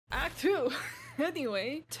back too.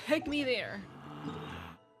 Anyway, take me there.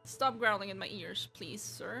 Stop growling in my ears, please,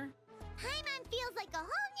 sir. Paimon feels like a whole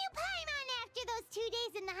new Paimon after those 2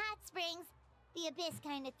 days in the hot springs. The Abyss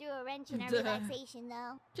kind of threw a wrench in our relaxation,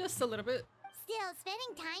 though. Just a little bit. Still,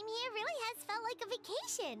 spending time here really has felt like a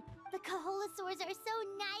vacation. The Kaholasaurs are so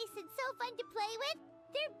nice and so fun to play with.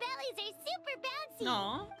 Their bellies are super bouncy.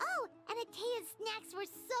 Aww. Oh, and Atea's snacks were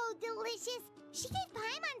so delicious. She gave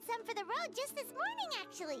Paimon some for the road just this morning,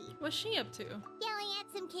 actually. What's she up to? Yelling at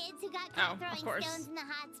some kids who got caught throwing course. stones in the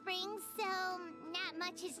hot springs. So, not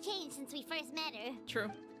much has changed since we first met her. True.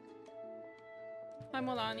 Hi,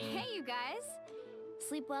 Molani. Hey, you guys.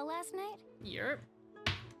 Sleep well last night? Yerp.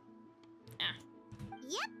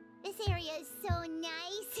 Yep, this area is so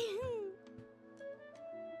nice.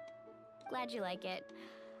 Glad you like it.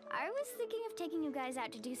 I was thinking of taking you guys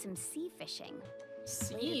out to do some sea fishing.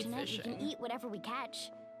 Sea Later tonight, fishing. we can eat whatever we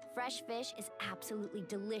catch. Fresh fish is absolutely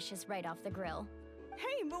delicious right off the grill.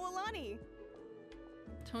 Hey, Mualani!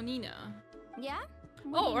 Tonina. Yeah?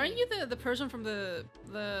 Oh, aren't you the person from the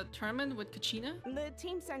tournament with Kachina? The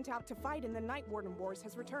team sent out to fight in the Night Warden Wars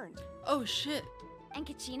has returned. Oh shit. And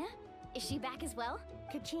Kachina? Is she back as well?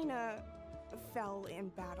 Kachina fell in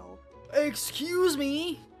battle. Excuse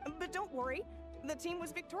me? But don't worry, the team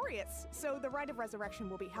was victorious, so the Rite of Resurrection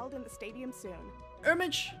will be held in the stadium soon.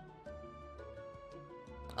 Ermage.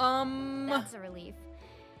 That's a relief.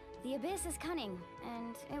 The Abyss is cunning,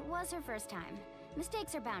 and it was her first time.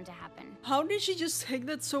 Mistakes are bound to happen. How did she just take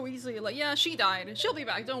that so easily? Like, yeah, she died. She'll be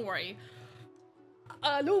back, don't worry.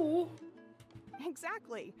 No.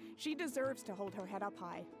 Exactly. She deserves to hold her head up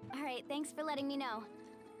high. Alright, thanks for letting me know.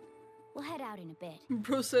 We'll head out in a bit.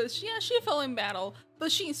 Bro says, yeah, she fell in battle,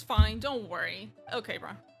 but she's fine, don't worry. Okay, bro.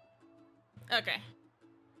 Okay.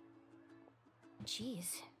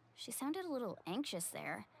 Jeez, she sounded a little anxious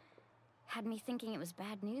there. Had me thinking it was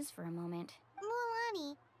bad news for a moment.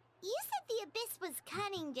 Mualani, you said the Abyss was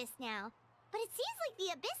cunning just now, but it seems like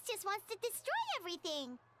the Abyss just wants to destroy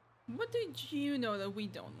everything. What did you know that we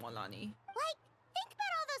don't, Molani? Like, think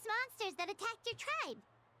about all those monsters that attacked your tribe.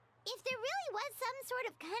 If there really was some sort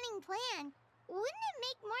of cunning plan, wouldn't it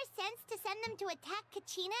make more sense to send them to attack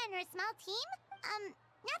Kachina and her small team?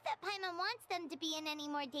 Not that Paimon wants them to be in any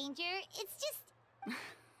more danger, it's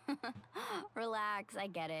just... Relax, I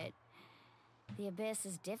get it. The Abyss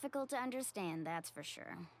is difficult to understand, that's for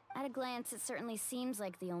sure. At a glance, it certainly seems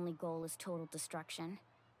like the only goal is total destruction.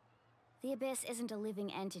 The Abyss isn't a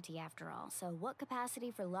living entity after all, so what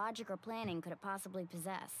capacity for logic or planning could it possibly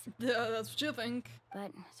possess? Yeah, that's what you think.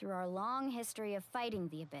 But through our long history of fighting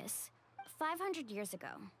the Abyss, 500 years ago,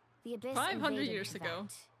 the Abyss 500 invaded years ago.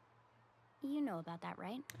 Teyvat. You know about that,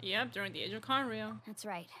 right? Yep, during the Age of Conria. That's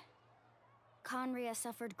right. Conria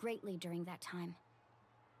suffered greatly during that time.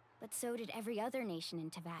 But so did every other nation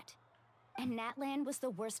in Teyvat. And Natlan was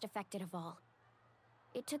the worst affected of all.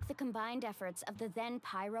 It took the combined efforts of the then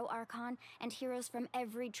Pyro Archon and heroes from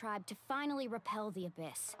every tribe to finally repel the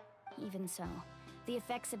Abyss. Even so, the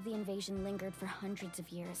effects of the invasion lingered for hundreds of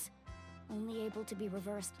years, only able to be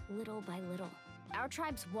reversed little by little. Our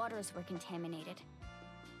tribe's waters were contaminated.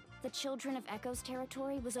 The Children of Echo's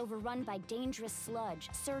territory was overrun by dangerous sludge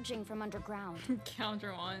surging from underground.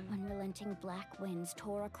 Counter one. Unrelenting black winds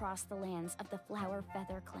tore across the lands of the Flower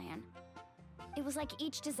Feather clan. It was like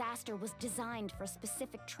each disaster was designed for a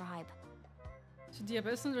specific tribe. So the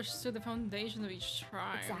Abyss understood the foundation of each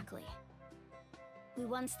tribe. Exactly. We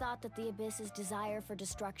once thought that the Abyss's desire for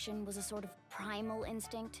destruction was a sort of primal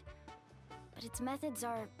instinct. But its methods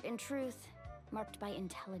are, in truth, marked by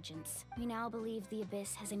intelligence. We now believe the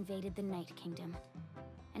Abyss has invaded the Night Kingdom,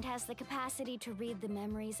 and has the capacity to read the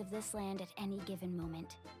memories of this land at any given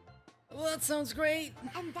moment. Well, that sounds great.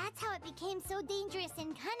 And that's how it became so dangerous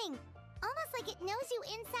and cunning. Almost like it knows you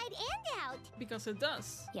inside and out. Because it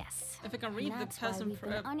does. Yes. If it can and read the that's why past and we've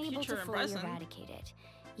been unable future to and fully present. eradicate it,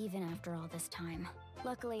 even after all this time.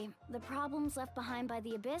 Luckily, the problems left behind by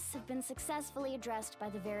the Abyss have been successfully addressed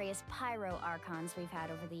by the various Pyro Archons we've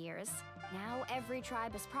had over the years. Now every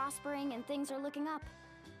tribe is prospering and things are looking up.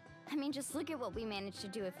 I mean, just look at what we managed to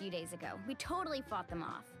do a few days ago. We totally fought them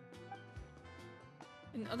off.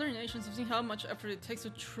 In other nations, I've seen how much effort it takes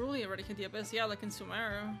to truly eradicate the Abyss. Yeah, like in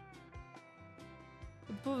Sumeru.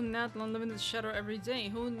 The people of Natlan live in the shadow every day.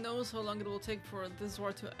 Who knows how long it will take for this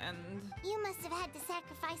war to end? You must have had to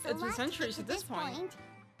sacrifice a It's been lot centuries to at get this to point.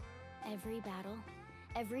 Every battle,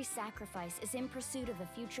 every sacrifice is in pursuit of a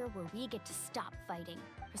future where we get to stop fighting.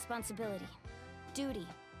 Responsibility, duty,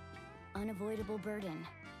 unavoidable burden.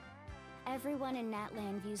 Everyone in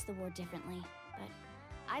Natlan views the war differently, but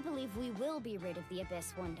I believe we will be rid of the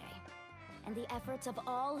Abyss one day. and the efforts of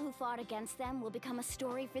all who fought against them will become a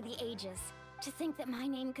story for the ages. To think that my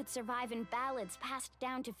name could survive in ballads passed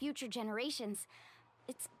down to future generations,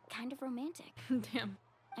 it's kind of romantic. Damn.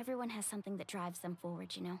 Everyone has something that drives them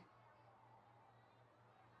forward, you know?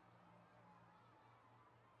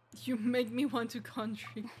 You make me want to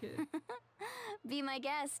country kid. Be my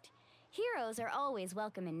guest. Heroes are always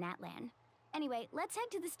welcome in Natlan. Anyway, let's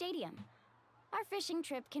head to the stadium. Our fishing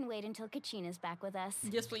trip can wait until Kachina's back with us.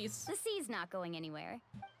 Yes, please. The sea's not going anywhere.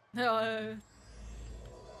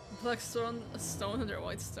 Black stone, a stone under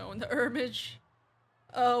white stone. The herbage.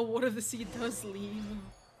 What if the sea does leave?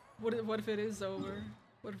 What if it is over?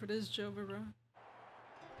 What if it is Jover, bro?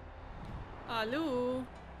 Hello?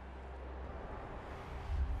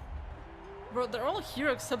 Bro, they're all here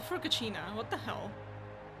except for Kachina. What the hell?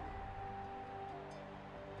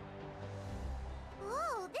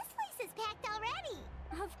 Whoa, this place is packed already!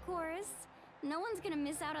 Of course. No one's gonna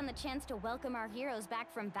miss out on the chance to welcome our heroes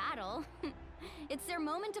back from battle. It's their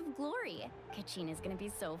moment of glory. Kachina's gonna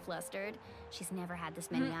be so flustered. She's never had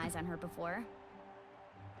this many eyes on her before.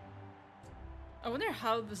 I wonder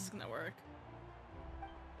how this is gonna work.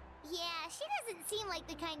 Yeah, she doesn't seem like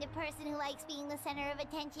the kind of person who likes being the center of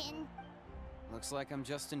attention. Looks like I'm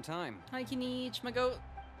just in time. Hi, Kinich, my goat.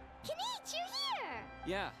 Kinich, you're here!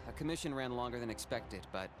 Yeah, a commission ran longer than expected,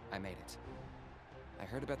 but I made it. I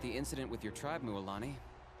heard about the incident with your tribe, Mualani.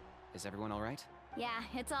 Is everyone all right? Yeah,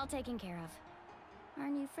 it's all taken care of. Our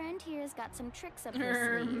new friend here's got some tricks up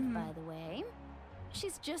her sleeve, by the way.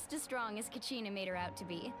 She's just as strong as Kachina made her out to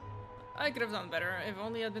be. I could have done better if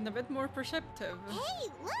only I'd been a bit more perceptive. Hey,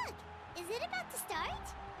 look! Is it about to start?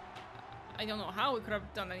 I don't know how we could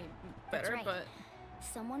have done any better, That's right. but...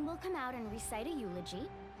 Someone will come out and recite a eulogy,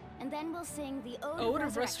 and then we'll sing the Ode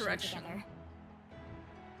of Resurrection Resurrection. together.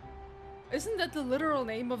 Isn't that the literal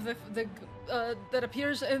name of the that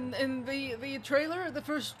appears in the trailer, the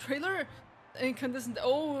first trailer? Incandescent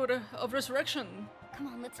Ode of Resurrection. Come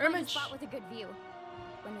on, let's find a Image. spot with a good view.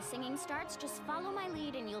 When the singing starts, just follow my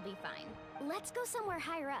lead and you'll be fine. Let's go somewhere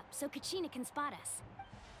higher up so Kachina can spot us.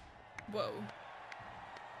 Whoa.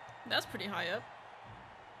 That's pretty high up.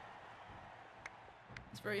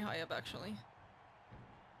 It's very high up, actually.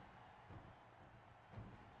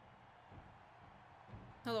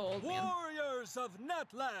 Hello, old man. Warriors of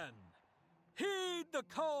Natlan, heed the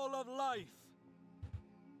call of life.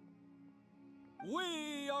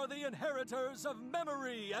 We are the inheritors of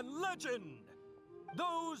memory and legend.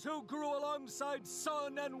 Those who grew alongside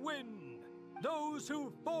sun and wind. Those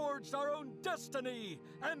who forged our own destiny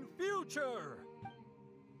and future.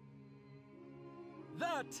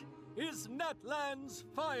 That is Natlan's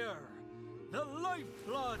fire, the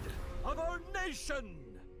lifeblood of our nation.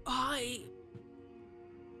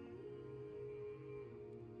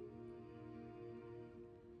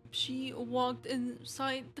 She walked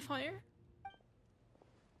inside the fire?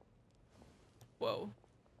 Whoa.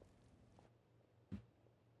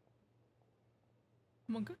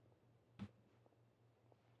 Monka?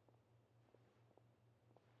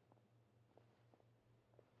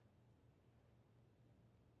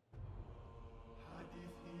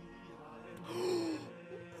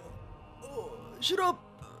 Oh, shut up!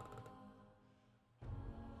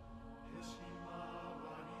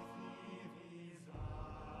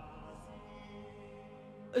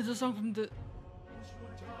 It's a song from the...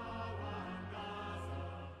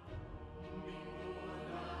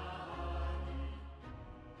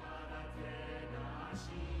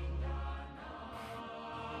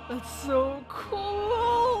 That's so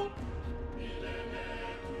cool!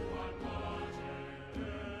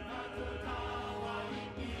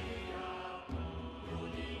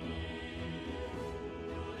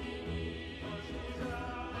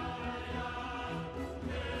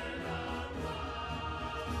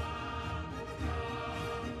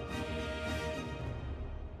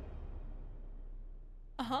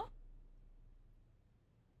 Uh-huh.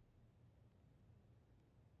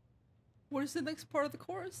 What is the next part of the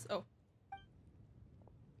chorus? Oh.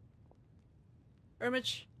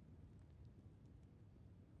 Ermich.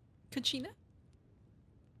 Kachina?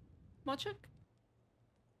 Machuk?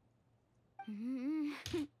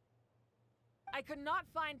 I could not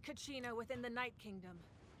find Kachina within the Night Kingdom,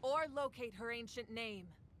 or locate her ancient name.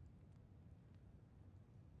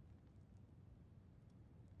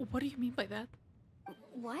 What do you mean by that?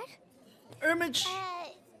 What? Ermich!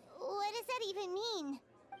 What does that even mean?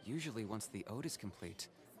 Usually once the ode is complete,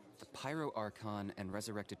 the Pyro Archon and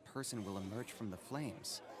resurrected person will emerge from the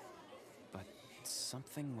flames. But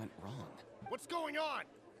something went wrong. What's going on?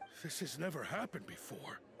 This has never happened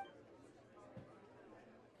before.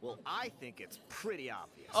 Well, I think it's pretty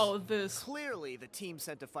obvious. Oh, this. Clearly, the team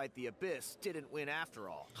sent to fight the Abyss didn't win after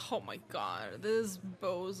all. Oh my god, this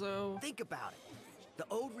bozo. Think about it. The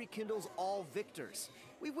Ode rekindles all victors.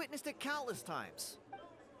 We've witnessed it countless times.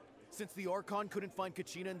 Since the Archon couldn't find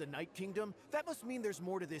Kachina in the Night Kingdom, that must mean there's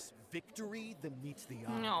more to this victory than meets the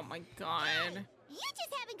eye. Oh my god. You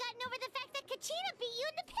just haven't gotten over the fact that Kachina beat you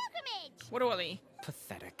in the pilgrimage! What are we?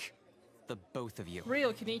 Pathetic. The both of you.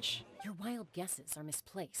 Real, Kinich. Your wild guesses are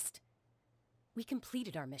misplaced. We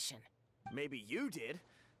completed our mission. Maybe you did,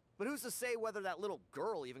 but who's to say whether that little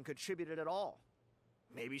girl even contributed at all?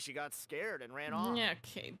 Maybe she got scared and ran off. Yeah,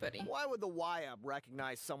 okay, buddy. Why would the YUB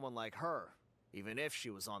recognize someone like her, even if she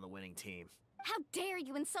was on the winning team? How dare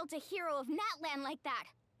you insult a hero of Natlan like that?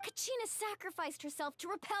 Kachina sacrificed herself to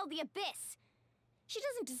repel the Abyss. She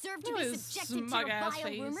doesn't deserve to What be is subjected to your smug-ass vile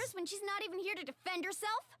face? rumors when she's not even here to defend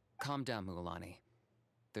herself. Calm down, Mualani.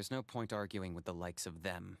 There's no point arguing with the likes of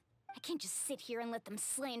them. I can't just sit here and let them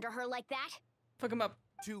slander her like that. Fuck him up.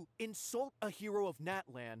 To insult a hero of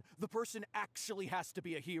Natlan, the person actually has to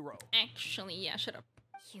be a hero. Actually, yeah, shut up.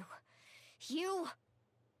 You...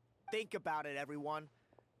 Think about it, everyone.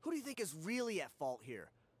 Who do you think is really at fault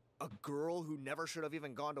here? A girl who never should have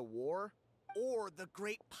even gone to war? Or the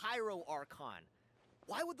great Pyro Archon?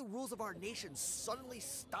 Why would the rules of our nation suddenly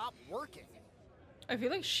stop working? I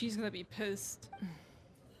feel like she's gonna be pissed.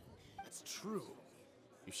 That's true.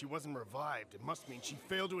 If she wasn't revived, it must mean she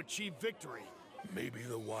failed to achieve victory. Maybe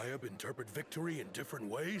the YUB interpret victory in different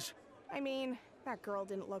ways? I mean, that girl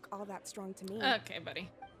didn't look all that strong to me. Okay, buddy.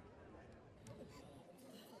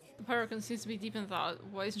 The Pyrokin seems to be deep in thought.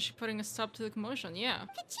 Why isn't she putting a stop to the commotion? Yeah.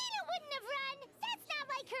 Kachina wouldn't have run! That's not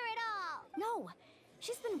like her at all! No,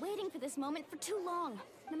 she's been waiting for this moment for too long.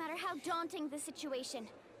 No matter how daunting the situation,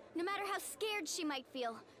 no matter how scared she might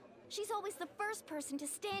feel, she's always the first person to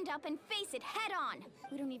stand up and face it head on.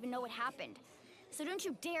 We don't even know what happened. So don't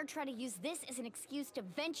you dare try to use this as an excuse to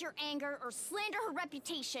vent your anger or slander her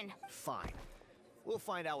reputation. Fine. We'll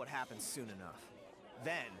find out what happens soon enough.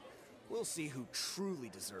 Then, we'll see who truly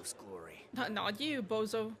deserves glory. Not you,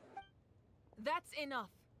 bozo. That's enough.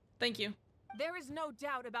 Thank you. There is no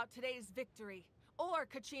doubt about today's victory, or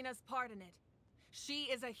Kachina's part in it. She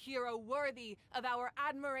is a hero worthy of our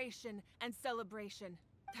admiration and celebration.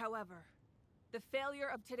 However, the failure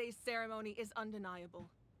of today's ceremony is undeniable.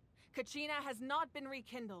 Kachina has not been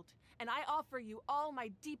rekindled, and I offer you all my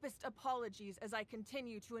deepest apologies as I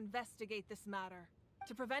continue to investigate this matter.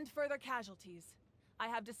 To prevent further casualties, I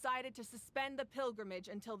have decided to suspend the pilgrimage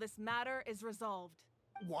until this matter is resolved.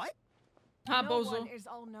 What? Ha, No bozo. one is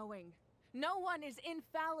all-knowing. No one is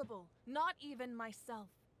infallible, not even myself.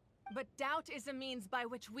 But doubt is a means by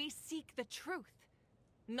which we seek the truth,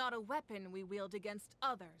 not a weapon we wield against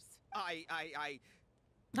others. I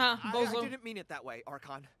Ha, bozo. didn't mean it that way,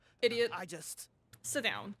 Archon. Idiot. I just... Sit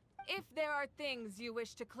down. If there are things you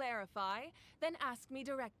wish to clarify, then ask me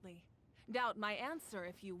directly. Doubt my answer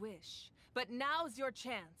if you wish. But now's your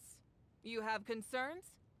chance. You have concerns?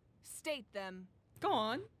 State them. Go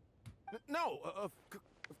on. No, of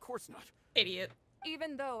course not. Idiot.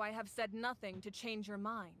 Even though I have said nothing to change your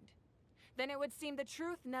mind, then it would seem the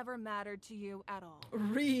truth never mattered to you at all.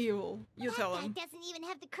 Real. You tell That him. guy doesn't even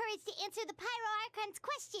have the courage to answer the Pyro Archon's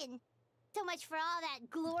question. So much for all that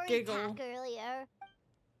glory Giggle. talk earlier.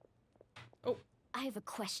 I have a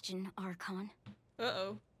question, Archon.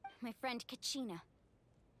 Uh-oh. My friend Kachina.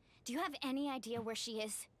 Do you have any idea where she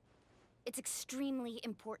is? It's extremely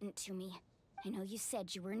important to me. I know you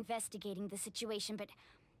said you were investigating the situation, but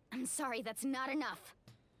I'm sorry, that's not enough.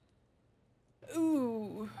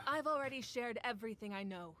 Ooh. I've already shared everything I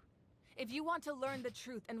know. If you want to learn the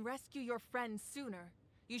truth and rescue your friends sooner,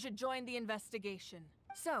 you should join the investigation.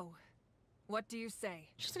 So, what do you say?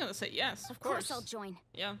 She's gonna say yes, Of course I'll join.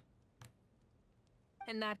 Yeah.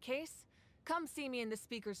 In that case, come see me in the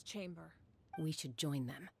speaker's chamber. We should join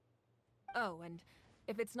them. Oh, and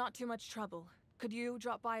if it's not too much trouble, could you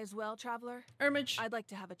drop by as well, Traveler? Ermage. I'd like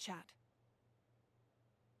to have a chat.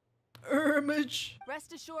 Ermage.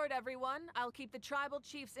 Rest assured, everyone, I'll keep the tribal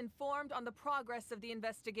chiefs informed on the progress of the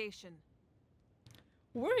investigation.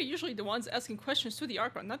 We're usually the ones asking questions to the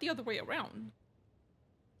Archon, not the other way around.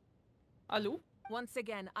 Hello? Once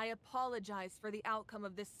again, I apologize for the outcome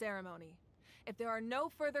of this ceremony. If there are no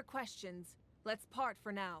further questions, let's part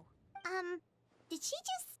for now. Did she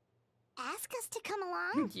just ask us to come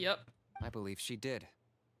along? Yep. I believe she did.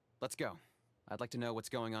 Let's go. I'd like to know what's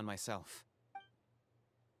going on myself.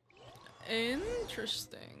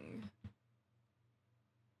 Interesting.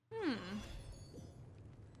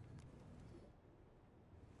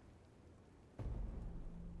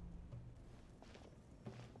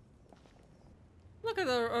 Look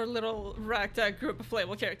at our little ragtag group of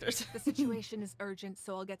playable characters. The situation is urgent,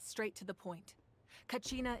 so I'll get straight to the point.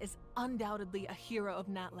 Kachina is undoubtedly a hero of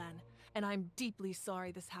Natlan, and I'm deeply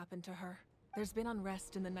sorry this happened to her. There's been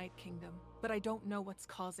unrest in the Night Kingdom, but I don't know what's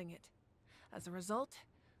causing it. As a result,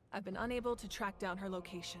 I've been unable to track down her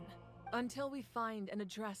location. Until we find and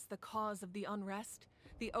address the cause of the unrest,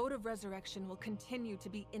 the Ode of Resurrection will continue to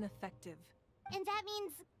be ineffective. And that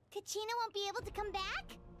means Kachina won't be able to come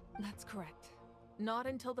back? That's correct. Not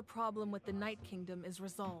until the problem with the Night Kingdom is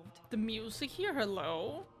resolved. The music here,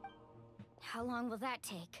 hello? How long will that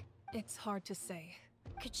take? It's hard to say.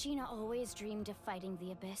 Kachina always dreamed of fighting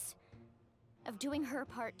the Abyss. Of doing her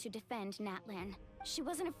part to defend Natlan. She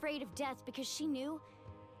wasn't afraid of death because she knew,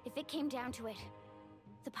 if it came down to it,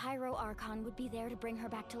 the Pyro Archon would be there to bring her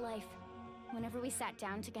back to life. Whenever we sat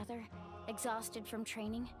down together, exhausted from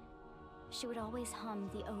training, she would always hum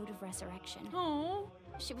the Ode of Resurrection. Oh.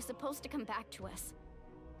 She was supposed to come back to us.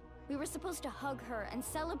 We were supposed to hug her and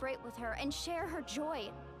celebrate with her and share her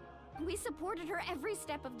joy. We supported her every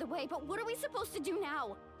step of the way, but what are we supposed to do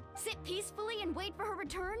now? Sit peacefully and wait for her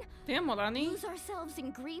return? Damn, Molani. Lose ourselves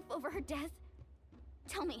in grief over her death?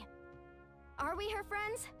 Tell me, are we her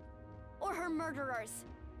friends? Or her murderers?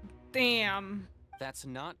 Damn. That's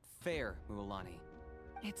not fair, Mualani.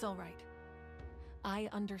 It's all right. I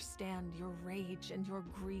understand your rage and your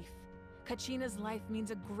grief. Kachina's life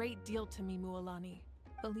means a great deal to me, Mualani.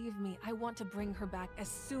 Believe me, I want to bring her back as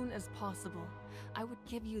soon as possible. I would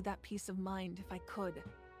give you that peace of mind if I could.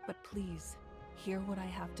 But please, hear what I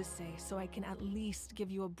have to say so I can at least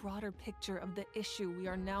give you a broader picture of the issue we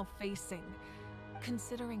are now facing.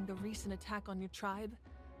 Considering the recent attack on your tribe,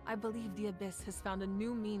 I believe the Abyss has found a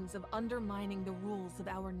new means of undermining the rules of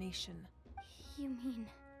our nation. You mean?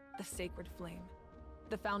 The Sacred Flame.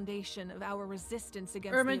 The foundation of our resistance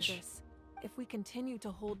against Hermage. the Abyss. If we continue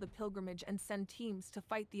to hold the pilgrimage and send teams to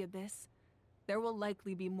fight the Abyss, there will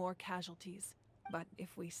likely be more casualties. But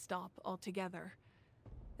if we stop altogether,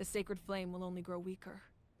 the Sacred Flame will only grow weaker.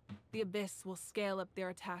 The Abyss will scale up their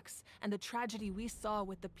attacks, and the tragedy we saw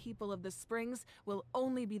with the people of the Springs will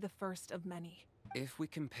only be the first of many. If we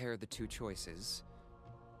compare the two choices,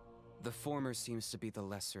 the former seems to be the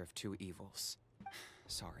lesser of two evils.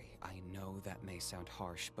 Sorry, I know that may sound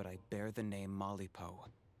harsh, but I bear the name Malipo.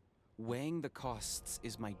 Weighing the costs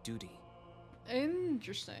is my duty.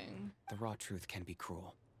 Interesting. The raw truth can be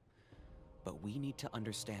cruel, but we need to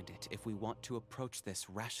understand it if we want to approach this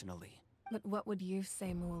rationally. But what would you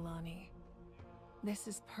say, Mualani? This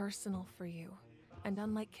is personal for you. And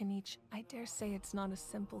unlike Kanich, I dare say it's not a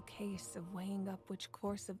simple case of weighing up which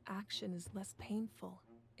course of action is less painful,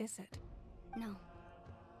 is it? No.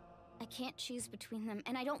 I can't choose between them,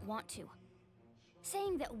 and I don't want to.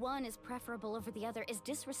 Saying that one is preferable over the other is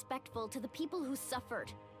disrespectful to the people who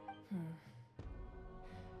suffered.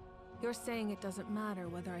 You're saying it doesn't matter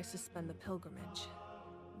whether I suspend the pilgrimage.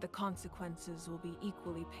 The consequences will be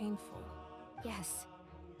equally painful. Yes.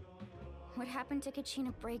 What happened to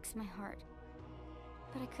Kachina breaks my heart.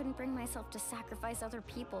 But I couldn't bring myself to sacrifice other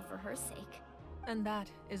people for her sake. And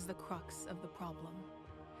that is the crux of the problem.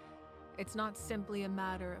 It's not simply a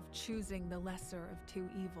matter of choosing the lesser of two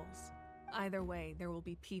evils. Either way, there will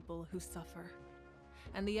be people who suffer.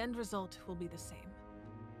 And the end result will be the same.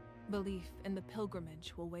 Belief in the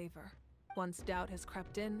pilgrimage will waver. Once doubt has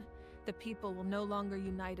crept in, the people will no longer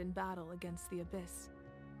unite in battle against the Abyss.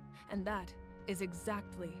 And that is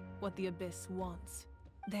exactly what the Abyss wants.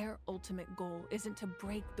 Their ultimate goal isn't to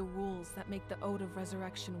break the rules that make the Ode of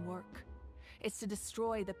Resurrection work. It's to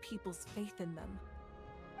destroy the people's faith in them.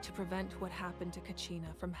 To prevent what happened to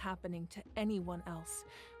Kachina from happening to anyone else,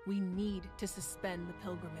 we need to suspend the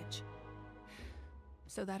pilgrimage.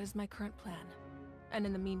 So that is my current plan. And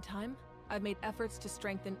in the meantime, I've made efforts to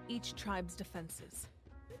strengthen each tribe's defenses.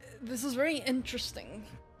 This is very interesting.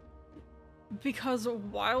 Because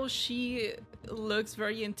while she looks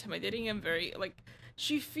very intimidating and very, like,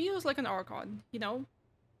 she feels like an Archon, you know?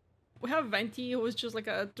 We have Venti, who is just like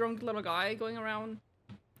a drunk little guy going around.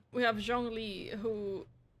 We have Zhongli, who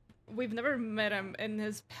we've never met him in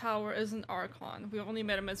his power as an Archon. We only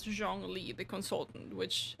met him as Zhongli, the consultant,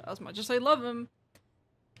 which, as much as I love him,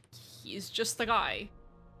 he's just a guy.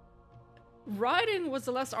 Raiden was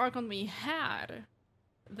the last Archon we had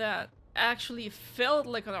that actually felt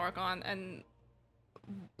like an Archon and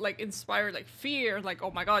like inspired like fear, like,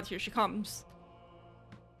 oh my god, here she comes.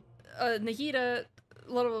 Nahida,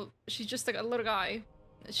 she's just like a little guy.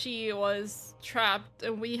 She was trapped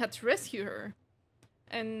and we had to rescue her.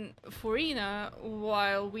 And Furina,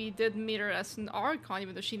 while we did meet her as an Archon,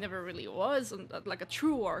 even though she never really was like a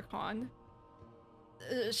true Archon,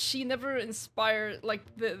 she never inspired like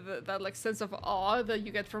that like sense of awe that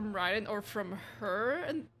you get from Raiden or from her,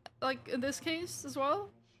 and like in this case as well,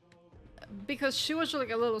 because she was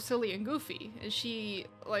like a little silly and goofy, and she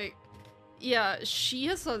like, yeah, she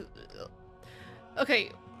has a.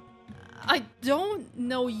 Okay, I don't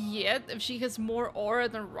know yet if she has more aura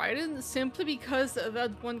than Raiden, simply because of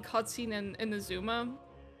that one cutscene in Inazuma,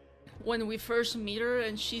 when we first meet her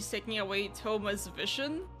and she's taking away Toma's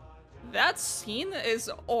vision. That scene is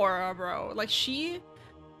aura, bro. Like, she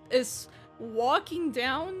is walking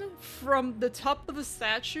down from the top of the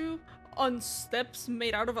statue on steps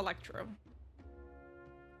made out of Electro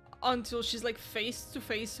until she's like face to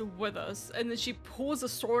face with us, and then she pulls a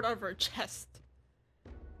sword out of her chest.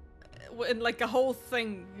 And like a whole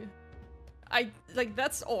thing. Like,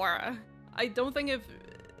 that's aura. I don't think if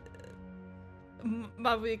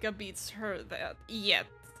MAVUIKA beats her that yet,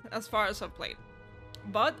 as far as I've played.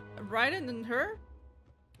 But Raiden and her,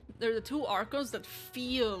 they're the two Archons that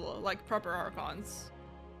feel like proper Archons.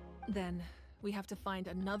 Then we have to find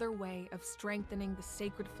another way of strengthening the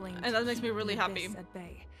sacred flame. And that makes me really happy. At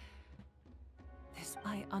bay. This,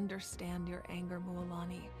 I understand your anger,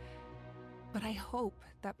 Mualani, but I hope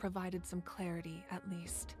that provided some clarity at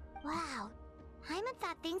least. Wow. Hyman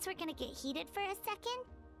thought things were gonna get heated for a second,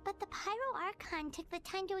 but the Pyro Archon took the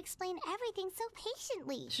time to explain everything so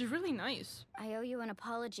patiently. She's really nice. I owe you an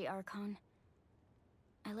apology, Archon.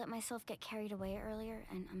 I let myself get carried away earlier,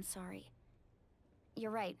 and I'm sorry.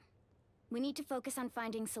 You're right. We need to focus on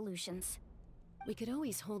finding solutions. We could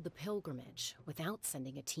always hold the pilgrimage without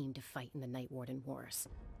sending a team to fight in the Night Warden Wars.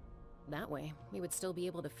 That way, we would still be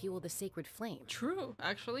able to fuel the sacred flame. True,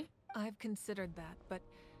 actually. I've considered that, but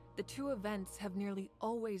the two events have nearly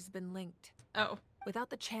always been linked. Oh. Without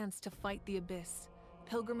the chance to fight the Abyss,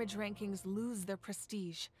 pilgrimage rankings lose their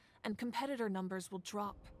prestige, and competitor numbers will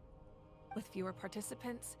drop. With fewer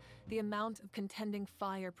participants, the amount of contending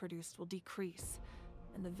fire produced will decrease,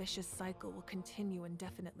 and the vicious cycle will continue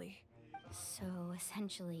indefinitely. So,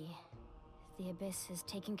 essentially, the Abyss is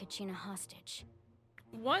taking Kachina hostage.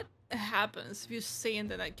 What happens if you stay in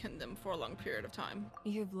the Night Kingdom for a long period of time?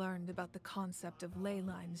 You've learned about the concept of ley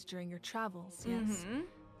lines during your travels, yes? Mm-hmm.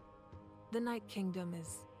 The Night Kingdom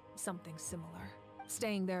is something similar.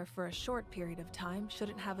 Staying there for a short period of time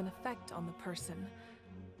shouldn't have an effect on the person.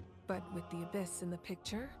 But with the Abyss in the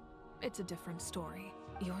picture, it's a different story.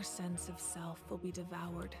 Your sense of self will be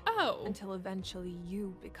devoured. Oh. Until eventually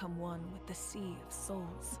you become one with the Sea of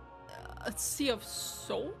Souls. A Sea of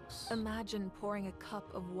Souls? Imagine pouring a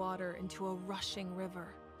cup of water into a rushing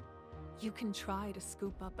river. You can try to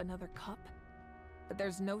scoop up another cup, but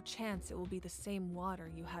there's no chance it will be the same water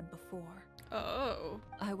you had before. Oh.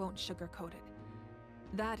 I won't sugarcoat it.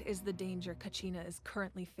 That is the danger Kachina is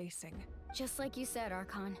currently facing. Just like you said,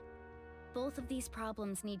 Archon. Both of these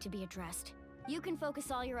problems need to be addressed. You can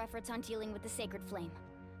focus all your efforts on dealing with the Sacred Flame.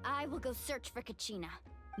 I will go search for Kachina.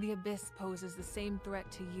 The Abyss poses the same threat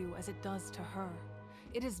to you as it does to her.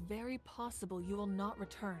 It is very possible you will not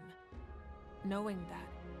return. Knowing that,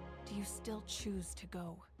 do you still choose to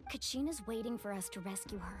go? Kachina's waiting for us to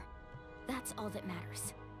rescue her. That's all that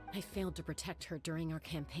matters. I failed to protect her during our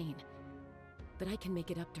campaign, but I can make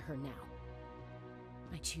it up to her now.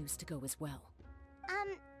 I choose to go as well.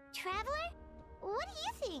 Traveler? What do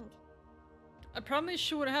you think? I promise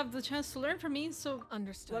she would have the chance to learn from me, so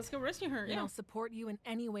understood. Let's go rescue her, And yeah. I'll support you in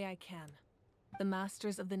any way I can. The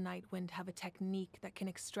Masters of the Nightwind have a technique that can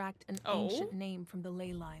extract an ancient name from the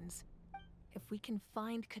ley lines. If we can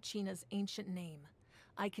find Kachina's ancient name,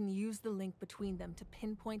 I can use the link between them to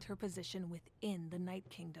pinpoint her position within the Night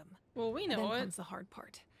Kingdom. Well, we know then it. comes the hard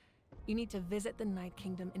part. You need to visit the Night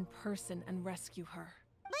Kingdom in person and rescue her.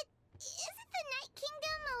 But isn't the Night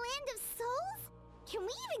Kingdom a land of souls? Can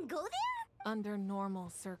we even go there? Under normal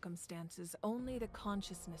circumstances, only the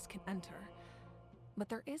consciousness can enter. But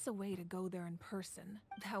there is a way to go there in person.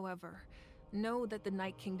 However, know that the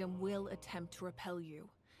Night Kingdom will attempt to repel you,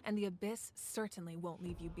 and the Abyss certainly won't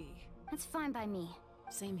leave you be. That's fine by me.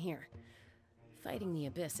 Same here. Fighting the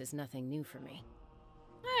Abyss is nothing new for me.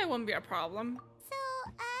 It wouldn't be a problem.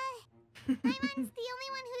 So, Paimon's the only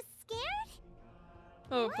one who's scared?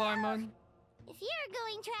 Oh, Paimon. If you're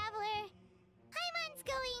going, Traveler, Paimon's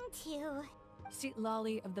going too.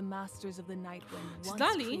 Citlali of the Masters of the Nightwind once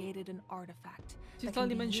Citlali? created an artifact that Citlali can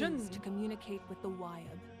be mentioned. used to communicate with the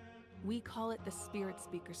Wyab. We call it the Spirit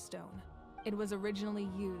Speaker Stone. It was originally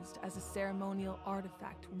used as a ceremonial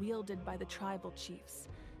artifact wielded by the tribal chiefs.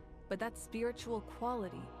 But that spiritual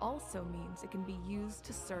quality also means it can be used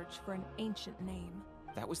to search for an ancient name.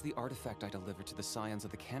 That was the artifact I delivered to the Scions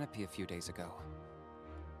of the Canopy a few days ago.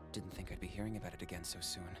 Didn't think I'd be hearing about it again so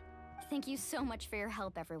soon. Thank you so much for your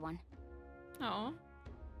help, everyone. Oh.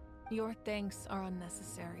 Your thanks are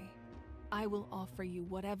unnecessary. I will offer you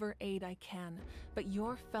whatever aid I can, but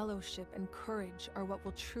your fellowship and courage are what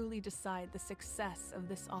will truly decide the success of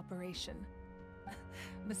this operation.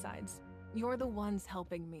 Besides, you're the ones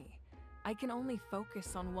helping me. I can only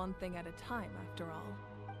focus on one thing at a time, after all.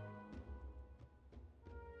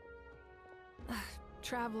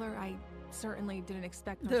 Traveler, I certainly didn't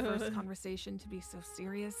expect our first conversation to be so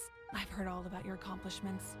serious. I've heard all about your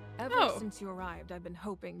accomplishments. Ever since you arrived, I've been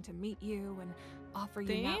hoping to meet you and offer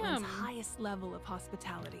you Natlan's highest level of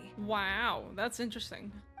hospitality. Wow, that's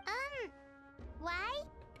interesting. Why?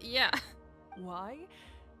 Yeah. Why?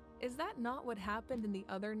 Is that not what happened in the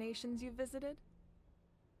other nations you visited?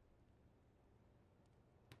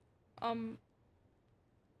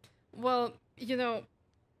 Well, you know,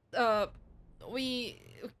 we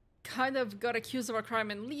kind of got accused of a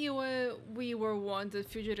crime in Liyue. We were wanted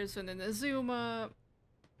fugitives in Inazuma.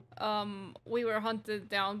 We were hunted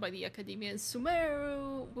down by the Academia in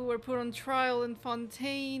Sumeru. We were put on trial in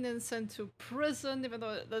Fontaine and sent to prison, even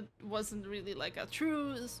though that wasn't really like a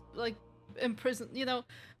true, like, in prison, you know.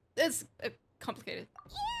 It's complicated.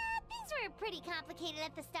 Yeah, things were pretty complicated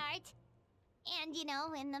at the start. And, you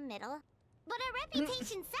know, in the middle. But our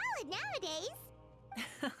reputation's solid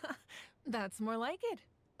nowadays. That's more like it.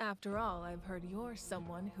 After all, I've heard you're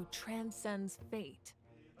someone who transcends fate.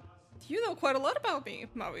 You know quite a lot about me,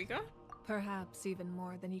 MAVUIKA. Perhaps even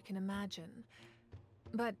more than you can imagine.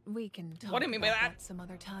 But we can talk What do you mean by about that? some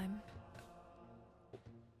other time.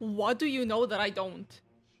 What do you know that I don't,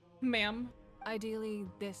 ma'am? Ideally,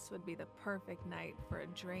 this would be the perfect night for a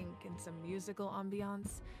drink and some musical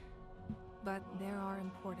ambiance. But there are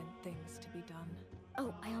important things to be done.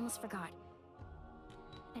 Oh, I almost forgot.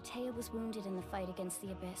 Atea was wounded in the fight against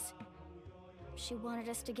the Abyss. She wanted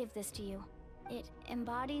us to give this to you. It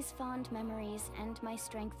embodies fond memories and my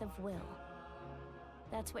strength of will.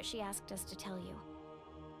 That's what she asked us to tell you.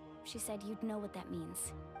 She said you'd know what that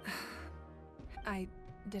means. I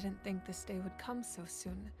didn't think this day would come so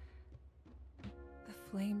soon. The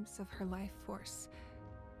flames of her life force.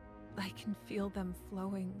 I can feel them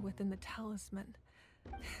flowing within the talisman.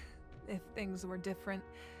 If things were different,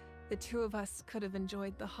 the two of us could have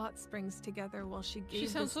enjoyed the hot springs together while she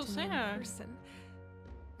gave this to me in person.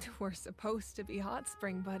 We're supposed to be hot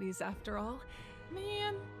spring buddies after all.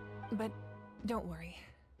 Man. But don't worry.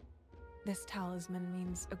 This talisman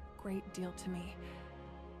means a great deal to me.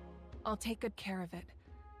 I'll take good care of it.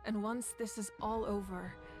 And once this is all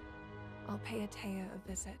over, I'll pay Atea a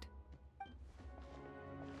visit.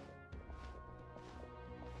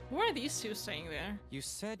 Why are these two staying there? You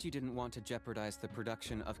said you didn't want to jeopardize the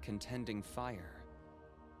production of Contending Fire.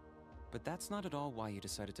 But that's not at all why you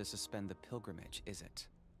decided to suspend the pilgrimage, is it?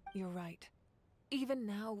 You're right. Even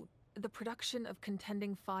now, the production of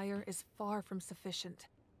Contending Fire is far from sufficient.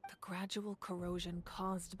 The gradual corrosion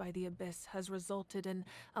caused by the Abyss has resulted in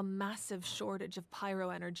a massive shortage of pyro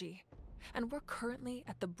energy, and we're currently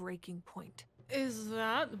at the breaking point. Is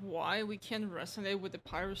that why we can't resonate with the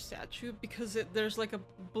pyro statue? Because there's like a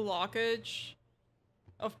blockage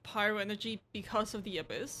of pyro energy because of the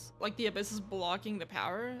Abyss? Like the Abyss is blocking the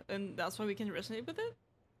power, and that's why we can resonate with it?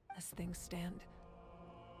 As things stand,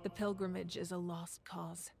 the pilgrimage is a lost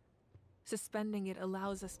cause. Suspending it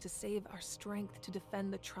allows us to save our strength to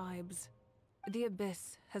defend the tribes. The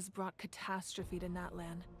Abyss has brought catastrophe to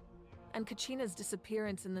Natlan, and Kachina's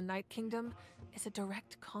disappearance in the Night Kingdom is a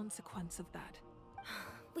direct consequence of that.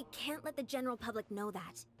 We can't let the general public know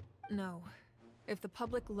that. No. If the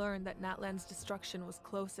public learned that Natlan's destruction was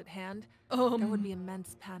close at hand, there would be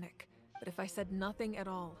immense panic. But if I said nothing at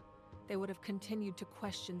all, they would have continued to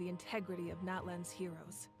question the integrity of Natlan's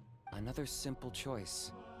heroes. Another simple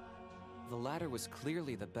choice. The latter was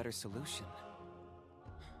clearly the better solution.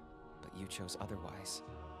 But you chose otherwise.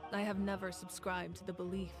 I have never subscribed to the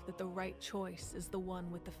belief that the right choice is the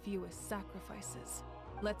one with the fewest sacrifices.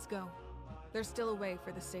 Let's go. There's still a way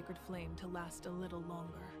for the sacred flame to last a little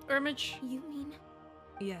longer. Ermich. You mean?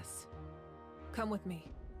 Yes. Come with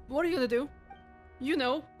me. What are you gonna do? You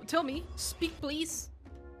know. Tell me. Speak, please.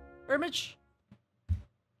 Ermich.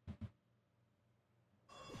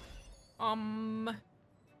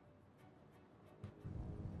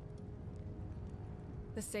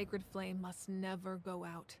 The sacred flame must never go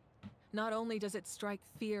out. Not only does it strike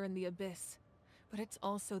fear in the Abyss, but it's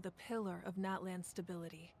also the pillar of Natlan's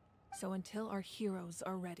stability. So until our heroes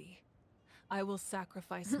are ready, I will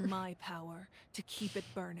sacrifice my power to keep it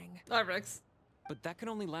burning. Rex. But that can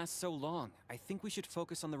only last so long. I think we should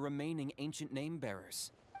focus on the remaining ancient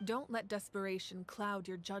name-bearers. Don't let desperation cloud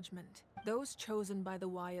your judgment. Those chosen by the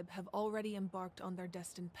Wayab have already embarked on their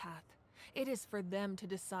destined path. It is for them to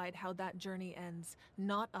decide how that journey ends,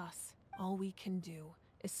 not us. All we can do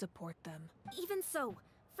is support them. Even so,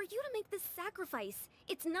 for you to make this sacrifice,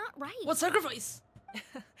 it's not right. What sacrifice?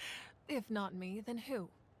 If not me, then who?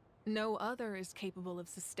 No other is capable of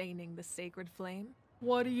sustaining the sacred flame.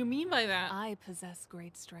 What do you mean by that? I possess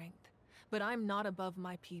great strength, but I'm not above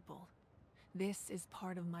my people. This is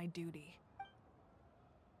part of my duty.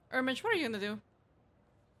 Ermitch, what are you gonna do?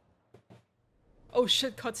 Oh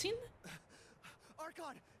shit, cutscene?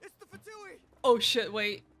 Archon, it's the Fatui! Oh shit,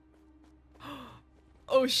 wait.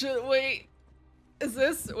 Oh shit, wait. Is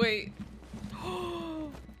this? Wait.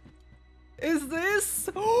 Is this?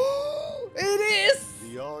 It is!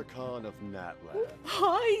 The Archon of Natlan.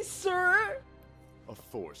 Hi, sir! A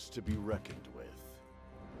force to be reckoned with.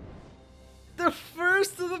 The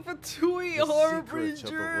first of the Fatui The Harbingers! secret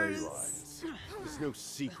of the ley lines is no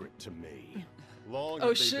secret to me. Long Oh,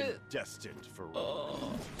 have they shit. been destined for war.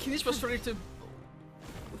 Kinish was ready to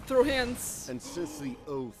throw hands. And since the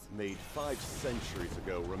oath made 5 centuries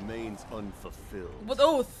ago remains unfulfilled. What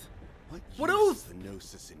oath? What use oath? is the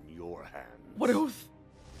Gnosis in your hands? What oath?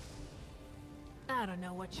 I don't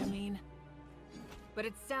know what you mean. But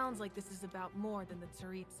it sounds like this is about more than the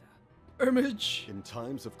Tsaritsa. Ermitch. In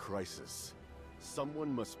times of crisis,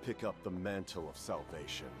 someone must pick up the mantle of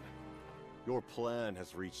salvation. Your plan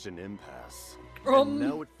has reached an impasse. And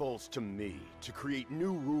now it falls to me to create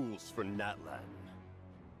new rules for Natlan.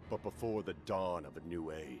 But before the dawn of a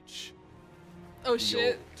new age, Oh the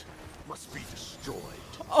shit. old must be destroyed.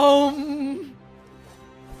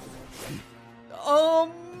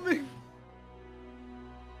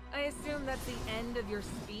 I assume that's the end of your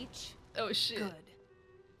speech? Oh shit. Good.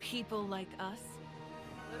 People like us.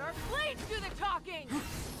 Let our blades do the talking!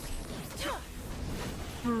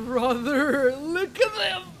 Brother, look at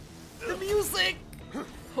them! The music!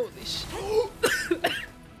 Holy shit.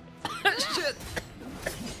 Shit.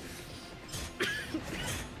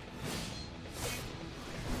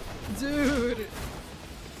 Dude.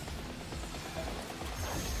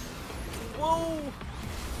 Whoa.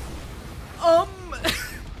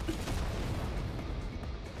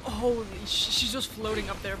 Holy shit, she's just floating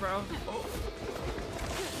up there, bro.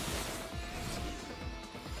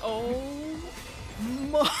 Oh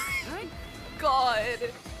my god.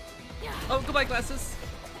 Oh, goodbye, glasses.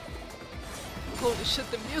 Holy shit,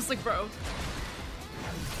 the music, bro.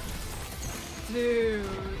 Dude.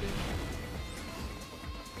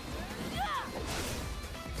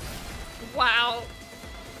 Wow.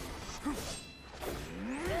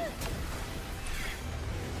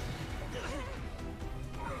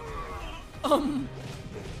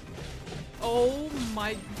 Oh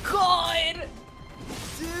my god!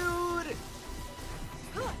 Dude!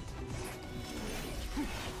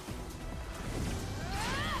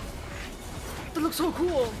 That looks so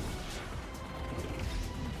cool!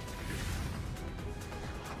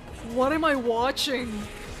 What am I watching?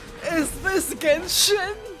 Is this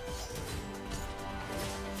Genshin?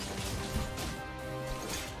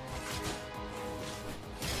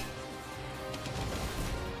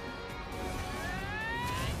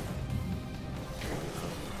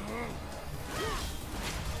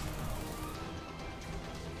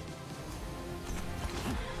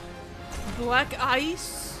 Black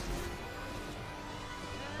ice?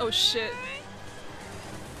 Oh shit.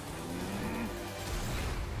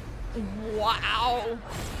 Wow.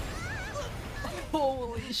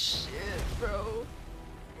 Holy shit, bro.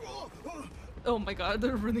 Oh my god,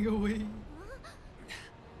 they're running away.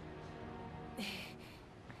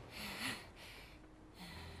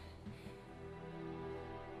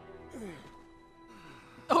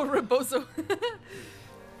 Oh, Rebozo.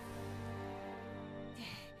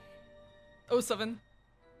 07.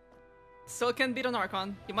 Still can beat an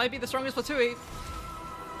Archon. He might be the strongest Fatui.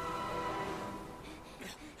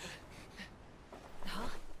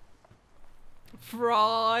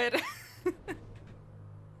 Fraud.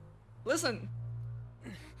 Listen.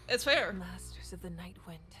 It's fair. Masters of the Night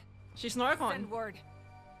Wind. She's an Archon. Send word.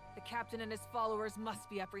 The captain and his followers must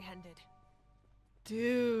be apprehended.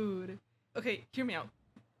 Dude. Okay, hear me out.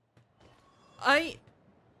 I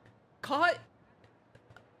caught.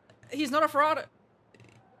 He's not a fraud.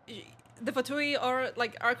 The Fatui are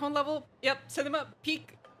like Archon level. Yep, cinema,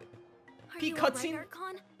 peak cutscene,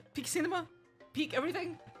 peak cinema, peak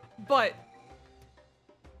everything. But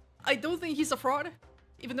I don't think he's a fraud,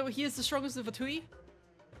 even though he is the strongest of Fatui.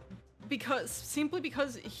 Simply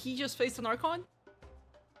because he just faced an Archon.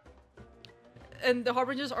 And the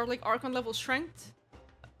Harbingers are like Archon level strength.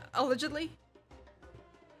 Allegedly.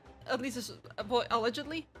 At least well,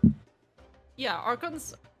 allegedly. Yeah,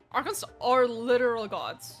 Archons are literal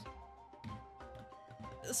gods.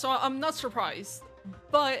 So I'm not surprised,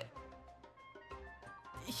 but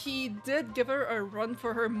he did give her a run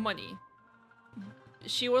for her money.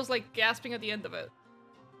 She was like gasping at the end of it.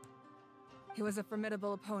 He was a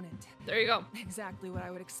formidable opponent. There you go. Exactly what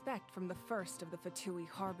I would expect from the first of the Fatui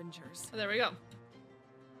Harbingers. There we go.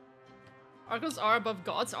 Archons are above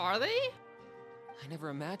gods, are they? I never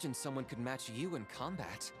imagined someone could match you in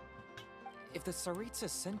combat. If the Tsaritsa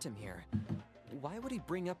sent him here, why would he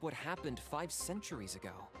bring up what happened 5 centuries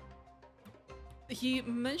ago? He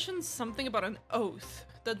mentioned something about an oath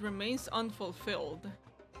that remains unfulfilled.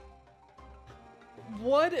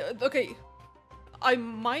 What? Okay, I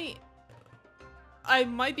might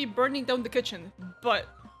be burning down the kitchen, but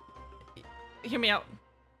hear me out.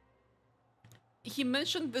 He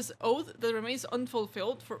mentioned this oath that remains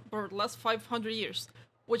unfulfilled for the last 500 years,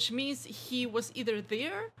 which means he was either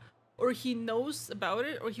there, or he knows about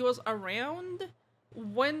it, or he was around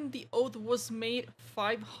when the oath was made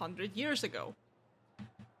 500 years ago.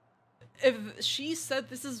 If she said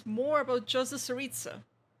this is more about just the Tsaritsa,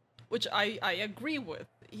 which I agree with,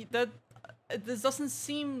 this doesn't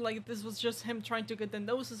seem like this was just him trying to get the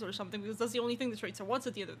gnosis or something, because that's the only thing the Tsaritsa wants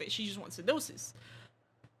at the end of the day. She just wants the gnosis.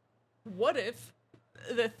 What if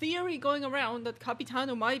the theory going around that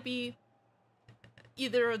Capitano might be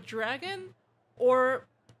either a dragon or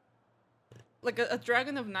like a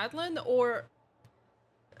dragon of Natlan, or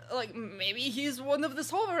like maybe he's one of the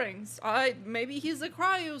sovereigns. Maybe he's a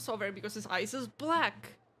cryo sovereign because his ice is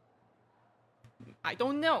black. I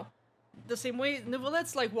don't know. The same way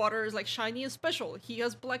Nivolette's like water is like shiny and special. He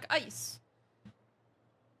has black ice.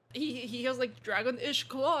 He has like dragon-ish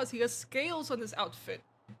claws. He has scales on his outfit.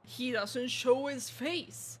 He doesn't show his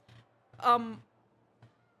face.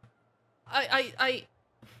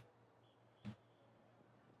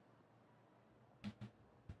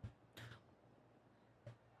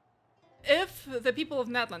 If the people of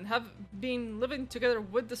Natlan have been living together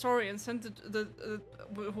with the Saurians and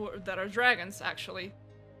that are dragons, actually,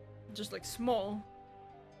 just like small,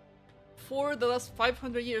 for the last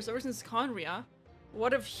 500 years, ever since Conria,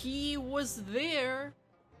 what if he was there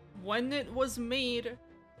when it was made,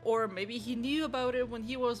 or maybe he knew about it when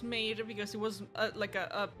he was made because it was like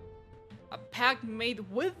a pact made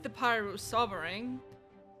with the Pyro Sovereign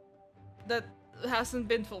that hasn't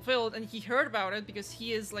been fulfilled, and he heard about it because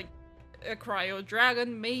he is like a cryo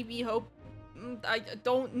dragon, maybe. I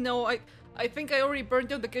don't know. I think I already burned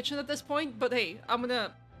down the kitchen at this point, but hey, I'm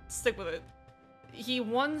gonna stick with it. He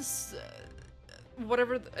wants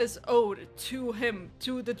whatever is owed to him,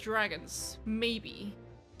 to the dragons, maybe.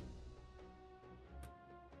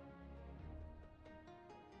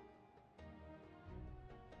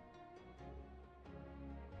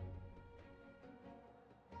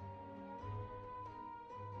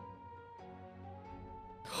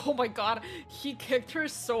 Oh my god, he kicked her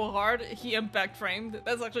so hard, he impact framed.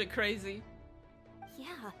 That's actually crazy.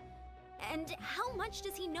 Yeah. And how much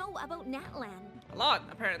does he know about Natlan? A lot,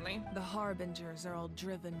 apparently. The Harbingers are all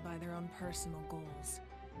driven by their own personal goals.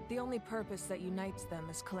 The only purpose that unites them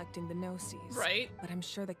is collecting the Gnosis. Right. But I'm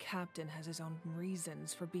sure the captain has his own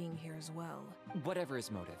reasons for being here as well. Whatever his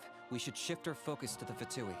motive, we should shift our focus to the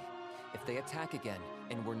Fatui. If they attack again,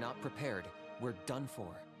 and we're not prepared, we're done for.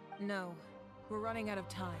 No. We're running out of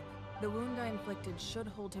time. The wound I inflicted should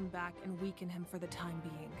hold him back and weaken him for the time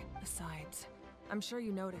being. Besides, I'm sure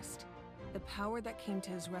you noticed. The power that came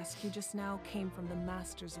to his rescue just now came from the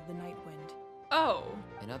Masters of the Nightwind. Oh.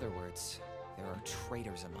 In other words, there are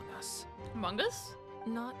traitors among us. Among us?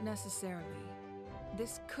 Not necessarily.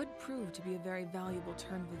 This could prove to be a very valuable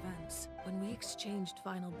turn of events. When we exchanged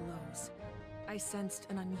final blows, I sensed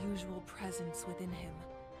an unusual presence within him.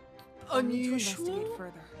 I'll need to investigate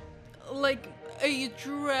further. Like a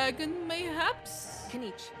dragon, mayhaps?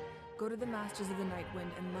 Kanich, go to the Masters of the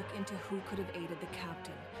Nightwind and look into who could have aided the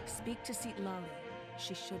captain. Speak to Lali.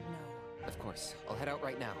 She should know. Of course. I'll head out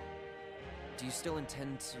right now. Do you still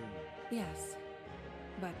intend to... Yes.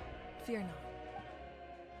 But fear not.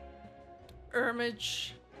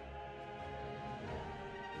 Ermage.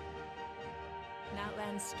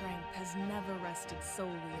 Natlan's strength has never rested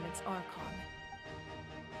solely in its Archon.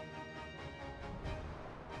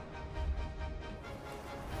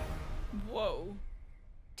 Whoa.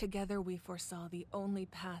 Together we foresaw the only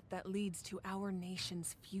path that leads to our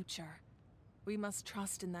nation's future. We must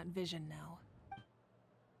trust in that vision now.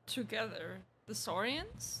 Together? The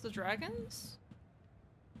Saurians? The dragons?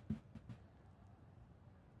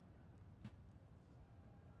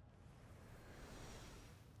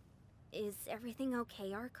 Is everything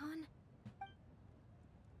okay, Archon?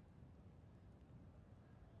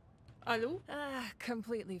 Hello?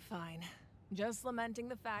 Completely fine. Just lamenting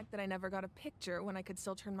the fact that I never got a picture when I could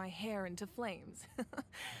still turn my hair into flames.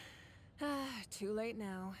 Too late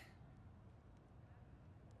now.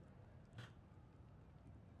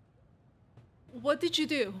 What did you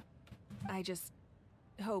do? I just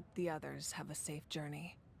hope the others have a safe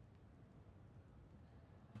journey.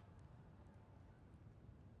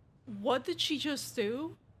 What did she just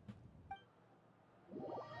do?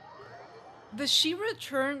 Does she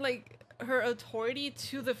return, like, her authority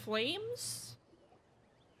to the flames?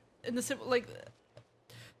 In the like...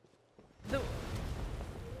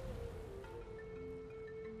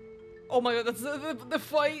 Oh my god, that's the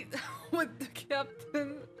fight with the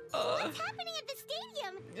captain. What's happening at the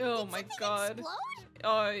stadium? Oh Did my something god.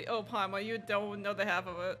 explode? Oh, Paimon, you don't know the half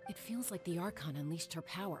of it. It feels like the Archon unleashed her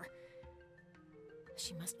power.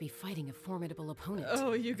 She must be fighting a formidable opponent.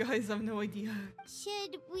 Oh, you guys have no idea.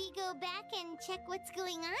 Should we go back and check what's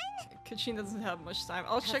going on? Kachin doesn't have much time.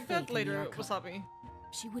 I'll check that later, Wasabi.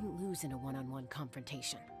 She wouldn't lose in a one-on-one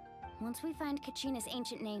confrontation. Once we find Kachina's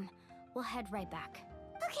ancient name, we'll head right back.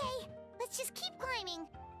 Okay, let's just keep climbing.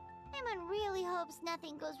 Paimon really hopes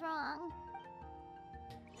nothing goes wrong.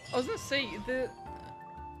 I was gonna say, the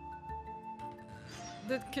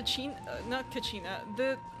Kachina, not Kachina,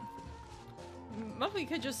 the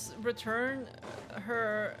MAVUIKA just return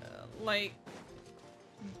her, like,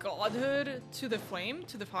 godhood to the flame,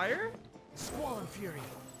 to the fire? Squall and Fury.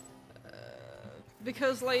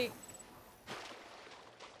 Because, like,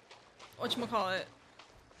 whatchamacallit?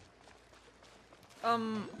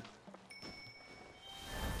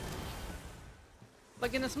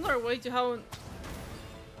 Like in a similar way to how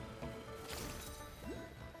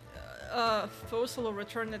Fossil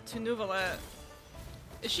returned it to Nuvalet.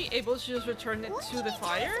 Is she able to just return it to the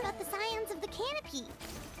fire? About the scions of the canopy.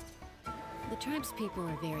 The tribe's people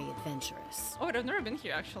are very adventurous. Oh, I've never been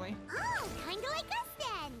here actually. Oh, kinda like us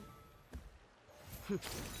then.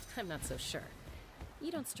 I'm not so sure.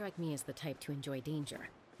 You don't strike me as the type to enjoy danger.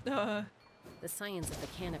 The scions of the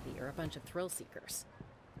canopy are a bunch of thrill seekers.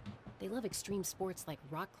 They love extreme sports like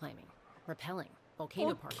rock climbing, rappelling,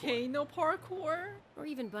 volcano parkour, or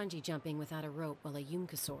even bungee jumping without a rope while a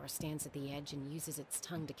Yunkasaur stands at the edge and uses its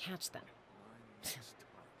tongue to catch them.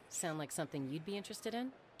 Sound like something you'd be interested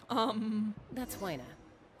in? That's Waina,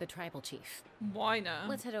 the tribal chief. Waina.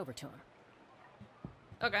 Let's head over to him.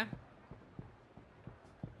 Okay.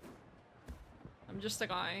 I'm just a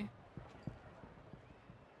guy.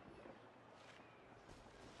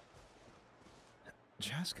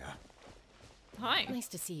 Chaska. Hi. Nice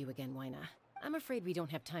to see you again, Waina. I'm afraid we don't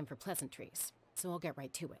have time for pleasantries, so I'll get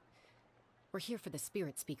right to it. We're here for the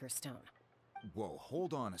Spirit Speaker Stone. Whoa,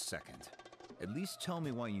 hold on a second. At least tell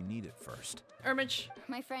me why you need it first. Ermage.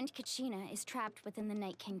 My friend Kachina is trapped within the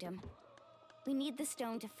Night Kingdom. We need the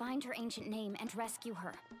stone to find her ancient name and rescue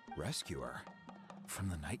her. Rescue her? From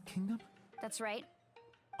the Night Kingdom? That's right.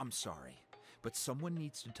 I'm sorry, but someone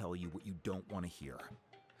needs to tell you what you don't want to hear.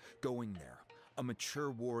 Going there, a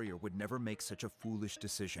mature warrior would never make such a foolish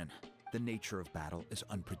decision. The nature of battle is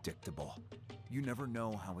unpredictable. You never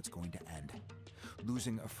know how it's going to end.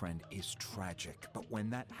 Losing a friend is tragic, but when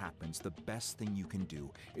that happens, the best thing you can do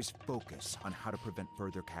is focus on how to prevent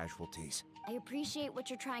further casualties. I appreciate what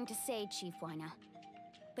you're trying to say, Chief Waina.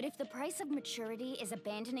 But if the price of maturity is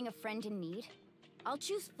abandoning a friend in need, I'll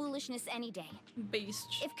choose foolishness any day. Beast.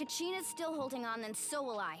 If Kachina's still holding on, then so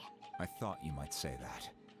will I. I thought you might say that.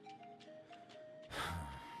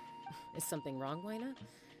 Is something wrong, Waina?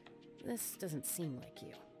 This doesn't seem like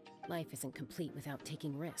you. Life isn't complete without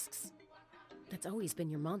taking risks. That's always been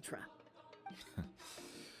your mantra.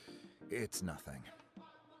 It's nothing.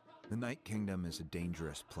 The Night Kingdom is a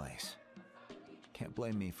dangerous place. Can't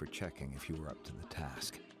blame me for checking if you were up to the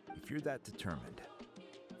task. If you're that determined,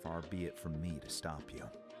 far be it from me to stop you.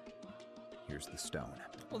 Here's the stone.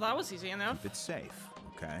 Well, that was easy enough. Keep it safe,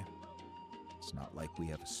 okay? It's not like we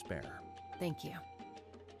have a spare. Thank you.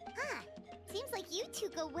 Huh. Seems like you two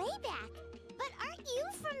go way back. But aren't you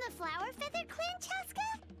from the Flower Feather Clan, Chaska?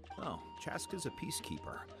 Oh, Chaska's a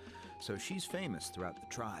peacekeeper, so she's famous throughout the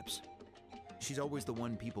tribes. She's always the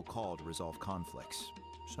one people call to resolve conflicts,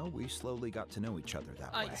 so we slowly got to know each other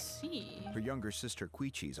that way. I see. Her younger sister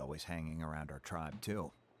Quichi's always hanging around our tribe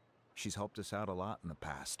too. She's helped us out a lot in the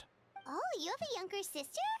past. Oh, you have a younger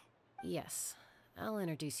sister? Yes. I'll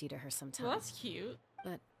introduce you to her sometime. Well, that's cute.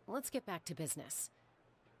 But let's get back to business.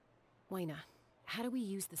 Waina, how do we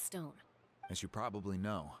use the stone? As you probably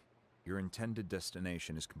know, your intended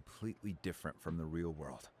destination is completely different from the real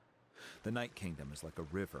world. The Night Kingdom is like a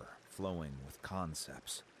river flowing with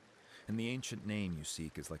concepts, and the ancient name you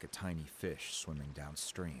seek is like a tiny fish swimming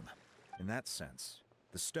downstream. In that sense,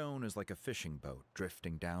 the stone is like a fishing boat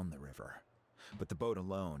drifting down the river. But the boat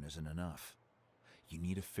alone isn't enough. You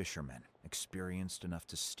need a fisherman, experienced enough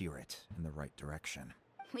to steer it in the right direction.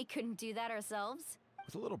 We couldn't do that ourselves?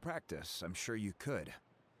 With a little practice, I'm sure you could.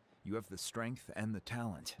 You have the strength and the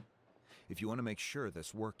talent. If you want to make sure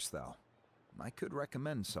this works, though, I could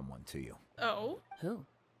recommend someone to you. Oh? Who?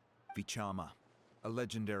 Vichama, a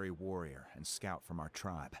legendary warrior and scout from our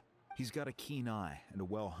tribe. He's got a keen eye and a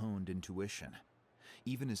well-honed intuition.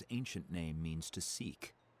 Even his ancient name means to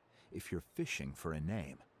seek. If you're fishing for a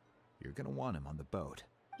name, you're gonna want him on the boat.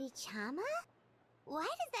 Bichama? Why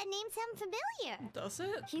does that name sound familiar? Does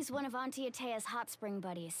it? He's one of Auntie Atea's hot spring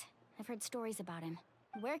buddies. I've heard stories about him.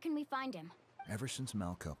 Where can we find him? Ever since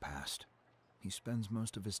Malco passed, he spends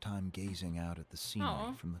most of his time gazing out at the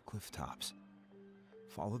scenery from the cliff tops.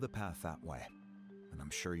 Follow the path that way, and I'm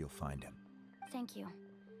sure you'll find him. Thank you.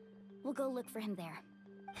 We'll go look for him there.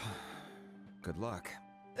 Good luck.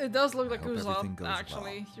 It does look like Hope everything Usopp, goes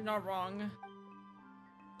actually. well. You're not wrong.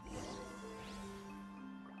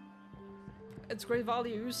 It's great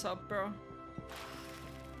value Usopp, bro.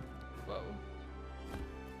 Whoa.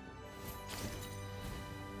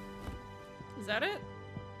 Is that it?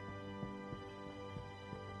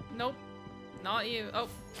 Nope. Not you. Oh.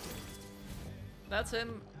 That's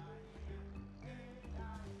him.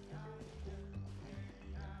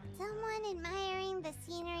 Someone admiring the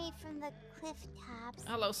scenery from the cliff tops.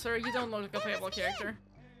 Hello, sir. You don't look like a playable character.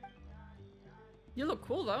 You look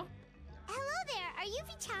cool, though. Hello there. Are you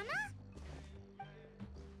Vichama?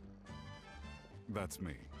 That's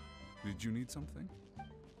me. Did you need something?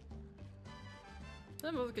 The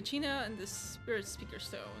MAVUIKA and the Spirit Speaker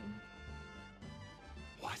Stone.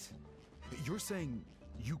 What? You're saying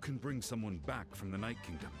you can bring someone back from the Night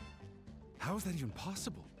Kingdom? How is that even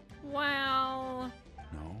possible? Well...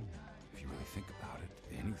 No, if you really think about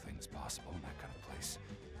it, anything's possible in that kind of place.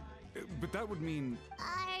 But that would mean...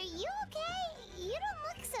 Are you okay? You don't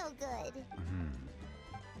look so good.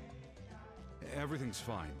 Everything's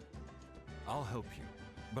fine. I'll help you,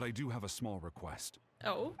 but I do have a small request.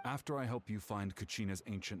 Oh? After I help you find Kachina's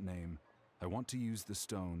ancient name, I want to use the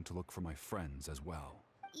stone to look for my friends as well.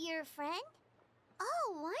 Your friend?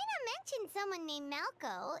 Oh, why not mention someone named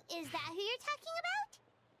Malco? Is that who you're talking about?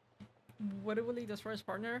 What it will lead us for his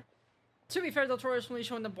partner? To be fair, the Taurus only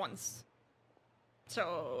shown up once.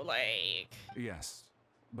 So, like... Yes,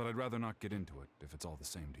 but I'd rather not get into it if it's all the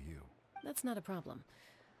same to you. That's not a problem.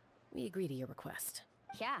 We agree to your request.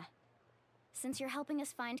 Yeah. Since you're helping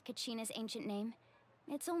us find Kachina's ancient name,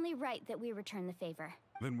 it's only right that we return the favor.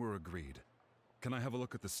 Then we're agreed. Can I have a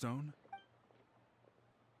look at the stone?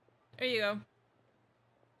 There you go.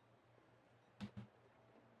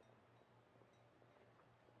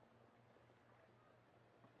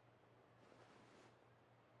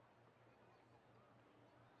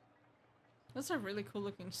 That's a really cool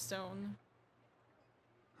looking stone.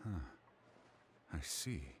 Huh. I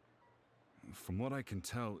see. From what I can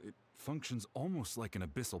tell, it functions almost like an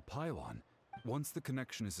abyssal pylon. Once the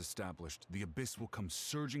connection is established, the abyss will come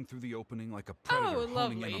surging through the opening like a predator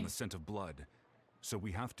honing in on the scent of blood. So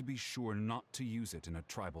we have to be sure not to use it in a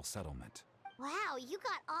tribal settlement. Wow, you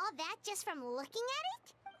got all that just from looking at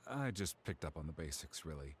it? I just picked up on the basics,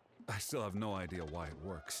 really. I still have no idea why it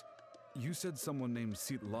works. You said someone named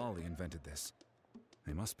Lali invented this.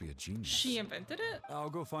 They must be a genius. She invented it? I'll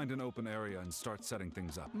go find an open area and start setting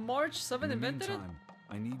things up. March 7 invented it? In the meantime,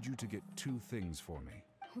 I need you to get 2 things for me.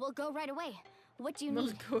 We'll go right away. What do you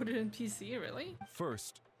Those need? coded in PC, really?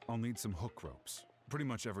 First, I'll need some hook ropes. Pretty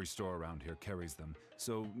much every store around here carries them,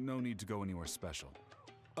 so no need to go anywhere special.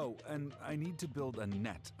 Oh, and I need to build a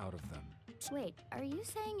net out of them. Wait, are you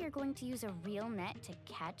saying you're going to use a real net to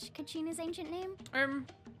catch Kachina's ancient name?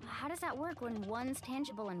 How does that work when one's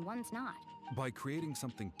tangible and one's not? By creating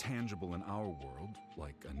something tangible in our world,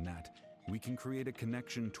 like a net, we can create a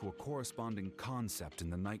connection to a corresponding concept in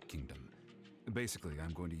the Night Kingdom. Basically,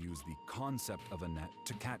 I'm going to use the concept of a net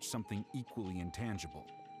to catch something equally intangible,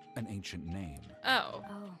 an ancient name. Oh.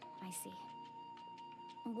 Oh, I see.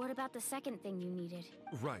 What about the second thing you needed?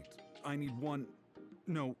 Right. I need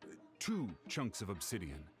 2 chunks of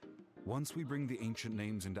obsidian. Once we bring the ancient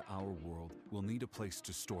names into our world, we'll need a place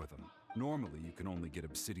to store them. Normally, you can only get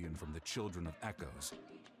obsidian from the Children of Echoes,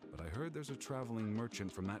 but I heard there's a traveling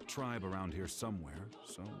merchant from that tribe around here somewhere,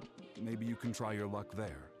 so maybe you can try your luck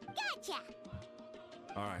there. Gotcha!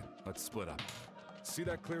 All right, let's split up. See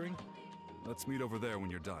that clearing? Let's meet over there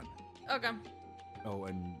when you're done. Okay. Oh,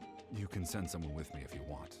 and you can send someone with me if you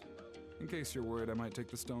want. In case you're worried I might take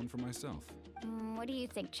the stone for myself. What do you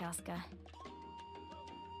think, Chaska?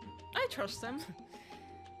 I trust them.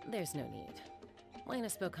 There's no need. Lena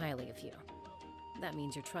spoke highly of you. That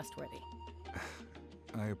means you're trustworthy.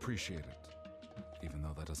 I appreciate it. even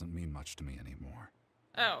though that doesn't mean much to me anymore.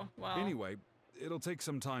 Oh, well. Anyway, it'll take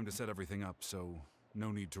some time to set everything up, so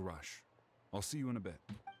no need to rush. I'll see you in a bit.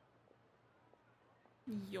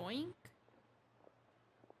 Yoink.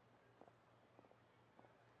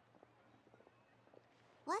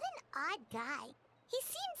 What an odd guy. He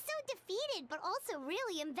seems so defeated, but also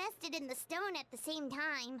really invested in the stone at the same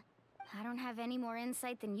time. I don't have any more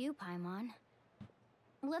insight than you, Paimon.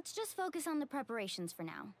 Let's just focus on the preparations for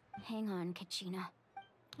now. Hang on, Kachina.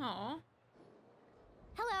 Aw.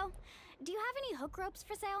 Hello. Do you have any hook ropes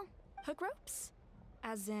for sale? Hook ropes?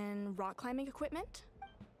 As in rock climbing equipment?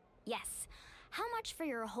 Yes. How much for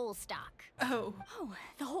your whole stock? Oh. Oh,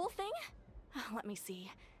 the whole thing? Let me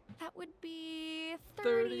see. That would be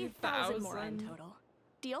 30,000 more in total.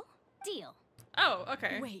 Deal? Deal. Oh,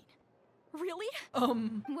 okay. Wait. Really?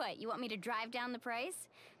 What, you want me to drive down the price?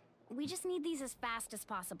 We just need these as fast as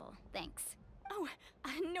possible. Thanks. Oh,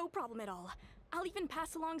 no problem at all. I'll even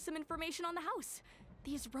pass along some information on the house.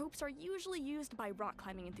 These ropes are usually used by rock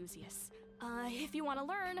climbing enthusiasts. If you want to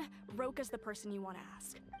learn, Roka's the person you want to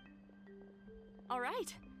ask. All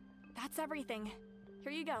right. That's everything.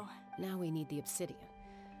 Here you go. Now we need the obsidian.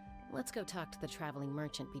 Let's go talk to the traveling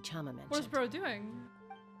merchant Vichama mentioned. What's bro doing?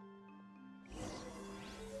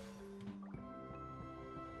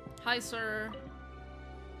 Hi, sir.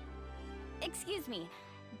 Excuse me,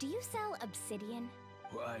 do you sell obsidian?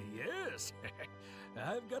 Why, yes.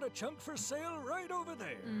 I've got a chunk for sale right over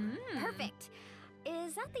there. Perfect.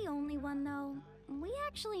 Is that the only one, though? We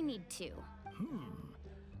actually need two.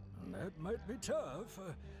 That might be tough.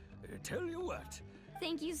 Tell you what.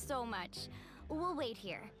 Thank you so much. We'll wait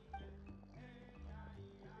here.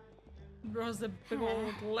 Bro has the big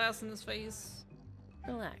old glass in his face.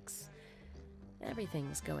 Relax.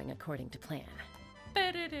 Everything's going according to plan.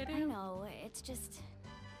 I know, it's just...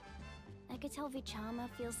 I could tell Vichama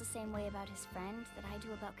feels the same way about his friend that I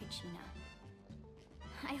do about Kachina.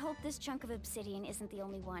 I hope this chunk of obsidian isn't the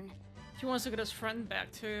only one. He wants to get his friend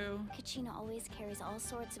back, too. Kachina always carries all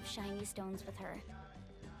sorts of shiny stones with her.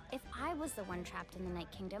 If I was the one trapped in the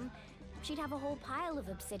Night Kingdom, she'd have a whole pile of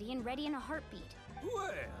obsidian ready in a heartbeat.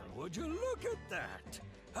 Well, would you look at that?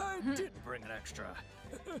 I did bring an extra.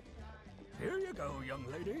 Here you go, young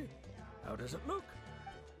lady. How does it look?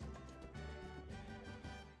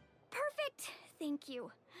 Perfect! Thank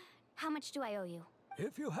you. How much do I owe you?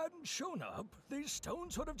 If you hadn't shown up, these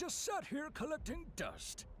stones would have just sat here collecting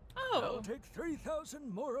dust. Oh. I'll take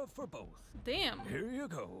 3,000 mora for both. Damn. Here you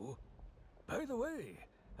go. By the way,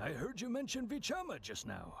 I heard you mention Vichama just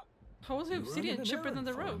now. How was the obsidian cheaper than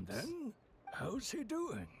the ropes? Then? How's he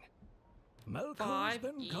doing? Malcolm's 5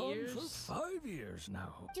 been gone years? for 5 years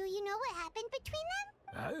now. Do you know what happened between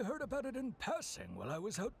them? I heard about it in passing while I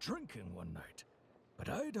was out drinking one night, but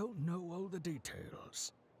I don't know all the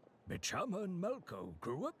details. Vichama and Malco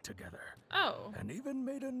grew up together. Oh. And even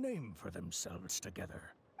made a name for themselves together.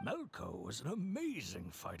 Malco was an amazing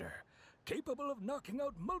fighter, capable of knocking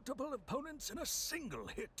out multiple opponents in a single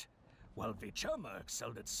hit, while Vichama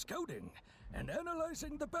excelled at scouting and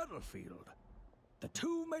analyzing the battlefield. The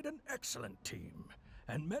two made an excellent team,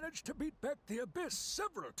 and managed to beat back the Abyss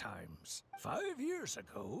several times. 5 years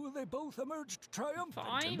ago, they both emerged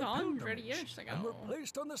triumphant in the 500 pilgrimage, years ago. and were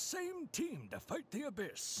placed on the same team to fight the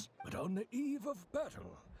Abyss. But on the eve of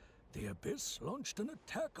battle, the Abyss launched an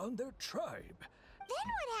attack on their tribe. Then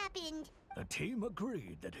what happened? The team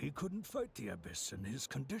agreed that he couldn't fight the Abyss in his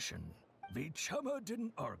condition. Vichama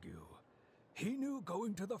didn't argue. He knew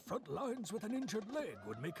going to the front lines with an injured leg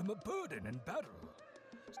would make him a burden in battle.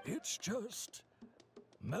 It's just...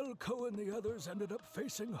 Malco and the others ended up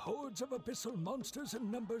facing hordes of abyssal monsters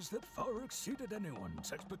in numbers that far exceeded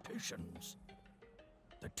anyone's expectations.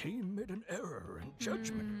 The team made an error in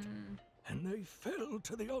judgment, and they fell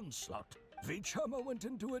to the onslaught. Vichama went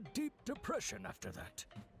into a deep depression after that.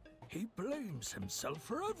 He blames himself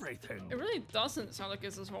for everything. It really doesn't sound like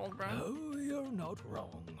it's his fault, bro. Oh, you're not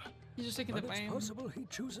wrong. He's just taking the blame. It's possible he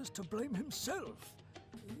chooses to blame himself.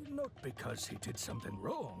 Not because he did something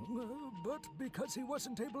wrong, but because he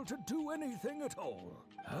wasn't able to do anything at all.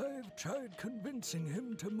 I've tried convincing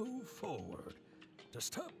him to move forward, to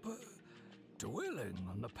stop dwelling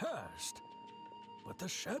on the past. But the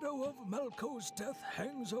shadow of Malco's death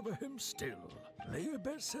hangs over him still. The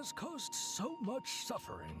Abyss has caused so much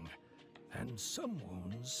suffering, and some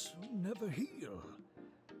wounds never heal.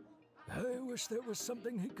 I wish there was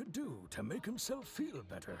something he could do to make himself feel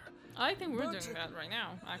better. I think we're doing that right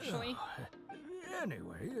now, actually.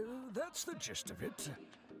 Anyway, that's the gist of it.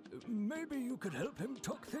 Maybe you could help him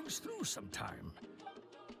talk things through sometime.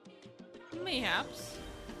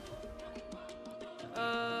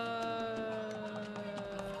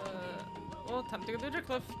 Well, time to go to the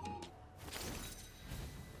cliff.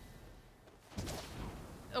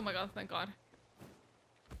 Oh my god, thank god.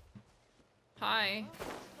 Hi.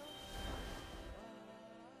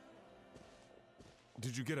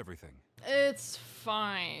 Did you get everything? It's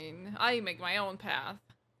fine. I make my own path.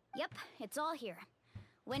 Yep, it's all here.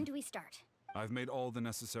 When do we start? I've made all the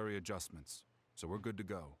necessary adjustments, so we're good to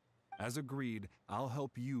go. As agreed, I'll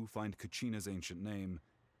help you find Kachina's ancient name,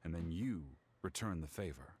 and then you return the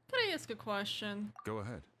favor. Can I ask a question? Go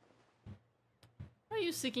ahead. Are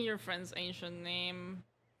you seeking your friend's ancient name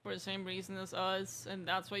for the same reason as us, and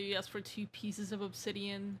that's why you asked for 2 pieces of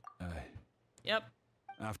obsidian? Yep.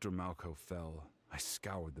 After Malco fell, I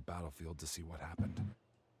scoured the battlefield to see what happened.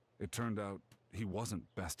 It turned out he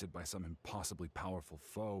wasn't bested by some impossibly powerful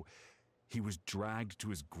foe. He was dragged to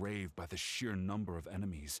his grave by the sheer number of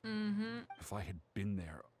enemies. If I had been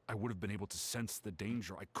there, I would have been able to sense the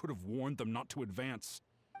danger. I could have warned them not to advance.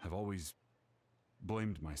 I've always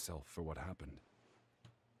blamed myself for what happened.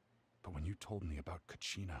 But when you told me about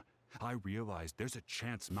Kachina, I realized there's a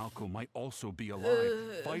chance Malco might also be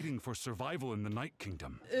alive, fighting for survival in the Night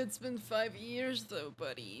Kingdom. It's been 5 years though,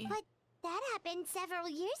 buddy. But that happened several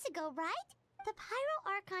years ago, right? The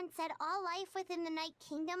Pyro Archon said all life within the Night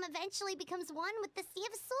Kingdom eventually becomes one with the Sea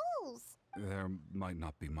of Souls. There might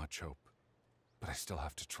not be much hope, but I still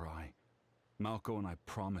have to try. Malco and I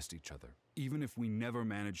promised each other, even if we never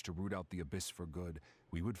managed to root out the Abyss for good,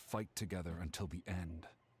 we would fight together until the end.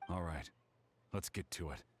 All right, let's get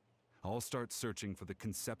to it. I'll start searching for the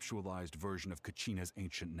conceptualized version of Kachina's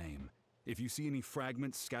ancient name. If you see any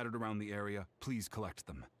fragments scattered around the area, please collect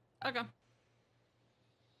them. Okay.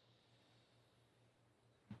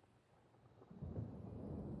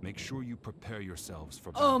 Make sure you prepare yourselves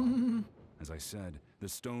for battle. As I said, the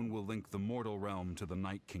stone will link the mortal realm to the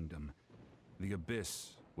Night Kingdom. The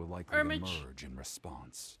Abyss will likely emerge in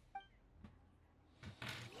response.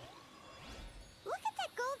 Look at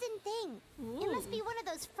that golden thing. Ooh. It must be one of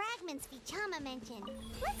those fragments Vichama mentioned.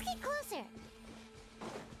 Let's get closer.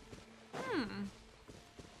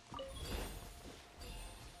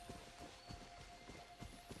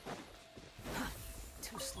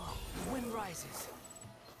 Too slow. The wind rises.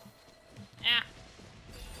 Ah.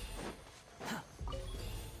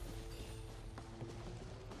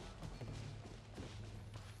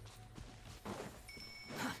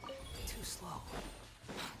 Too slow.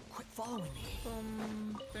 Quit following me.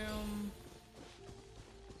 Boom, boom.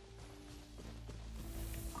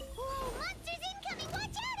 Whoa, monsters incoming!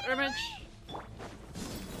 Watch out! Image.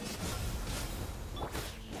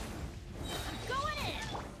 Going in!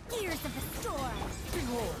 Gears of the storm!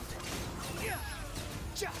 Behold!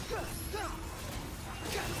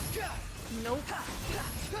 Nope.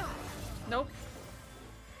 Nope.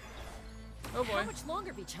 Oh boy. How much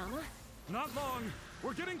longer, Vichama? Not long.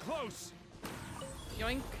 We're getting close.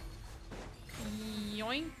 Yoink.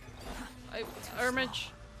 Yoink.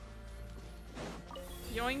 Image.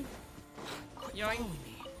 Yoink. Yoink.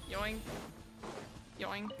 Yoink.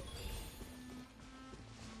 Yoink.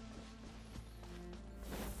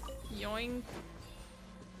 Yoink.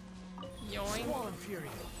 Yoink. Swollen fury.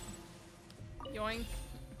 Yoink.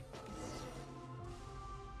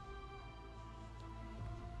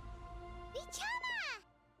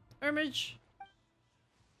 Vichama! Image.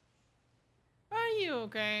 Are you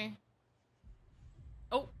okay?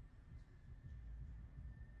 Oh.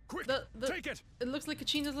 Quick, take it! It looks like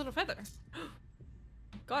Kachina's little feather.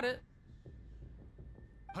 Got it.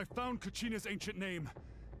 I found Kachina's ancient name.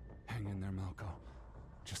 Hang in there, Malco.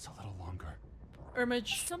 Just a little longer.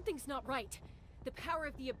 Image. Something's not right. The power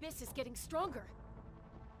of the Abyss is getting stronger.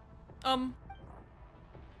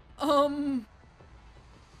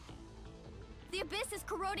 The Abyss is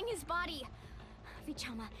corroding his body.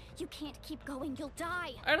 Vichama, you can't keep going. You'll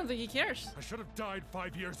die. I don't think he cares. I should have died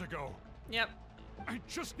 5 years ago. Yep. I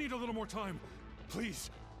just need a little more time. Please,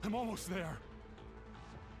 I'm almost there.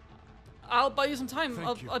 I'll buy you some time.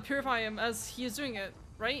 Thank you. I'll purify him as he is doing it,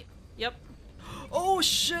 right? Yep. Oh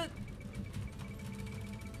shit!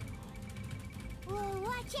 Whoa,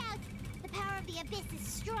 watch out! The power of the Abyss is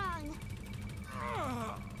strong.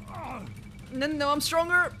 No, I'm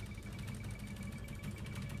stronger!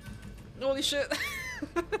 Holy shit.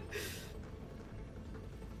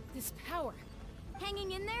 This power.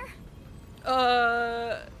 Hanging in there?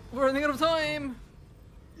 We're running out of time.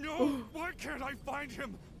 No, why can't I find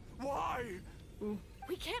him? Why?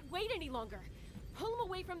 We can't wait any longer. Pull him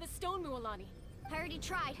away from the stone, Mualani. I already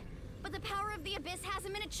tried, but the power of the Abyss has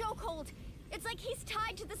him in a chokehold. It's like he's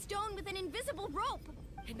tied to the stone with an invisible rope.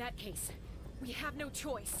 In that case, we have no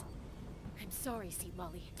choice. I'm sorry, Seed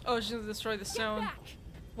Molly. Oh, she's gonna destroy the stone. Get back!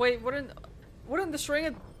 Wait, wouldn't destroying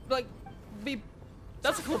it, like, be...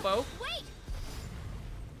 That's a cool bow. Wait!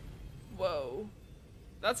 Whoa.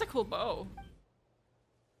 That's a cool bow.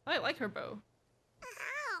 I like her bow.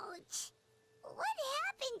 Ouch! What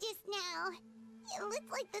happened just now? It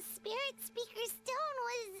looked like the Spirit Speaker Stone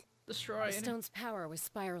was... destroyed. The stone's power was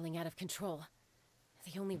spiraling out of control.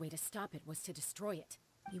 The only way to stop it was to destroy it.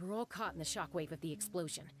 We were all caught in the shockwave of the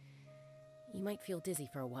explosion. You might feel dizzy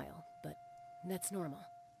for a while, but that's normal.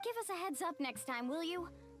 Give us a heads up next time, will you?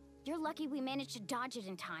 You're lucky we managed to dodge it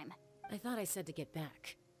in time. I thought I said to get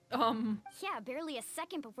back. Yeah, barely a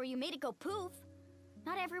second before you made it go poof.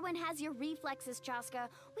 Not everyone has your reflexes, Chaska.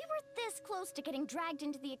 We were this close to getting dragged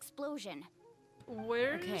into the explosion.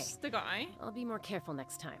 Where's the guy? I'll be more careful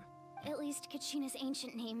next time. At least Kachina's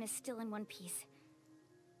ancient name is still in one piece.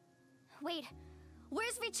 Wait,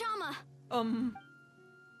 where's Vichama?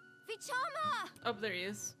 Vichama! Oh, there he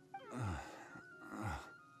is.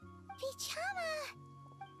 Vichama!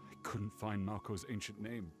 I couldn't find Malko's ancient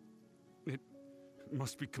name. It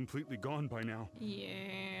must be completely gone by now.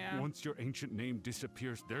 Yeah. Once your ancient name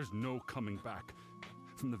disappears, there's no coming back.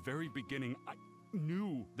 From the very beginning, I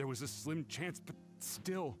knew there was a slim chance, but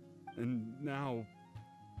still. And now...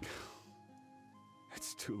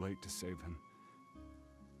 it's too late to save him.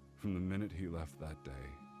 From the minute he left that day,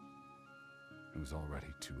 it was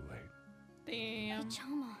already too late. Damn.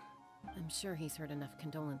 Vichama. I'm sure he's heard enough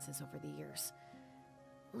condolences over the years.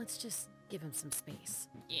 Let's just give him some space.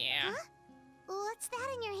 Yeah. Huh? What's that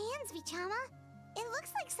in your hands, Vichama? It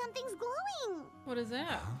looks like something's glowing. What is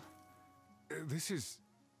that? Huh? This is...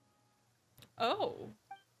 Oh.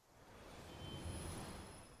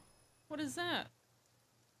 What is that?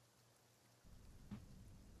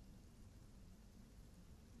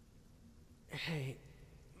 Hey,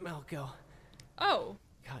 Malko. Oh.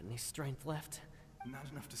 Got any strength left? Not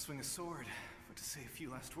enough to swing a sword, but to say a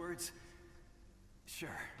few last words?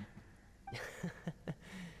 Sure.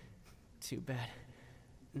 Too bad.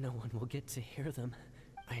 No one will get to hear them.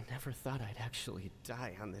 I never thought I'd actually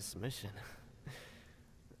die on this mission.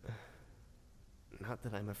 Not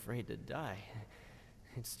that I'm afraid to die.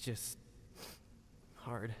 It's just...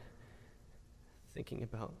 hard. Thinking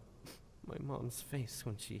about my mom's face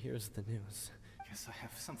when she hears the news. Guess I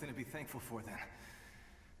have something to be thankful for then.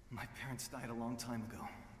 My parents died a long time ago.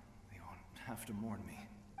 They won't have to mourn me.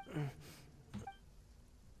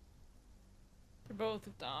 They're both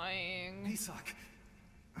dying. Isak!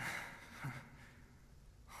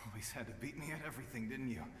 Always had to beat me at everything, didn't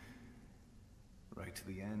you? Right to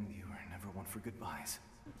the end, you were never one for goodbyes.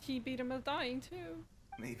 He beat him at dying too.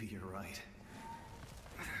 Maybe you're right.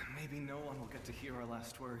 Maybe no one will get to hear our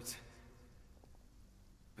last words.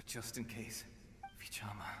 But just in case,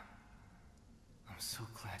 Vichama, I'm so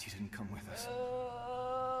glad you didn't come with us.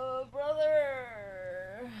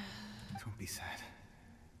 Brother! Don't be sad.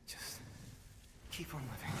 Just keep on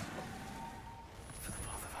living. For the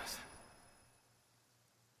both of us.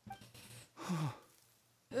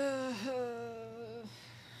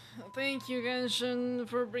 Thank you, Genshin,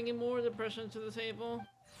 for bringing more depression to the table.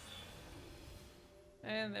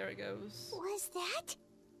 And there it goes. Was that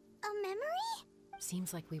a memory?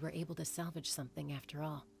 Seems like we were able to salvage something after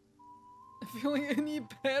all. Feeling any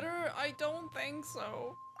better? I don't think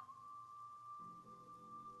so.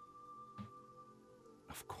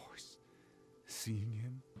 Of course. Seeing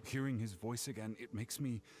him, hearing his voice again, it makes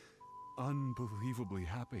me unbelievably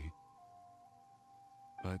happy.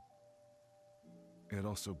 But it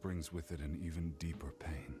also brings with it an even deeper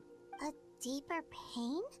pain. A deeper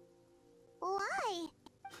pain? Why?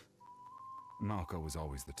 Malko was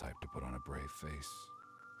always the type to put on a brave face.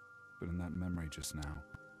 But in that memory just now,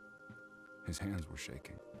 his hands were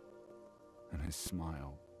shaking, and his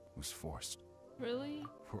smile was forced. Really?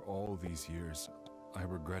 For all these years, I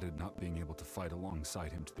regretted not being able to fight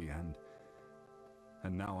alongside him to the end.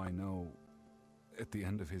 And now I know, at the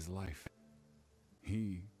end of his life,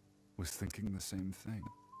 he was thinking the same thing.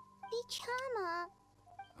 Vichama.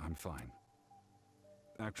 I'm fine.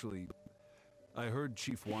 Actually, I heard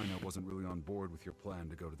Chief Wina wasn't really on board with your plan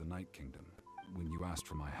to go to the Night Kingdom. When you asked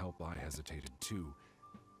for my help, I hesitated too.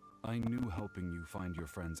 I knew helping you find your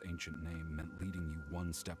friend's ancient name meant leading you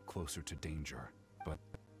one step closer to danger, but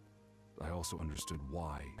I also understood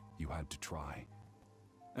why you had to try.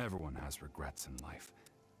 Everyone has regrets in life,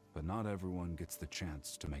 but not everyone gets the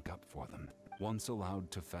chance to make up for them. Once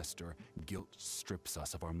allowed to fester, guilt strips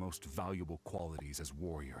us of our most valuable qualities as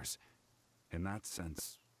warriors. In that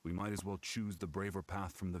sense, we might as well choose the braver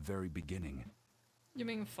path from the very beginning. You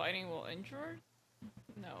mean fighting while injured?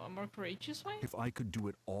 No, a more courageous way? If I could do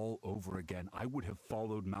it all over again, I would have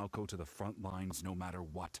followed Malco to the front lines no matter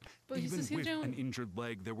what. But even with an injured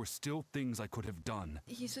leg, there were still things I could have done.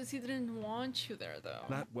 He says he didn't want you there, though.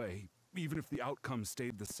 That way, even if the outcome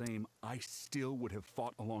stayed the same, I still would have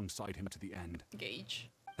fought alongside him to the end. Gage.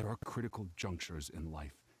 There are critical junctures in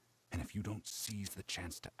life, and if you don't seize the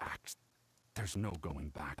chance to act, there's no going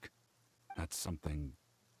back. That's something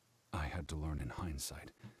I had to learn in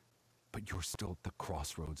hindsight. But you're still at the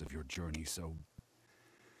crossroads of your journey, so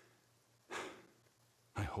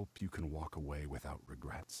I hope you can walk away without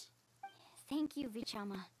regrets. Thank you,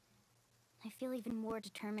 Vichama. I feel even more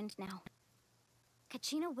determined now.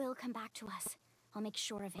 Kachina will come back to us. I'll make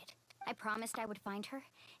sure of it. I promised I would find her,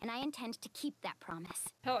 and I intend to keep that promise.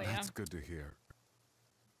 Hell yeah. That's good to hear.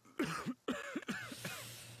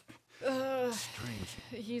 Strange.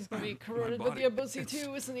 He's gonna be corroded with the abyssy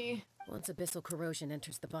too, isn't he? Once abyssal corrosion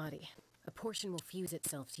enters the body, a portion will fuse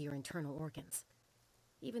itself to your internal organs.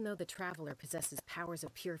 Even though the Traveler possesses powers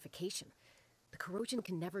of purification, the corrosion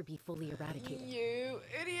can never be fully eradicated. You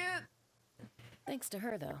idiot! Thanks to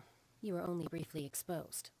her, though, you are only briefly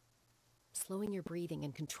exposed. Slowing your breathing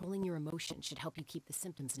and controlling your emotions should help you keep the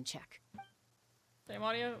symptoms in check. Same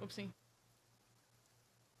audio? Oopsie.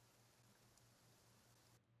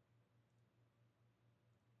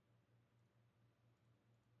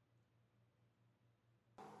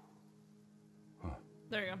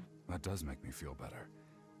 There you go. That does make me feel better.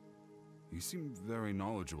 You seem very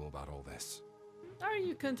knowledgeable about all this. Are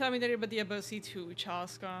you contaminated by the abyssy too,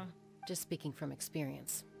 Chaska? Just speaking from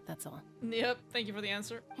experience, that's all. Yep, thank you for the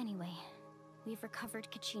answer. Anyway, we've recovered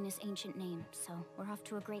Kachina's ancient name, so we're off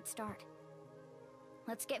to a great start.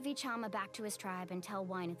 Let's get Vichama back to his tribe and tell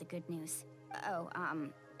Wyneth the good news. Oh,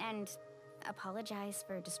 and apologize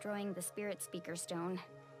for destroying the Spirit Speaker Stone.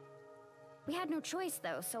 We had no choice,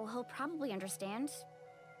 though, so he'll probably understand.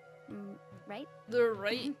 Right? They're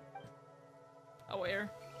right. Aware.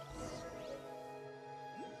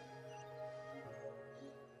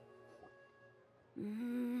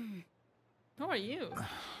 Who are you?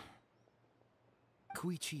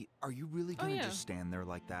 Koichi, are you really gonna just stand there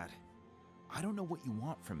like that? I don't know what you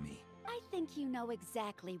want from me. I think you know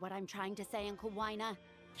exactly what I'm trying to say, Uncle Wyna.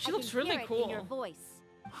 She looks really cool. It in your voice.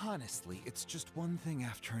 Honestly, it's just one thing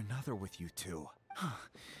after another with you two.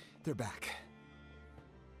 They're back.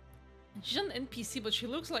 She's an NPC, but she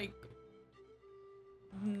looks like...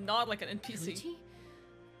 not like an NPC. Koichi?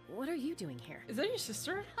 What are you doing here? Is that your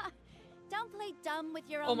sister? Don't play dumb with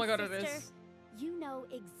your own Oh my god, sister. it is. You know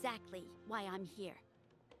exactly why I'm here.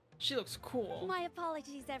 She looks cool. My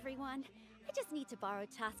apologies, everyone. I just need to borrow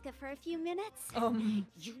Chaska for a few minutes.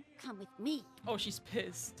 You come with me. Oh, she's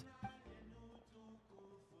pissed.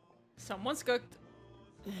 Someone's cooked.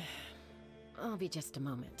 I'll be just a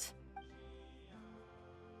moment.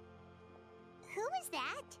 Who is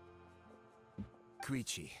that?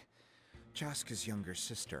 Koichi, Chaska's younger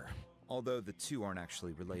sister. Although the two aren't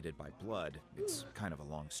actually related by blood, it's kind of a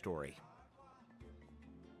long story.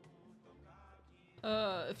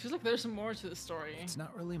 It feels like there's some more to the story. It's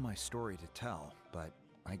not really my story to tell, but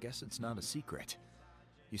I guess it's not a secret.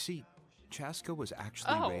 You see, Chaska was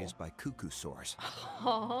actually raised by cuckoo sores.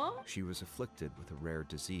 She was afflicted with a rare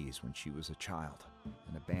disease when she was a child,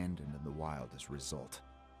 and abandoned in the wild as a result.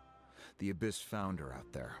 The Abyss found her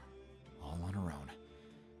out there, all on her own,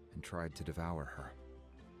 and tried to devour her.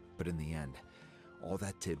 But in the end, all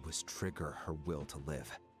that did was trigger her will to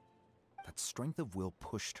live. That strength of will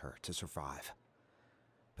pushed her to survive.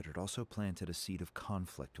 But it also planted a seed of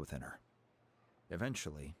conflict within her.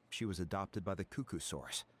 Eventually, she was adopted by the cuckoo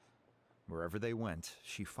sores. Wherever they went,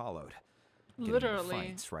 she followed. Literally.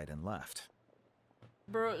 Fights right and left.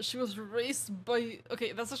 Bro, she was raised by...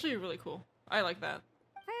 Okay, that's actually really cool. I like that.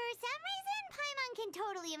 For some reason, Paimon can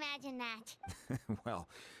totally imagine that. Well,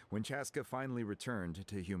 when Chaska finally returned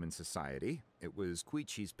to human society, it was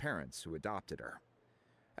Koichi's parents who adopted her.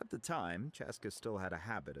 At the time, Chaska still had a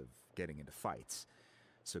habit of getting into fights,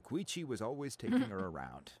 so Koichi was always taking her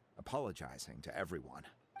around, apologizing to everyone.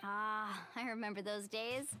 Ah, I remember those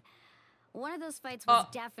days. One of those fights was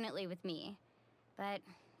definitely with me. But,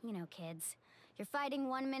 you know, kids. You're fighting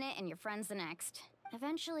one minute and your friend's the next.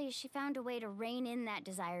 Eventually, she found a way to rein in that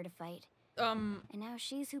desire to fight. And now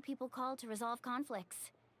she's who people call to resolve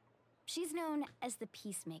conflicts. She's known as the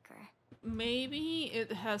Peacemaker. Maybe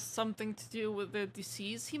it has something to do with the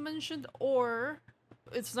disease he mentioned, or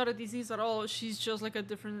it's not a disease at all. She's just like a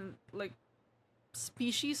different, like,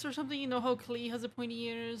 species or something. You know how Klee has a pointy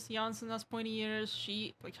ears, Janssen has pointy ears,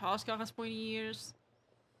 Chaska has pointy ears,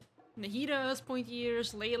 Nahida has pointy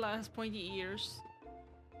ears, Layla has pointy ears.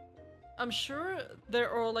 I'm sure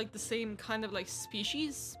they're all like the same kind of like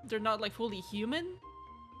species. They're not like fully human.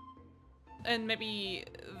 And maybe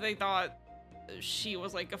they thought she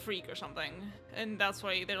was like a freak or something. And that's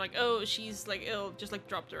why they're like, oh, she's like ill, just like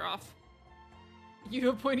dropped her off. You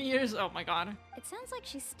have pointy ears? Oh my god. It sounds like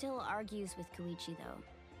she still argues with Koichi though.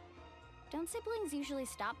 Don't siblings usually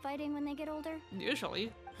stop fighting when they get older?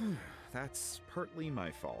 Usually. That's partly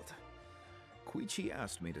my fault. Koichi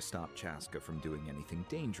asked me to stop Chaska from doing anything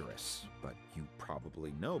dangerous, but you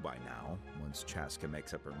probably know by now, once Chaska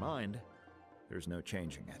makes up her mind, there's no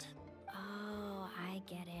changing it. Oh, I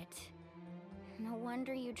get it. No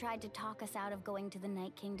wonder you tried to talk us out of going to the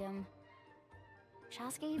Night Kingdom.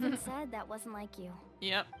 Chaska even said that wasn't like you.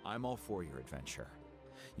 Yep. I'm all for your adventure.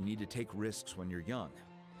 You need to take risks when you're young.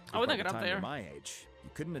 I would not By get the up time there. you're my age, you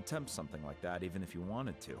couldn't attempt something like that even if you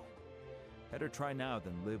wanted to. Better try now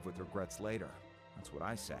than live with regrets later. That's what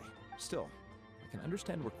I say. Still, I can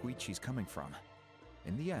understand where Koichi's coming from.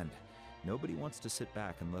 In the end, nobody wants to sit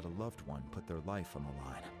back and let a loved one put their life on the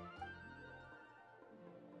line.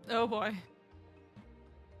 Oh boy.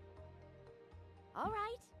 All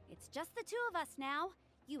right, it's just the two of us now.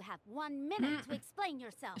 You have 1 minute to explain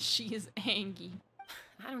yourself. She is angry.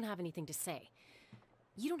 I don't have anything to say.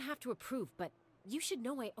 You don't have to approve, but you should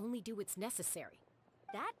know I only do what's necessary.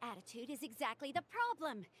 That attitude is exactly the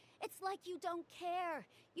problem. It's like you don't care.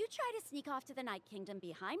 You try to sneak off to the Night Kingdom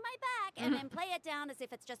behind my back and then play it down as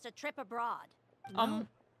if it's just a trip abroad. Well,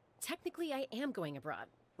 technically I am going abroad,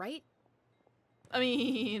 right? I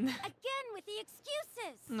mean... Again with the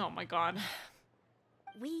excuses! Oh my god.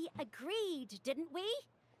 We agreed, didn't we?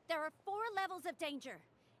 There are 4 levels of danger.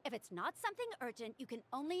 If it's not something urgent, you can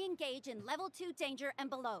only engage in level 2 danger and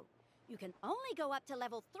below. You can only go up to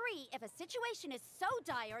level 3 if a situation is so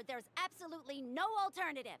dire there's absolutely no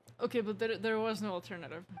alternative. Okay, but there was no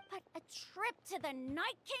alternative. But a trip to the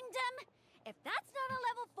Night Kingdom? If that's not a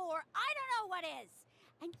level 4, I don't know what is.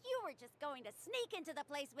 And you were just going to sneak into the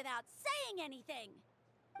place without saying anything.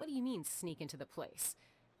 What do you mean, sneak into the place?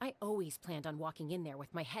 I always planned on walking in there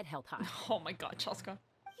with my head held high. Oh my god, Chaska.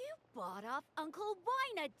 You bought off Uncle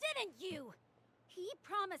Wina, didn't you? He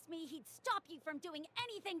promised me he'd stop you from doing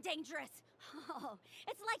anything dangerous. Oh,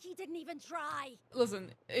 it's like he didn't even try.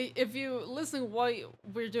 Listen, if you listen why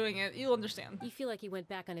we're doing it, you'll understand. You feel like he went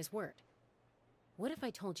back on his word. What if I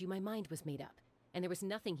told you my mind was made up, and there was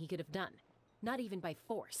nothing he could have done? Not even by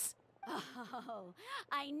force. Oh,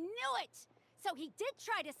 I knew it! So he did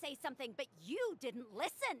try to say something, but you didn't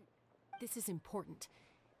listen. This is important.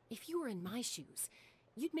 If you were in my shoes,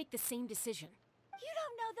 you'd make the same decision. You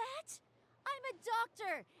don't know that? I'm a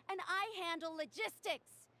doctor, and I handle logistics.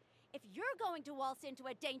 If you're going to waltz into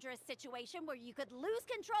a dangerous situation where you could lose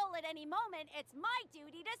control at any moment, it's my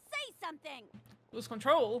duty to say something. Lose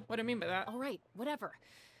control? What do you mean by that? All right, whatever.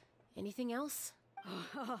 Anything else?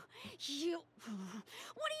 You...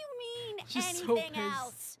 What do you mean, She's anything so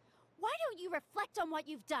else? Why don't you reflect on what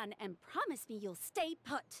you've done and promise me you'll stay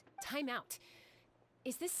put? Time out.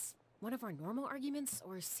 Is this one of our normal arguments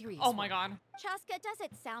or a serious Oh one? my god. Chaska, does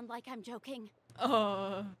it sound like I'm joking?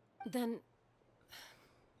 Then...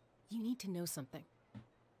 you need to know something.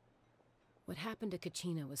 What happened to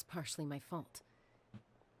Kachina was partially my fault.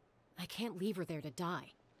 I can't leave her there to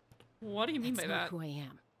die. What do you mean That's by not that? who I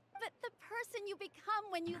am. But the person you become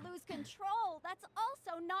when you lose control, that's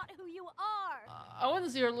also not who you are. I want to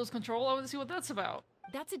see her lose control. I want to see what that's about.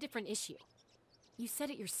 That's a different issue. You said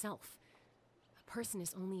it yourself. A person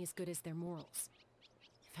is only as good as their morals.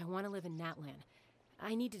 If I want to live in Natlan,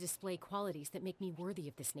 I need to display qualities that make me worthy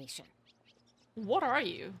of this nation. What are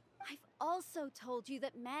you? I've also told you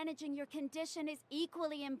that managing your condition is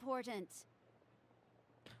equally important.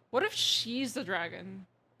 What if she's the dragon?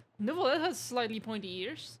 Nicolette has slightly pointy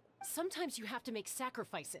ears. Sometimes you have to make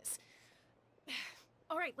sacrifices.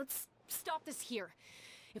 All right, let's stop this here.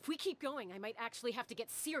 If we keep going, I might actually have to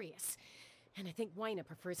get serious. And I think Wina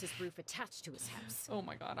prefers his roof attached to his house. Oh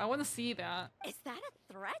my god, I want to see that. Is that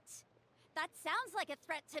a threat? That sounds like a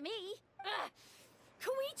threat to me.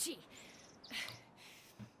 Koichi!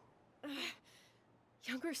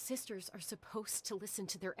 Younger sisters are supposed to listen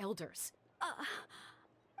to their elders.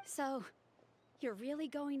 So, you're really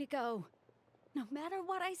going to go, no matter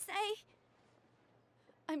what I say?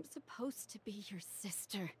 I'm supposed to be your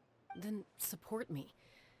sister. Then support me.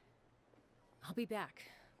 I'll be back.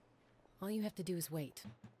 All you have to do is wait.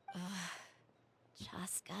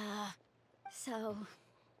 Chaska. So,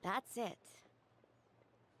 that's it.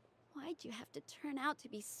 Why'd you have to turn out to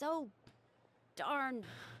be so darn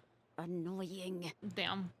annoying?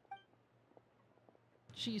 Damn.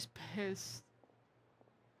 She's pissed.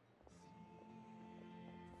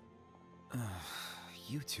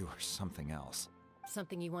 You two are something else.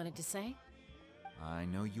 Something you wanted to say? I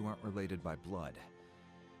know you aren't related by blood,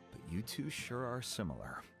 but you two sure are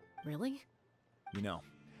similar. Really? You know,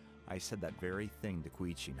 I said that very thing to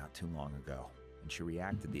Koichi not too long ago, and she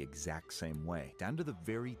reacted the exact same way, down to the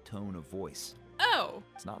very tone of voice. Oh!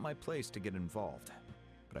 It's not my place to get involved,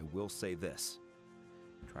 but I will say this.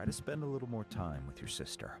 Try to spend a little more time with your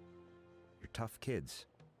sister. You're tough kids.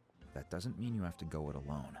 That doesn't mean you have to go it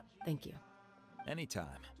alone. Thank you. Anytime.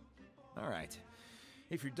 All right.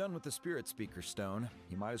 If you're done with the Spirit Speaker Stone,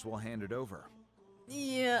 you might as well hand it over.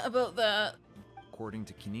 Yeah, about that. According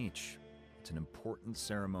to Kinich, it's an important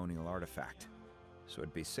ceremonial artifact, so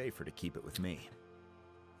it'd be safer to keep it with me.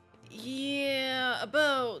 Yeah,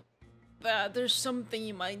 about that. There's something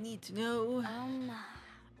you might need to know.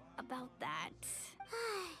 About that.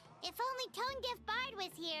 If only Tone Deaf Bard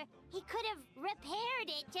was here, he could have repaired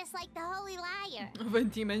it just like the Holy Liar.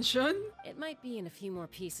 Dimension? It might be in a few more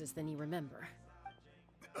pieces than you remember.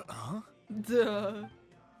 Huh? Duh.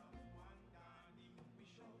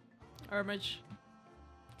 Armage.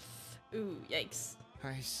 Ooh, yikes.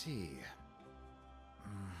 I see.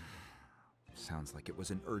 Sounds like it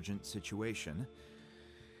was an urgent situation.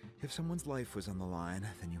 If someone's life was on the line,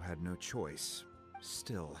 then you had no choice.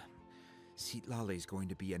 Still, Citlali's going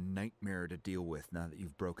to be a nightmare to deal with now that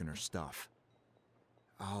you've broken her stuff.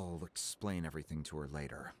 I'll explain everything to her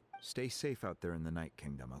later. Stay safe out there in the Night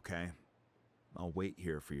Kingdom, okay? I'll wait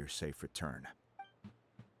here for your safe return.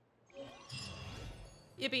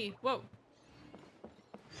 Yippee, whoa.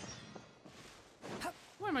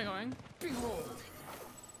 Where am I going? Behold!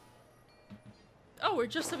 Oh, we're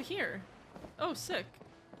just up here. Oh, sick.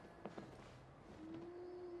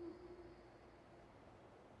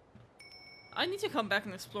 I need to come back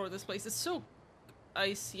and explore this place. It's so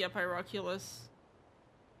icy up Pyroculus.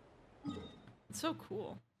 It's so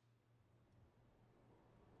cool.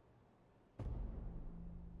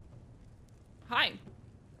 Hi.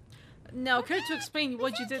 Now, care to explain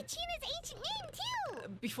what you did Kachina's ancient name, too!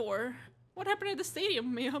 before? What happened at the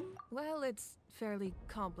stadium, ma'am? Well, it's fairly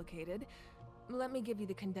complicated. Let me give you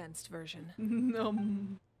the condensed version.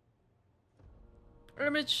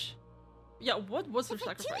 Ermich. Yeah, what was her The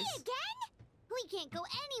sacrifice? Fatui again? We can't go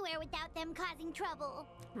anywhere without them causing trouble.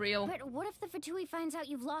 Real. But what if the Fatui finds out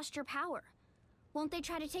you've lost your power? Won't they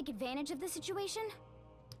try to take advantage of the situation?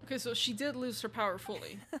 Okay, so she did lose her power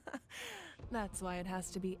fully. That's why it has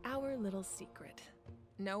to be our little secret.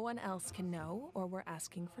 No one else can know, or we're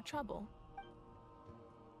asking for trouble.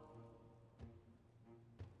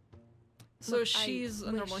 So Look, she's I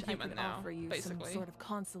a normal wish I human could now, offer you basically. some sort of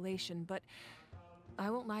consolation, but I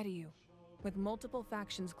won't lie to you. With multiple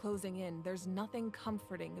factions closing in, there's nothing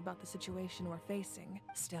comforting about the situation we're facing.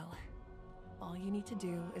 Still, all you need to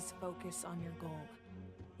do is focus on your goal.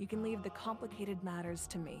 You can leave the complicated matters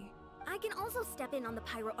to me. I can also step in on the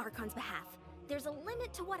Pyro Archon's behalf. There's a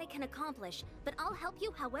limit to what I can accomplish, but I'll help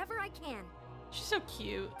you however I can. She's so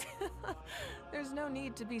cute. There's no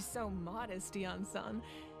need to be so modest, Dion-san.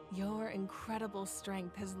 Your incredible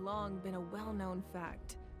strength has long been a well-known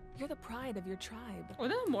fact. You're the pride of your tribe. I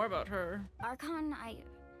want to know more about her. Archon,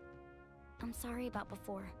 I'm sorry about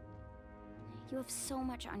before. You have so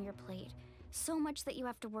much on your plate. So much that you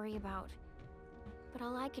have to worry about. But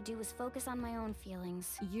all I could do was focus on my own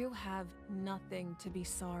feelings. You have nothing to be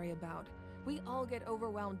sorry about. We all get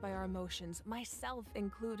overwhelmed by our emotions, myself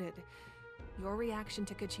included. Your reaction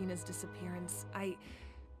to Kachina's disappearance, I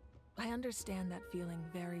understand that feeling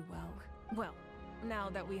very well. Well, now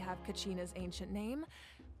that we have Kachina's ancient name,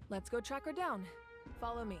 let's go track her down.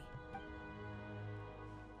 Follow me.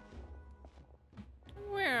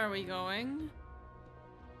 Where are we going?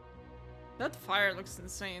 That fire looks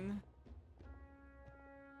insane.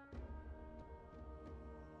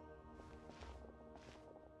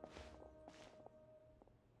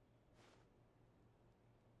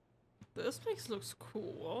 This place looks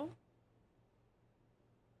cool.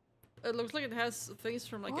 It looks like it has things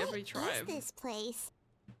from like every tribe. What is this place?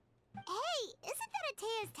 Hey, isn't that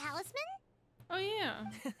Atea's talisman? Oh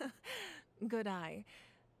yeah. Good eye.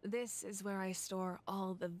 This is where I store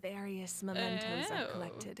all the various mementos I've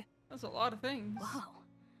collected. That's a lot of things. Whoa.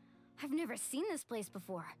 I've never seen this place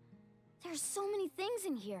before. There's so many things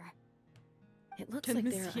in here. It looks like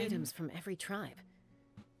there are items from every tribe.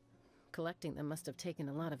 Collecting them must have taken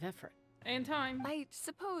a lot of effort. And time. I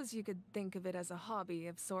suppose you could think of it as a hobby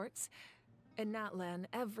of sorts. In Natlan,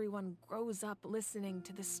 everyone grows up listening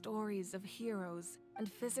to the stories of heroes,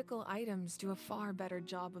 and physical items do a far better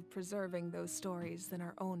job of preserving those stories than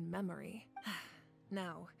our own memory.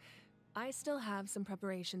 Now, I still have some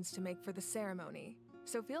preparations to make for the ceremony,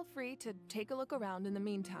 so feel free to take a look around in the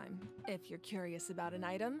meantime. If you're curious about an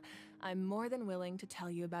item, I'm more than willing to tell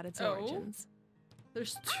you about its origins.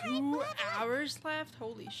 There's 2 hours left?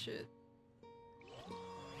 Holy shit.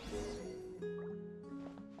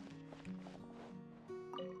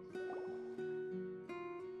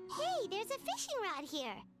 Hey, there's a fishing rod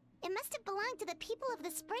here. It must have belonged to the people of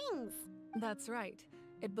the springs. That's right.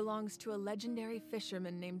 It belongs to a legendary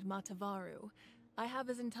fisherman named Matavaru. I have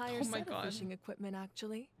his entire set of fishing equipment,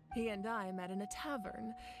 actually. He and I met in a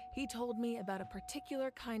tavern. He told me about a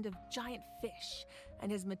particular kind of giant fish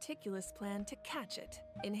and his meticulous plan to catch it.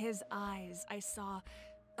 In his eyes, I saw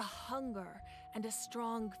a hunger and a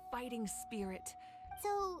strong fighting spirit.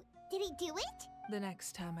 So, did he do it? The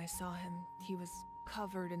next time I saw him, he was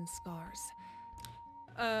covered in scars.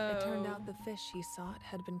 It turned out the fish he sought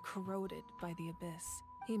had been corroded by the abyss.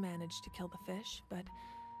 He managed to kill the fish, but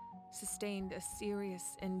sustained a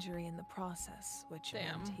serious injury in the process, which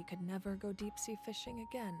meant he could never go deep-sea fishing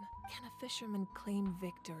again. Can a fisherman claim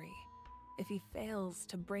victory if he fails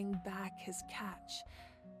to bring back his catch?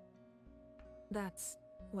 That's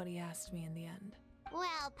what he asked me in the end.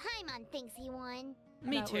 Well, Paimon thinks he won.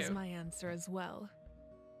 That was my answer as well.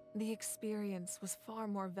 The experience was far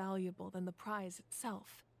more valuable than the prize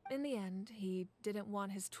itself. In the end, he didn't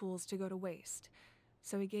want his tools to go to waste,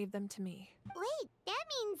 so he gave them to me. Wait, that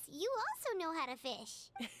means you also know how to fish.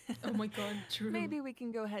 Oh my god, true. Maybe we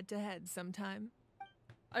can go head-to-head sometime.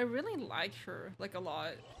 I really like her, like, a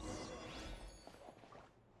lot.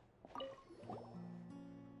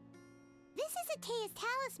 This is Atea's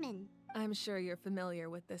talisman. I'm sure you're familiar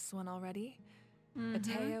with this one already.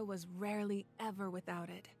 Atea was rarely ever without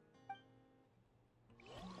it.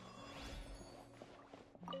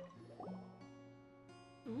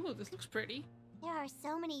 Ooh, this looks pretty. There are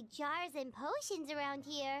so many jars and potions around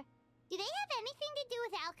here. Do they have anything to do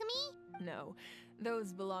with alchemy? No,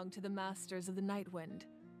 those belong to the Masters of the Nightwind.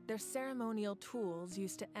 They're ceremonial tools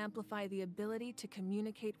used to amplify the ability to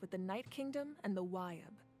communicate with the Night Kingdom and the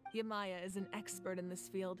Wyab. Yamaya is an expert in this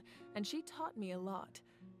field, and she taught me a lot.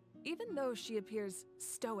 Even though she appears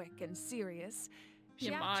stoic and serious,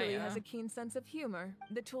 she actually has a keen sense of humor.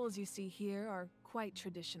 The tools you see here are quite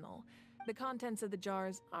traditional. The contents of the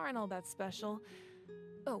jars aren't all that special.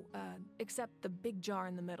 Oh, except the big jar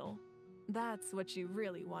in the middle. That's what she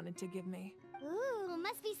really wanted to give me. Ooh,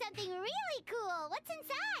 must be something really cool. What's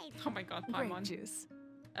inside? Oh my god, Paimon. Grape juice.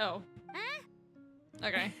 Oh. Huh?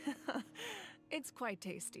 Okay. It's quite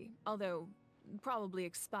tasty, although probably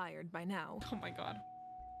expired by now. Oh my god.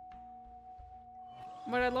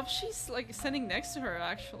 But I love she's like standing next to her,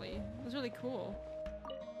 actually. That's really cool.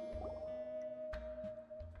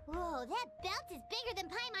 Whoa, that belt is bigger than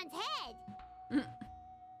Paimon's head!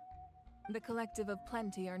 The Collective of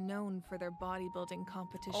Plenty are known for their bodybuilding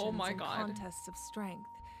competitions and contests of strength.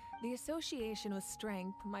 The association with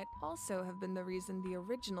strength might also have been the reason the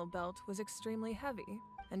original belt was extremely heavy.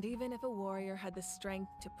 And even if a warrior had the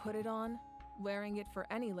strength to put it on, wearing it for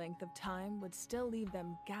any length of time would still leave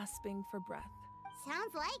them gasping for breath.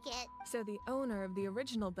 Sounds like it. So the owner of the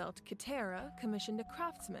original belt, Kitera, commissioned a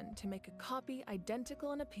craftsman to make a copy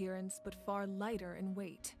identical in appearance but far lighter in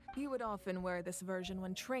weight. He would often wear this version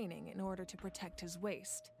when training in order to protect his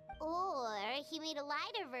waist. Or he made a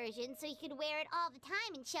lighter version so he could wear it all the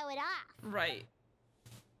time and show it off. Right.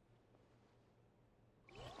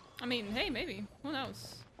 I mean, hey, maybe. Who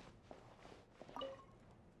knows?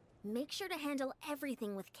 Make sure to handle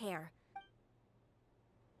everything with care.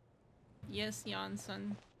 Yes,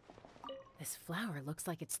 Janssen. This flower looks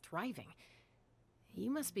like it's thriving. You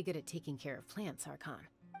must be good at taking care of plants, Archon.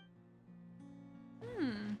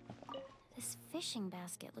 This fishing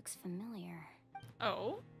basket looks familiar.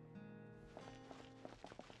 Oh?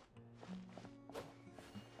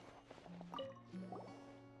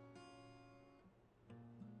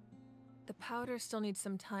 The powder still needs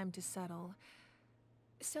some time to settle,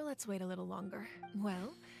 so let's wait a little longer.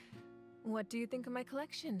 Well, what do you think of my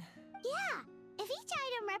collection? Yeah, if each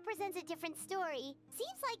item represents a different story,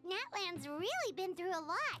 seems like Natlan's really been through a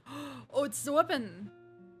lot. Oh, it's the weapon!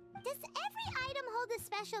 Does every item hold a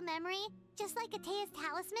special memory, just like Atea's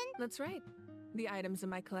talisman? That's right. The items in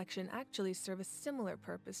my collection actually serve a similar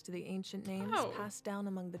purpose to the ancient names passed down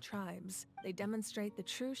among the tribes. They demonstrate the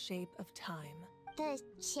true shape of time. The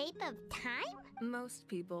shape of time? Most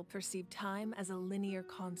people perceive time as a linear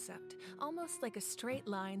concept, almost like a straight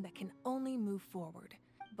line that can only move forward.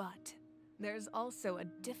 But there's also a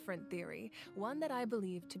different theory, one that I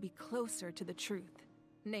believe to be closer to the truth.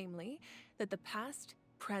 Namely, that the past,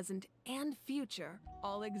 present, and future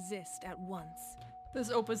all exist at once. This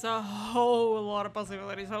opens a whole lot of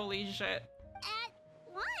possibilities, holy shit. At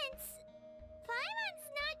once? Paimon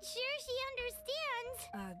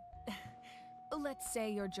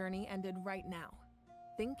say your journey ended right now?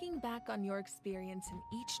 Thinking back on your experience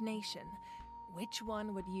in each nation, which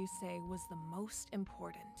one would you say was the most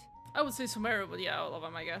important? I would say Sumeru, but yeah, all of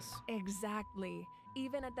them, I guess. Exactly.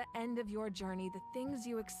 Even at the end of your journey, the things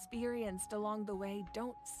you experienced along the way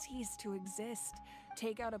don't cease to exist.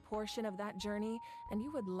 Take out a portion of that journey, and you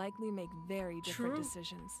would likely make very different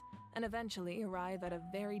decisions, and eventually arrive at a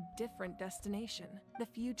very different destination. The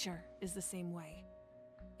future is the same way.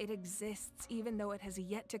 It exists even though it has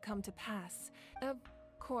yet to come to pass. Of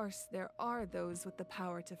course, there are those with the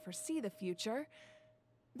power to foresee the future.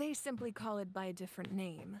 They simply call it by a different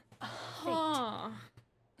name. Fate.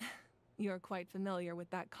 You're quite familiar with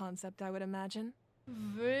that concept, I would imagine.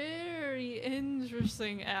 Very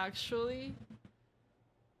interesting, actually.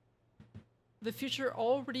 The future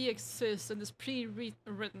already exists and is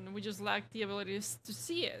pre-written. We just lack the ability to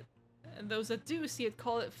see it. And those that do see it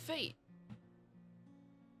call it fate.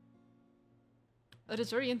 That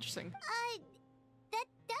is very interesting. That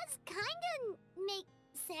does kinda make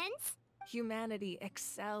sense. Humanity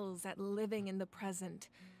excels at living in the present,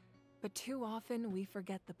 but too often we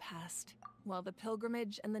forget the past, while the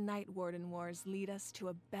pilgrimage and the Night Warden Wars lead us to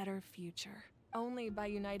a better future. Only by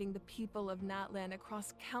uniting the people of Natlan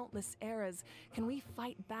across countless eras can we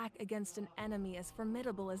fight back against an enemy as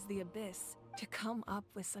formidable as the Abyss. To come up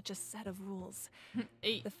with such a set of rules,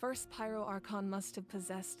 the first Pyro Archon must have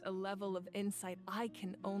possessed a level of insight I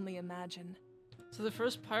can only imagine. So the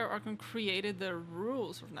first Pyro Archon created the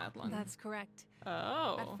rules of Natlan. That's correct.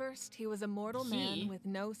 Oh. At first, he was a mortal man with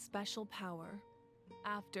no special power.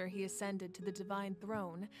 After he ascended to the Divine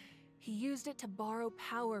Throne, he used it to borrow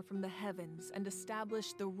power from the heavens and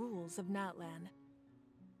establish the rules of Natlan.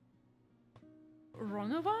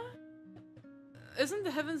 Ronova? Isn't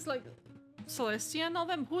the heavens like Celestia and all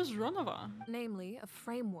them? Who is Ronova? Namely, a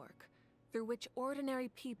framework through which ordinary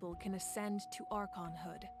people can ascend to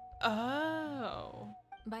Archonhood. Oh.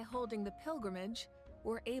 By holding the pilgrimage,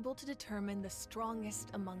 we're able to determine the strongest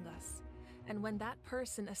among us. And when that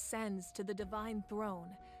person ascends to the Divine Throne,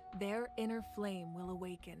 their inner flame will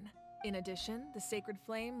awaken. In addition, the sacred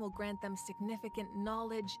flame will grant them significant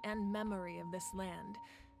knowledge and memory of this land.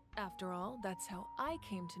 After all, that's how I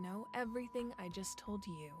came to know everything I just told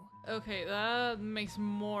you. Okay, that makes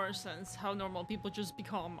more sense, how normal people just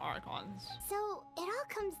become Archons. So, it all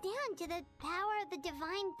comes down to the power of the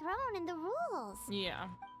Divine Throne and the rules. Yeah.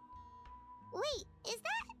 Wait, is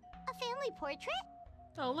that a family portrait?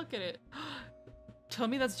 Oh, look at it. Tell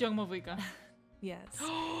me that's young MAVUIKA. Yes.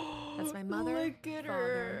 That's my mother, Look at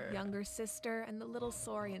father, her. younger sister, and the little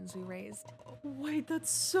Saurians we raised. Wait, that's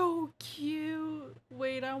so cute.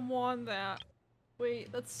 Wait, I want that.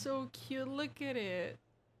 Wait, that's so cute. Look at it.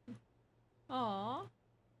 Aww.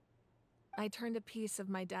 I turned a piece of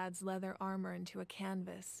my dad's leather armor into a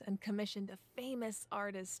canvas and commissioned a famous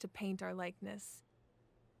artist to paint our likeness.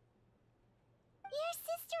 Your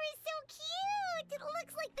sister is so cute! It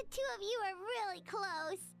looks like the two of you are really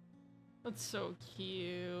close. That's so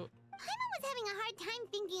cute. Paimon was having a hard time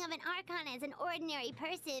thinking of an Archon as an ordinary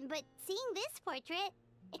person, but seeing this portrait,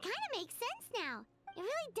 it kind of makes sense now. It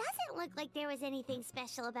really doesn't look like there was anything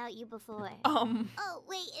special about you before. Oh,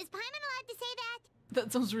 wait, is Paimon allowed to say that?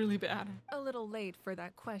 That sounds really bad. A little late for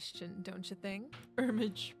that question, don't you think?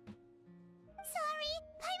 Ermage. Sorry!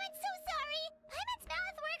 Paimon's so sorry! Paimon's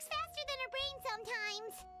mouth works faster than her brain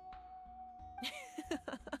sometimes.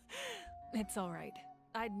 It's alright.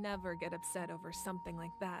 I'd never get upset over something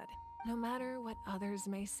like that. No matter what others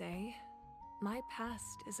may say, my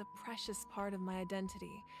past is a precious part of my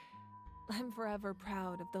identity. I'm forever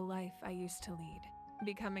proud of the life I used to lead.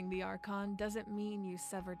 Becoming the Archon doesn't mean you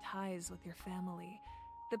sever ties with your family.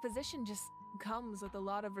 The position just comes with a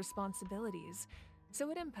lot of responsibilities, so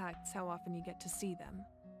it impacts how often you get to see them.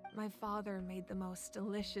 My father made the most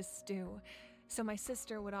delicious stew, so my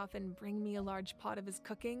sister would often bring me a large pot of his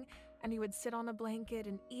cooking, and he would sit on a blanket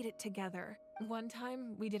and eat it together. One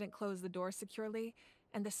time, we didn't close the door securely,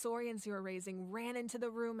 and the Saurians we were raising ran into the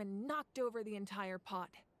room and knocked over the entire pot.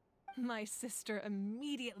 My sister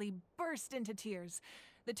immediately burst into tears.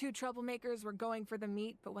 The two troublemakers were going for the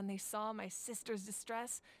meat, but when they saw my sister's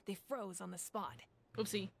distress, they froze on the spot.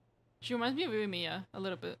 Oopsie. She reminds me of Mia a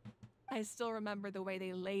little bit. I still remember the way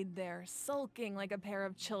they laid there, sulking like a pair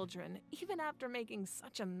of children, even after making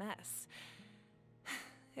such a mess.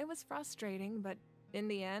 It was frustrating, but in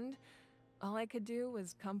the end, all I could do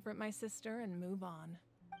was comfort my sister and move on.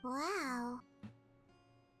 Wow.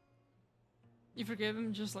 You forgave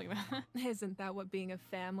him just like that? Isn't that what being a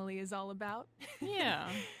family is all about? Yeah.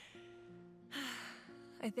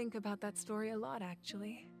 I think about that story a lot,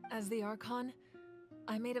 actually. As the Archon,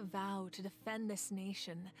 I made a vow to defend this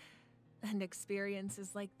nation. And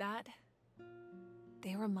experiences like that,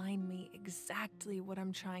 they remind me exactly what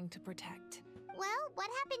I'm trying to protect. Well, what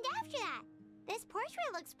happened after that? This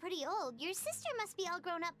portrait looks pretty old. Your sister must be all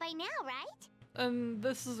grown up by now, right? And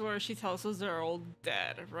this is where she tells us they're all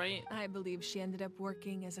dead, right? I believe she ended up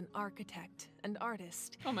working as an architect and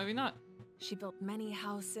artist. Oh, maybe not. She built many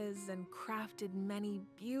houses and crafted many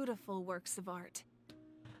beautiful works of art.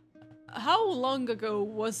 How long ago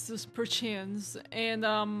was this perchance?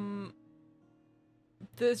 And,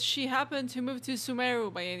 did she happen to move to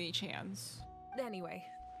Sumeru by any chance? Anyway,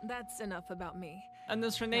 that's enough about me. And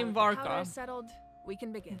is her name Now that the powder Varka? is settled, we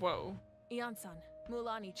can begin. Whoa. Iansan,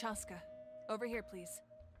 Mulani, Chaska, over here, please.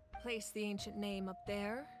 Place the ancient name up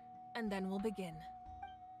there, and then we'll begin.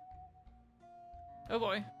 Oh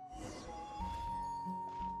boy.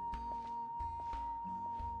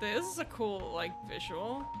 This is a cool, like,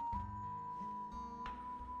 visual.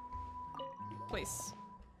 Place.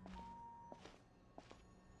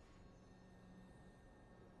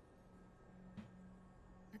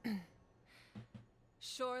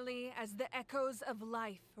 Surely as the echoes of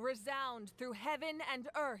life resound through heaven and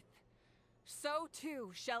earth, so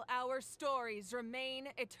too shall our stories remain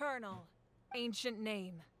eternal. Ancient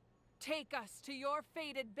name, take us to your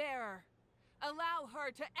fated bearer. Allow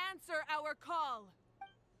her to answer our call.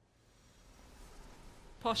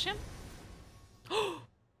 Potion?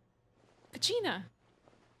 Kachina!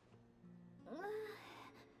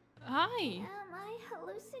 Hi! Am I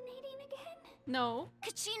hallucinating again? No.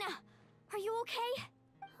 Kachina, are you okay?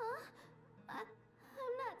 Huh?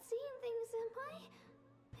 I'm not seeing things, am I?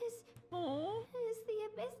 Oh. Is the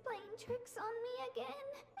Abyss playing tricks on me again?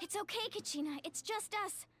 It's okay, Kachina. It's just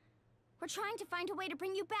us. We're trying to find a way to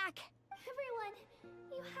bring you back. Everyone,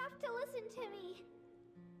 you have to listen to me.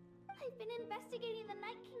 I've been investigating the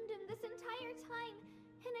Night Kingdom this entire time,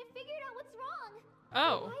 and I figured out what's wrong.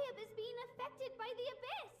 Oh. The Y-Up is being affected by the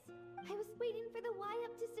Abyss. I was waiting for the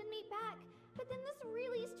Y-Up to send me back, but then this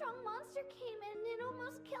really strong monster came in and it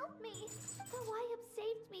almost killed me. The Y-Up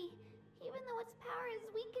saved me, even though its power is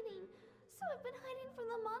weakening. So I've been hiding from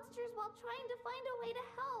the monsters while trying to find a way to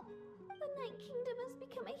help. The Night Kingdom has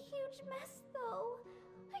become a huge mess, though.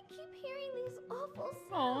 I keep hearing these awful sounds.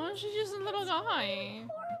 Oh, she's just a little guy.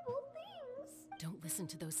 Horrible things. Don't listen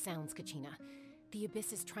to those sounds, Kachina. The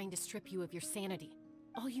Abyss is trying to strip you of your sanity.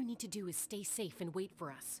 All you need to do is stay safe and wait for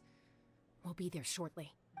us. We'll be there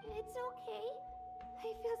shortly. It's okay. I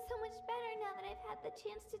feel so much better now that I've had the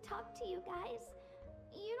chance to talk to you guys.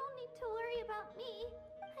 You don't need to worry about me.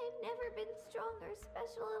 I've never been strong or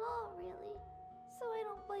special at all, really. So I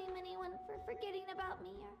don't blame anyone for forgetting about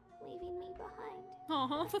me or leaving me behind.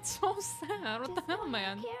 Oh, that's so sad. What the hell,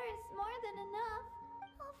 man? Care is more than enough.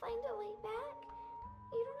 I'll find a way back.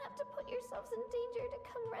 You don't have to put yourselves in danger to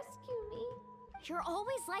come rescue me. You're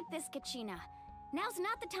always like this, Kachina. Now's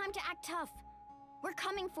not the time to act tough. We're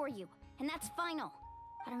coming for you, and that's final.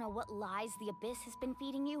 I don't know what lies the Abyss has been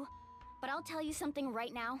feeding you, but I'll tell you something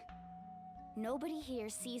right now. Nobody here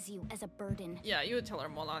sees you as a burden. Yeah, you would tell her,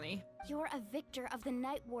 Molani. You're a victor of the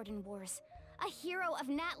Night Warden Wars, a hero of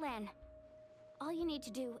Natlan. All you need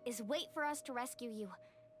to do is wait for us to rescue you,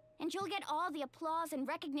 and you'll get all the applause and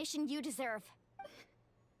recognition you deserve.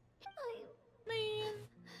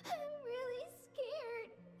 I'm really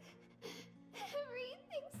scared.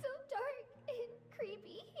 Everything's so dark and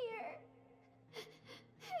creepy here. And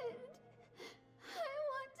I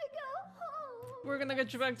want to go home. We're gonna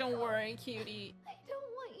get you back, don't worry, cutie. I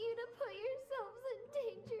don't want you to put yourselves in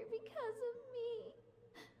danger because of me.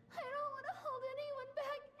 I don't want to hold anyone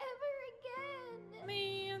back ever again.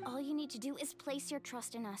 Man. All you need to do is place your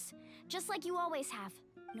trust in us, just like you always have.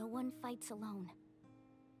 No one fights alone.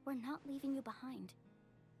 We're not leaving you behind.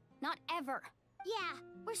 Not ever. Yeah,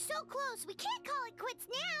 we're so close. We can't call it quits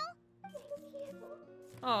now.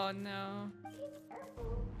 Oh no.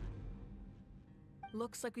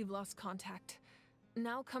 Looks like we've lost contact.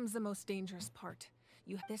 Now comes the most dangerous part.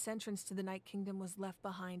 This entrance to the Night Kingdom was left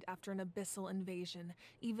behind after an abyssal invasion.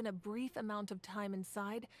 Even a brief amount of time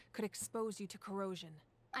inside could expose you to corrosion.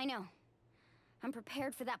 I know. I'm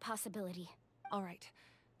prepared for that possibility. All right,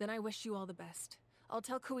 then I wish you all the best. I'll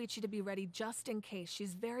tell Koichi to be ready just in case.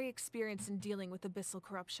 She's very experienced in dealing with abyssal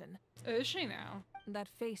corruption. Is she now? That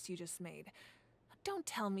face you just made. Don't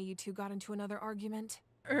tell me you two got into another argument.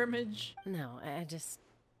 Ermage. No, I just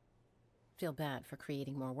feel bad for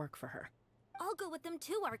creating more work for her. I'll go with them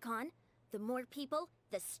too, Archon. The more people,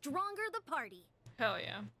 the stronger the party. Hell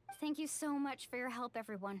yeah. Thank you so much for your help,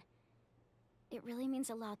 everyone. It really means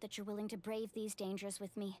a lot that you're willing to brave these dangers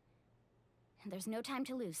with me. And there's no time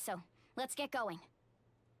to lose, so let's get going.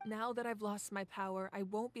 Now that I've lost my power, I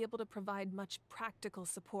won't be able to provide much practical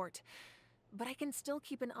support. But I can still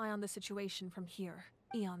keep an eye on the situation from here.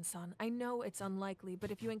 Eon-san, I know it's unlikely,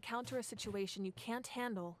 but if you encounter a situation you can't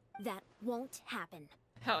handle... That won't happen.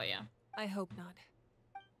 Hell yeah. I hope not.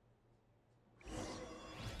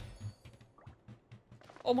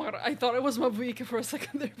 Oh my god, I thought it was MAVUIKA for a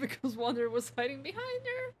second there because Wander was hiding behind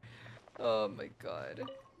her. Oh my god.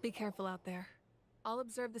 Be careful out there. I'll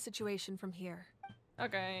observe the situation from here.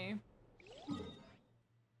 Okay.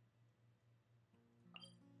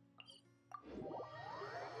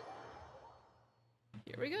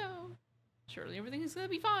 Here we go. Surely everything is gonna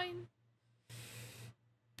be fine.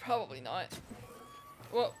 Probably not.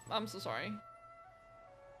 Well, I'm so sorry.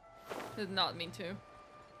 Did not mean to.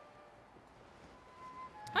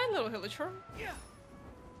 Hi, little Hillichur. Yeah.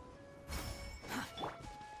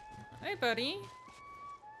 Hey, buddy.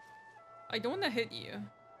 I don't want to hit you.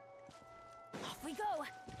 Off we go.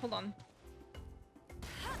 Hold on.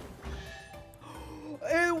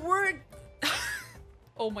 It worked!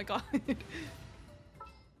 Oh my god.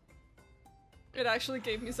 It actually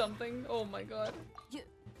gave me something. Oh my god.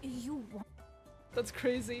 You That's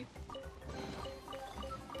crazy.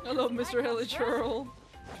 I love Mr. Hillichurl.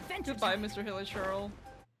 Goodbye, Mr. Hillichurl.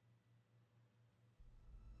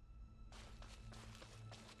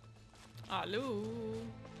 Hello.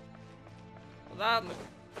 Well,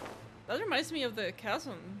 that reminds me of the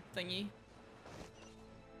chasm thingy.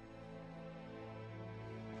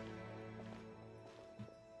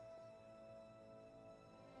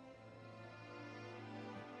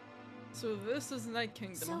 So this is Night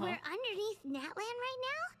Kingdom, So huh? we're underneath Natlan right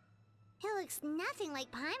now? It looks nothing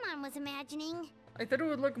like Paimon was imagining. I thought it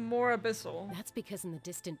would look more abyssal. That's because in the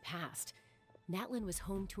distant past, Natlan was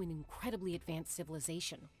home to an incredibly advanced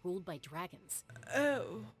civilization ruled by dragons.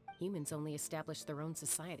 Oh. Humans only established their own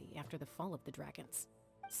society after the fall of the dragons.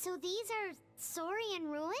 So these are Saurian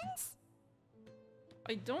ruins?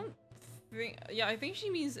 I don't think... Yeah, I think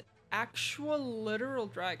she means actual literal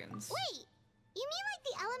dragons. Wait! You mean like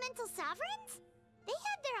the elemental sovereigns? They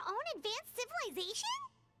had their own advanced civilization?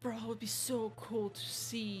 Bro, it would be so cool to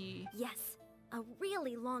see. Yes, a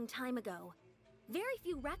really long time ago. Very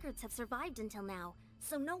few records have survived until now,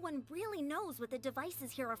 so no one really knows what the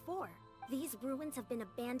devices here are for. These ruins have been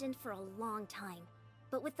abandoned for a long time.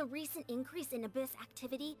 But with the recent increase in Abyss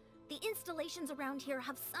activity, the installations around here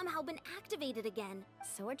have somehow been activated again.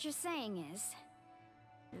 So what you're saying is...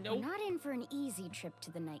 Nope. We're not in for an easy trip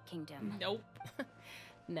to the Night Kingdom. Nope.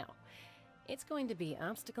 No. It's going to be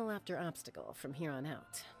obstacle after obstacle from here on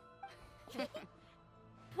out.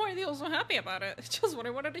 Why are they all so happy about it? It's just what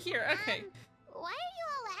I wanted to hear. Okay. Why are you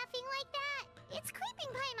all laughing like that? It's creeping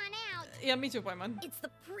Paimon out. Yeah, me too, Paimon. It's the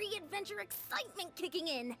pre-adventure excitement kicking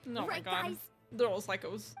in. Oh right, my god. guys? They're all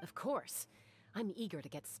psychos. Of course. I'm eager to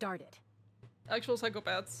get started. Actual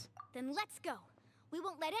psychopaths. Then let's go. We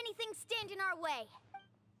won't let anything stand in our way.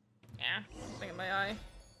 Yeah, thing in my eye.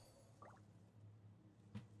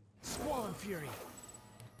 Squall Fury.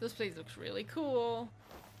 This place looks really cool.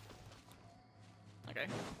 Okay.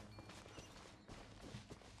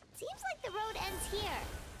 Seems like the road ends here.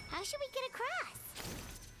 How should we get across?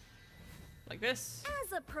 Like this.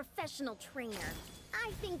 As a professional trainer,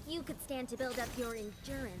 I think you could stand to build up your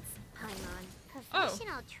endurance, Paimon.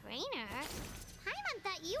 Professional trainer? Paimon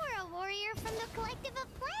thought you were a warrior from the Collective of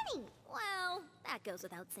Planning. Well, that goes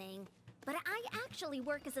without saying. But I actually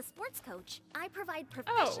work as a sports coach. I provide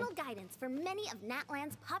professional guidance for many of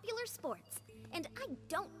Natlan's popular sports. And I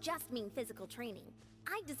don't just mean physical training.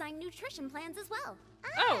 I design nutrition plans as well.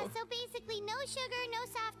 So basically no sugar, no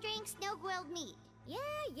soft drinks, no grilled meat.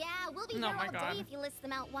 Yeah, we'll be here all day if you list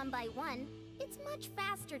them out one by one. It's much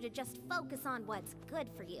faster to just focus on what's good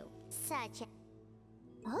for you. Such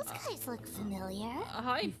a... Those guys look familiar.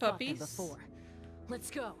 Hi, You've fought them puppies. before.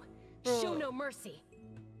 Let's go. Bro. Show no mercy.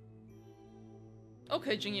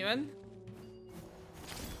 Okay, Jingyuan.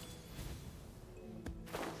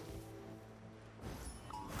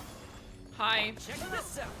 Hi. Check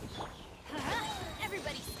this out.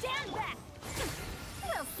 Everybody stand back.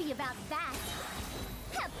 We'll see about that.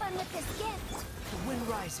 Have fun with this gift. The wind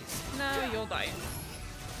rises. No, you'll die.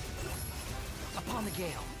 Upon the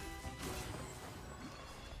gale.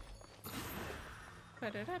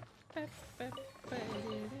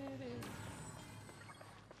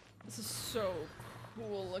 This is so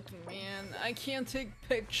cool looking, man. I can't take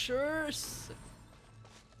pictures.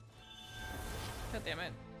 God damn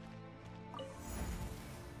it.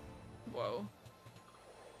 Whoa.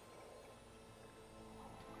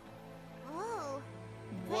 Whoa.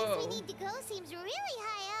 The Whoa. place we need to go seems really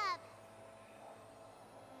high up.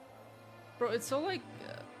 Bro, it's so like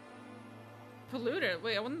polluted.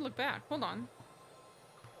 Wait, I want to look back. Hold on.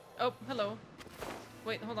 Oh, hello.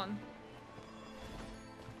 Wait, hold on.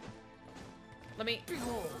 Let me...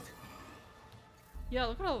 Behold! Yeah,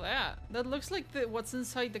 look at all that. That looks like what's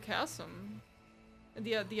inside the chasm.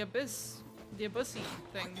 The abyss. The abyssy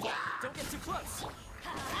thing. Don't get too close!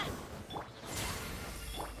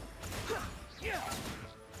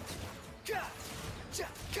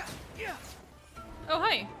 Oh,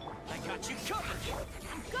 hi! I got you covered!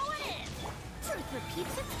 Going in! Truth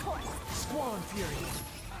repeats its course. Squall Fury!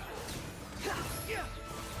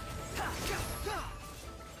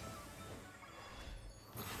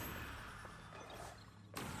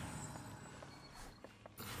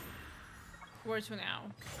 Where to now?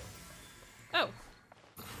 Oh!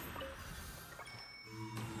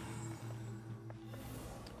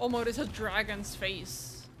 Oh my, it's a dragon's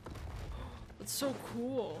face. That's so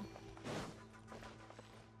cool.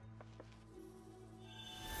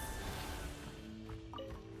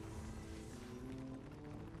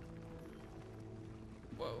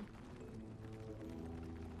 Whoa.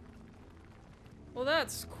 Well,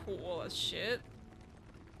 that's cool as shit.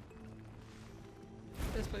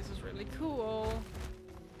 This place is really cool.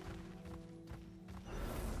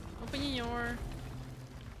 Open your...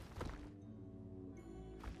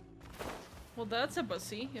 Well, that's a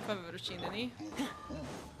bussy, if I've ever seen any.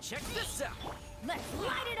 Check this out! Let's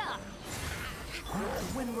light it up!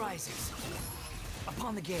 The wind rises.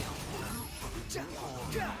 Upon the gale.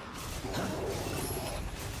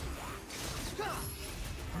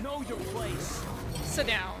 Know your place. Sit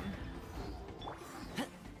down.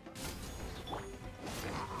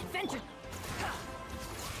 Adventure.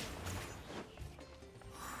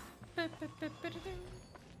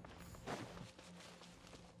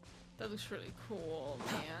 That looks really cool,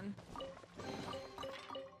 man.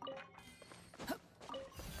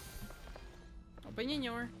 Open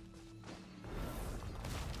your...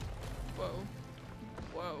 Whoa.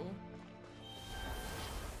 Whoa.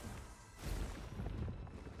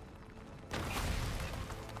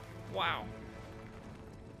 Wow.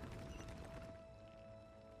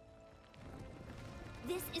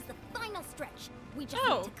 This is the final stretch. We just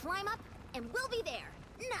Oh. need to climb up, and we'll be there.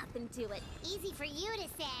 Nothing to it. Easy for you to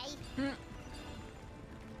say.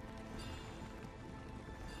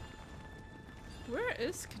 Where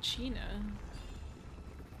is Kachina?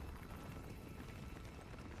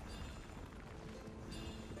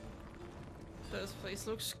 This place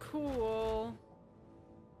looks cool.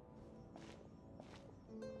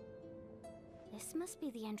 This must be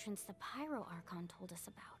the entrance the Pyro Archon told us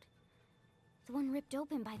about. The one ripped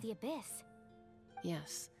open by the abyss.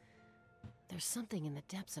 Yes. There's something in the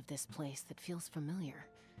depths of this place that feels familiar,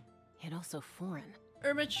 yet also foreign.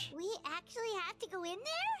 Ermich. We actually have to go in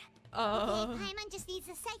there? Okay, Paimon just needs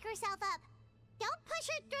to psych herself up. Don't push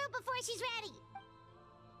her through before she's ready.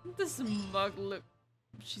 This mug look.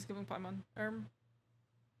 She's giving Paimon.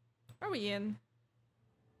 Are we in?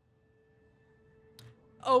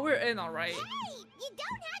 Oh, we're in, alright. Hey! You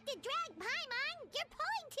don't have to drag Paimon! You're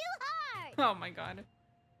pulling too hard! Oh my god.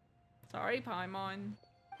 Sorry, Paimon.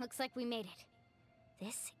 Looks like we made it.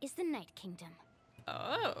 This is the Night Kingdom.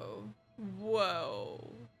 Oh.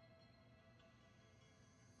 Whoa.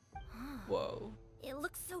 Whoa. It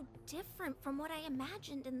looks so different from what I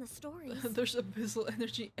imagined in the stories. There's abyssal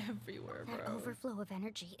energy everywhere, bro. That overflow of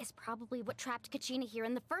energy is probably what trapped Kachina here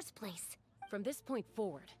in the first place. From this point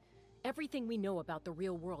forward, everything we know about the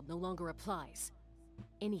real world no longer applies.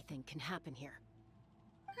 Anything can happen here.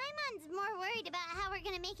 Paimon's more worried about how we're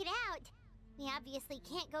gonna make it out. We obviously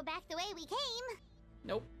can't go back the way we came.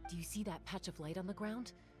 Nope. Do you see that patch of light on the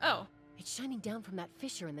ground? Oh. It's shining down from that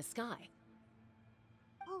fissure in the sky.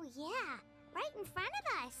 Oh yeah, right in front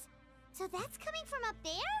of us. So that's coming from up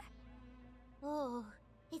there? Oh,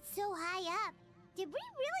 it's so high up. Did we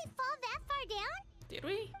really fall that far down? Did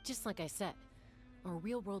we? Just like I said, our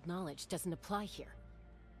real-world knowledge doesn't apply here.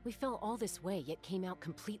 We fell all this way, yet came out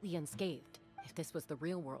completely unscathed. If this was the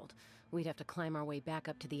real world, we'd have to climb our way back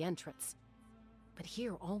up to the entrance. But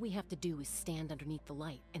here, all we have to do is stand underneath the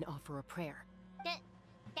light and offer a prayer.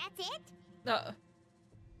 That's it?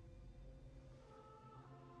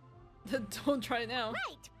 Don't try it now.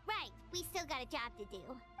 Right. We still got a job to do.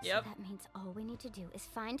 Yep. So that means all we need to do is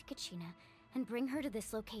find Kachina and bring her to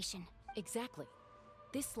this location. Exactly.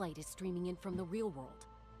 This light is streaming in from the real world.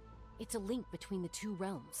 It's a link between the two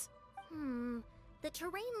realms. The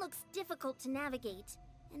terrain looks difficult to navigate,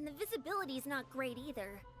 and the visibility's not great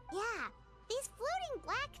either. Yeah, these floating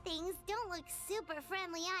black things don't look super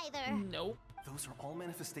friendly either. Nope. Those are all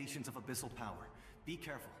manifestations of abyssal power. Be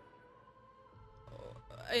careful.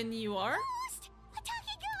 And you are? Ghost! A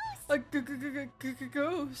talking ghost! A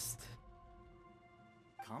ghost!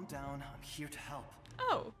 calm down. I'm here to help.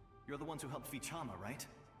 Oh. You're the ones who helped Vichama, right?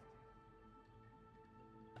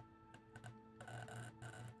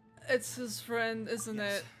 It's his friend, isn't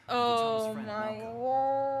it? Vichama's Oh friend, my Malco.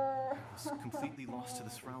 lord. I was completely lost to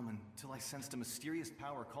this realm until I sensed a mysterious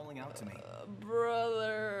power calling out to me.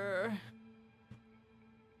 Brother.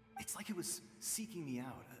 It's like it was seeking me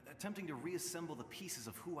out, attempting to reassemble the pieces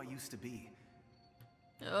of who I used to be.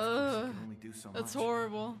 Of course, I can only do so That's much.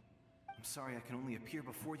 horrible. I'm sorry I can only appear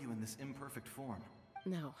before you in this imperfect form.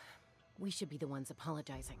 No, we should be the ones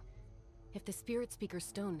apologizing. If the Spirit Speaker's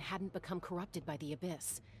stone hadn't become corrupted by the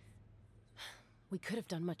Abyss, we could have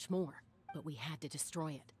done much more, but we had to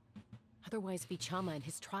destroy it. Otherwise, Vichama and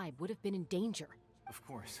his tribe would have been in danger. Of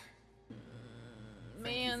course.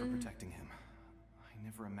 Man. Thank you for protecting him. I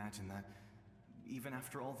never imagined that, even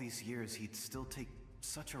after all these years, he'd still take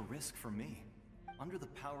such a risk for me. Under the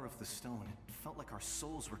power of the stone, it felt like our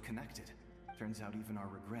souls were connected. Turns out even our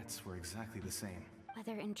regrets were exactly the same.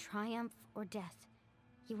 Whether in triumph or death,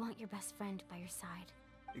 you want your best friend by your side.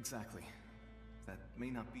 Exactly. That may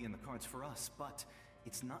not be in the cards for us, but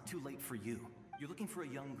it's not too late for you. You're looking for a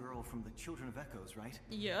young girl from the Children of Echoes, right?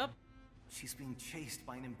 Yep. She's being chased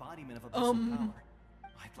by an embodiment of abyssal power.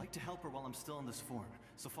 I'd like to help her while I'm still in this form,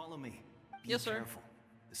 so follow me. Be careful.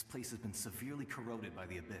 This place has been severely corroded by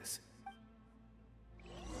the Abyss.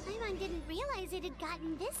 Paimon didn't realize it had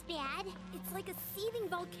gotten this bad. It's like a seething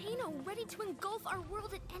volcano ready to engulf our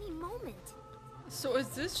world at any moment. So is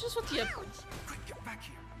this just what the Quick, get back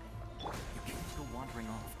here. You can't go wandering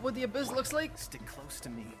off. What the Abyss looks like? Stick close to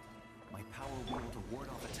me. My power will be able to ward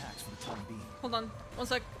off attacks for the time being. Hold on. One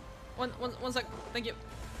sec. One sec. Thank you.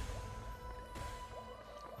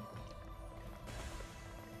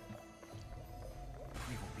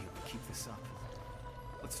 We won't be able to keep this up.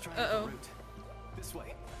 Let's try another route. This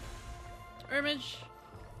way. Image.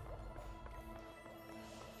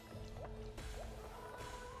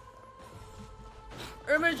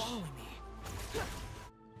 Image.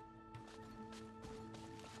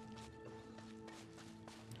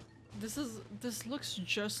 This looks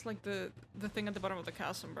just like the thing at the bottom of the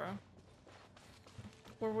chasm, bro.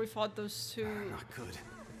 Where we fought those two. Not good.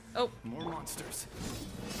 Oh. More monsters.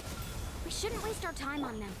 We shouldn't waste our time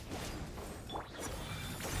on them.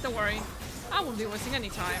 Don't worry. I won't be wasting any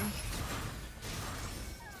time.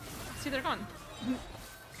 See, they're gone.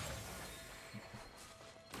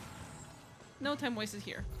 No time wasted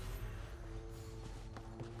here.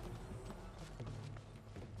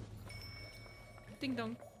 Ding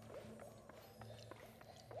dong.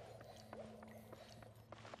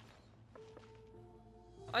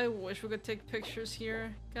 I wish we could take pictures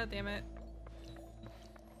here. God damn it.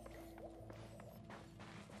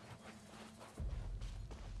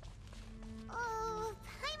 Oh,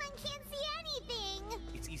 Paimon can't see anything.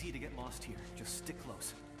 It's easy to get lost here. Just stick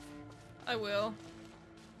close. I will.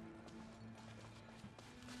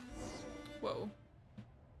 Whoa.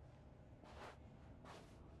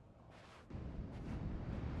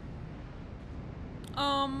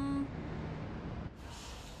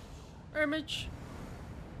 Image.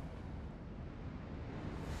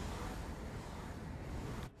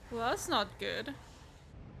 Well, that's not good.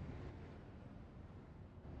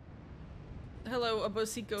 Hello,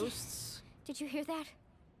 Abyssy ghosts. Did you hear that?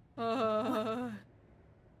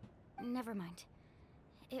 Never mind.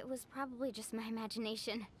 It was probably just my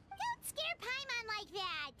imagination. Don't scare Paimon like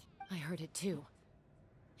that! I heard it too.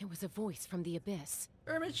 It was a voice from the Abyss.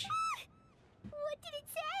 Image. What did it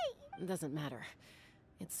say? Doesn't matter.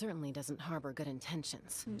 It certainly doesn't harbor good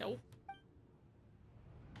intentions. Nope.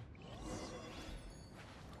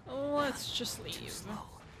 Let's just leave.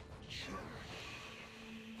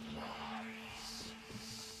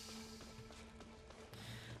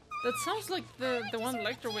 That sounds like the one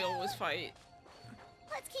Lecter we always fight.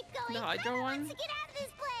 Let's keep going. The Hydra Paimon one? wants to get out of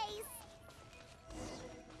this place.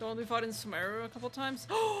 The one we fought in Sumeru a couple times.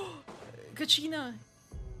 Oh, Kachina.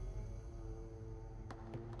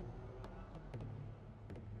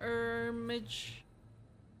 Image.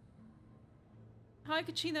 Hi,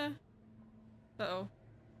 Kachina. Uh-oh.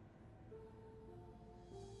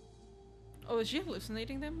 Oh, is she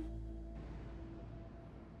hallucinating them?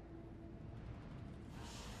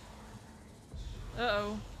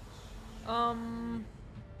 Uh-oh.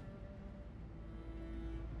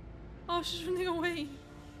 Oh, she's running away.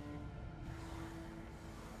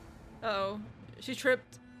 Uh-oh. She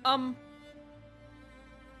tripped. We're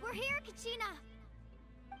here, Kachina.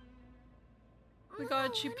 We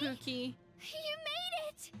got you, Pookie. You made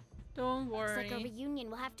it! Don't worry. Looks like our reunion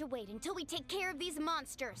will have to wait until we take care of these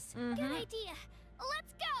monsters. Mhm. Good idea.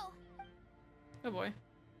 Let's go! Oh boy.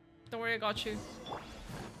 Don't worry, I got you.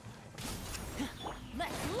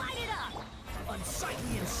 Let's light it up!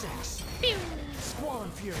 Unsightly insects! Squall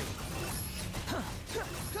and fury!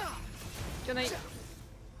 Good night.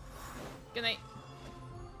 Good night.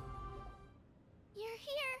 You're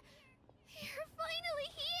here. You're finally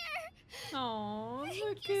here. Oh,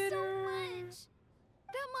 Thank you so much.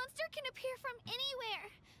 That monster can appear from anywhere.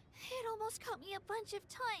 It almost caught me a bunch of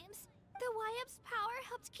times. The YF's power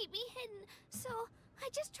helped keep me hidden, so I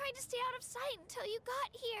just tried to stay out of sight until you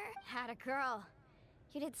got here. Had a girl.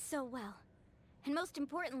 You did so well. And most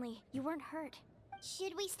importantly, you weren't hurt.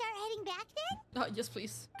 Should we start heading back then? Yes,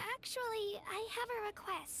 please. Actually, I have a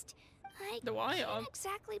request. I can't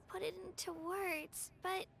exactly put it into words,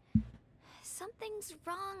 but something's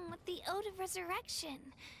wrong with the Ode of Resurrection.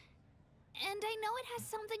 And I know it has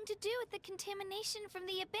something to do with the contamination from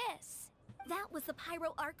the Abyss. That was the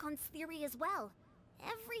Pyro Archon's theory as well.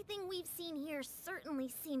 Everything we've seen here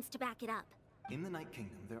certainly seems to back it up. In the Night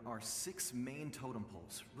Kingdom, there are 6 main totem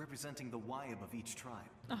poles representing the Wyab of each tribe.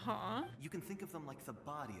 You can think of them like the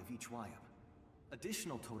body of each Wyab.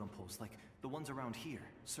 Additional totem poles, like the ones around here,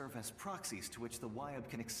 serve as proxies to which the Wyab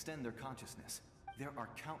can extend their consciousness. There are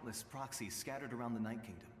countless proxies scattered around the Night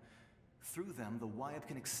Kingdom. Through them, the Wyab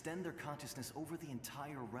can extend their consciousness over the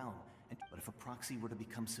entire realm. But if a proxy were to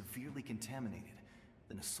become severely contaminated,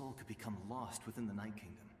 then a soul could become lost within the Night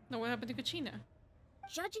Kingdom. Now what happened to Kachina?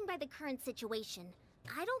 Judging by the current situation,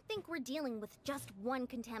 I don't think we're dealing with just one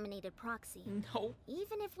contaminated proxy. No.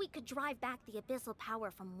 Even if we could drive back the abyssal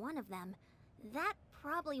power from one of them, that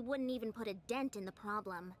probably wouldn't even put a dent in the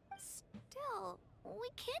problem. Still, we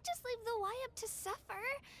can't just leave the Wyab to suffer.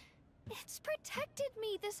 It's protected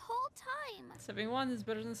me this whole time. Saving one is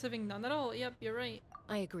better than saving none at all. Yep, you're right.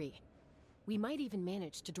 I agree. We might even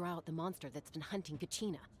manage to draw out the monster that's been hunting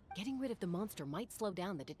Kachina. Getting rid of the monster might slow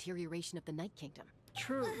down the deterioration of the Night Kingdom.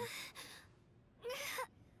 True.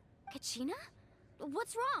 Kachina?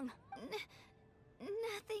 What's wrong?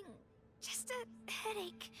 Nothing. Just a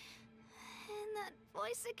headache. And that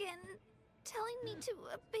voice again, telling me to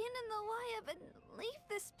abandon the Wyab and leave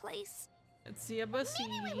this place. It's the Abyss.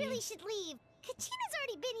 Maybe we really should leave. Kachina's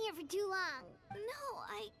already been here for too long. No,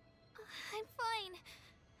 I'm fine.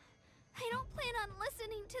 I don't plan on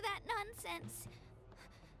listening to that nonsense.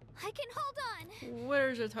 I can hold on.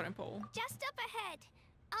 Where's your totem pole? Just up ahead.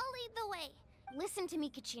 I'll lead the way. Listen to me,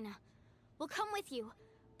 Kachina. We'll come with you,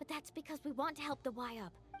 but that's because we want to help the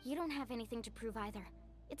Wyab. You don't have anything to prove either.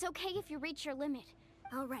 It's okay if you reach your limit.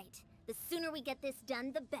 All right. The sooner we get this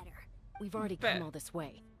done, the better. We've already come all this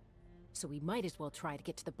way, so we might as well try to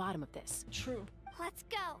get to the bottom of this. True. Let's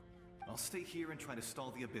go. I'll stay here and try to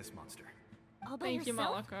stall the Abyss monster. All by Thank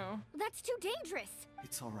yourself? you, Malako. That's too dangerous.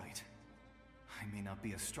 It's all right. I may not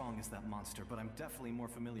be as strong as that monster, but I'm definitely more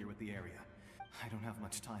familiar with the area. I don't have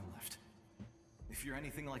much time left. If you're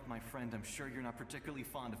anything like my friend, I'm sure you're not particularly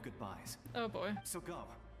fond of goodbyes. Oh boy. So go.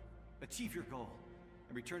 Achieve your goal.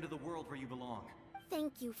 And return to the world where you belong.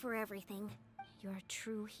 Thank you for everything. You're a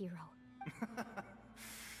true hero.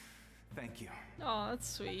 Thank you. Oh, that's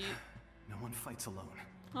sweet. No one fights alone.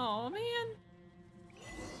 Oh man.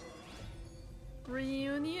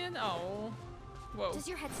 Reunion? Oh. Whoa. Does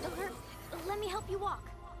your head still hurt? Let me help you walk.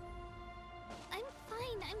 I'm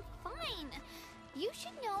fine. You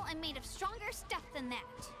should know I'm made of stronger stuff than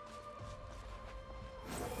that.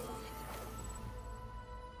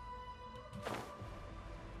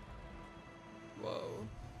 Whoa.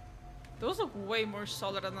 Those look way more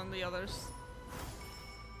solid than the others.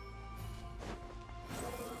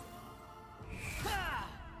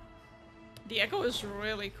 The echo is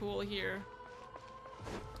really cool here.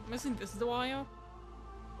 I'm guessing this is the Wyab?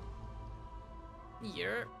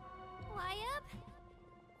 Yeah. Wyab?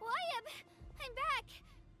 Wyab! I'm back!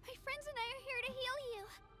 My friends and I are here to heal you.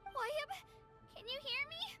 Wyab, can you hear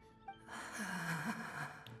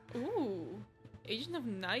me? Ooh. Agent of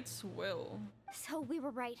Night's Will. So we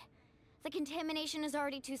were right. The contamination is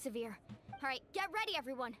already too severe. Alright, get ready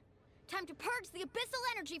everyone. Time to purge the abyssal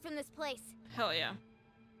energy from this place. Hell yeah.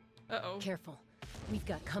 Uh-oh. Careful. We've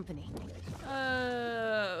got company.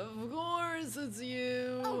 Of course it's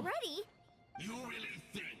you. Already? You really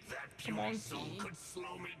think that pure soul could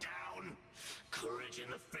slow me down? Courage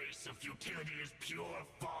in the face of futility is pure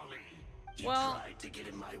folly. You tried to get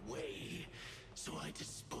in my way, so I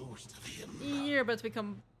disposed of him. You're about to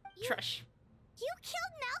become trash. You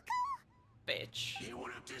killed Malco? Bitch. He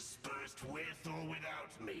would have dispersed with or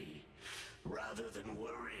without me. Rather than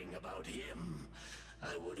worrying about him,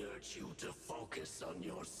 I would urge you to focus on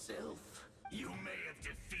yourself. You may have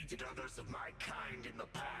defeated others of my kind in the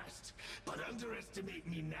past, but underestimate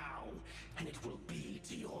me now, and it will be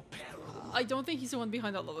to your peril. I don't think he's the one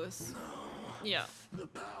behind all of this. No, Yeah. The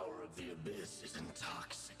power of the Abyss is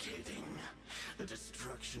intoxicating. The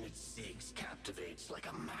destruction it seeks captivates like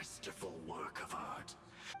a masterful work of art.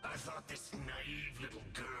 I thought this naive little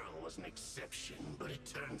girl was an exception, but it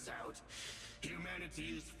turns out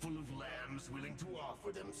humanity is full of lambs willing to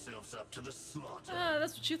offer themselves up to the slaughter.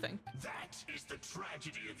 That's what you think. That is the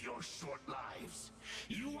tragedy of your short lives.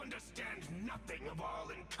 You understand nothing of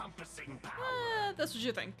all-encompassing power. That's what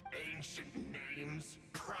you think. Ancient names,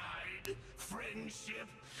 pride, friendship,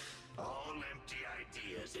 all empty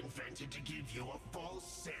ideas invented to give you a false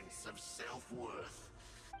sense of self-worth.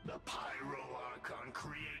 The Pyro Archon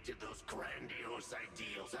created those grandiose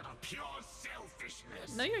ideals out of pure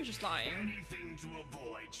selfishness. No, you're just lying. Anything to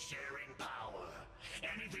avoid sharing power.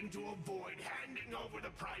 Anything to avoid handing over the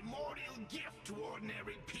primordial gift to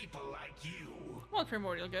ordinary people like you. What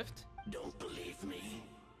primordial gift? Don't believe me?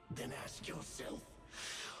 Then ask yourself,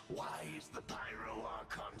 why is the Pyro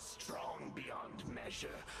Archon strong beyond measure,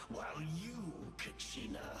 while you,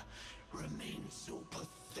 Kachina, remain so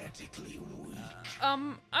pathetically weak?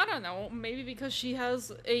 I don't know. Maybe because she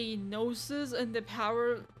has a gnosis and the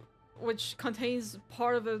power which contains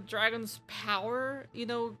part of the dragon's power, you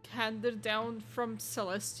know, handed down from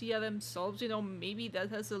Celestia themselves, you know, maybe that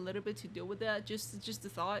has a little bit to do with that. Just a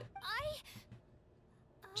thought.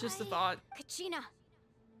 Just a thought. Kachina,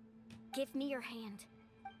 give me your hand.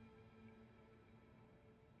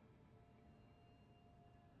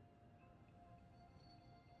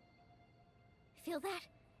 Feel that?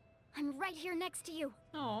 I'm right here next to you.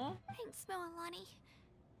 Aww. Thanks, Moalani.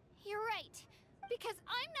 You're right, because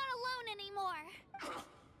I'm not alone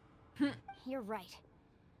anymore. You're right.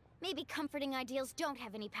 Maybe comforting ideals don't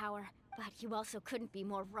have any power, but you also couldn't be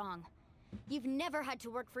more wrong. You've never had to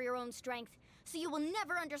work for your own strength, so you will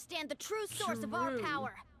never understand the true source of our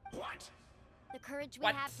power. What? The courage we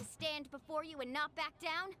have to stand before you and not back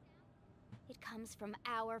down? It comes from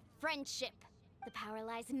our friendship. The power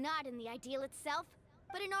lies not in the ideal itself,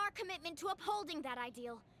 but in our commitment to upholding that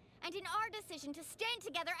ideal, and in our decision to stand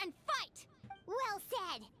together and fight! Well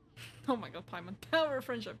said! Oh my god, Paimon. Power of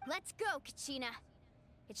friendship. Let's go, Kachina.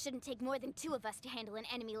 It shouldn't take more than 2 of us to handle an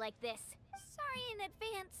enemy like this. Sorry in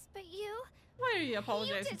advance, but you... Why are you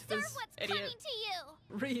apologizing to this what's idiot? coming to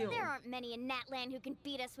you! Real. There aren't many in Natlan who can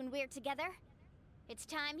beat us when we're together. It's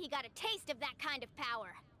time he got a taste of that kind of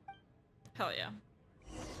power. Hell yeah.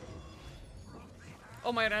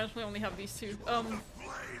 Oh my god, I actually only have these 2.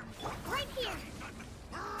 Right here!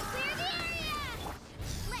 Clear the area!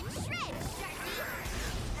 Let's shred, Sharky!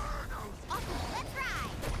 Awesome, let's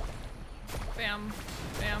ride! Bam.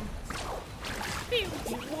 Bam. Pew.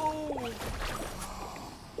 Whoa!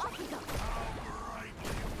 Off we go!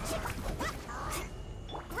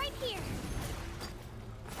 Right here!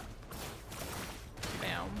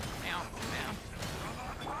 Bam. Bam. Bam.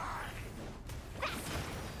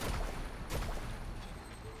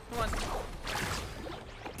 Come on.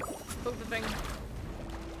 Poke the thing.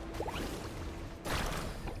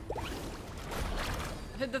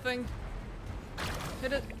 Hit the thing.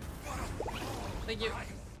 Hit it. Thank you.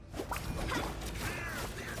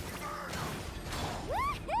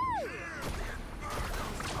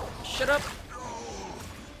 Shut up.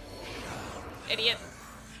 Idiot.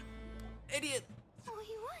 Idiot. We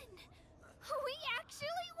won! We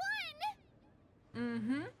actually won!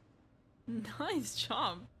 Mm-hmm. Nice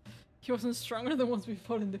job. He wasn't stronger than the ones we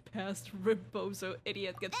fought in the past. Ribbozo,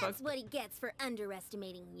 idiot, get fucked. That's what he gets for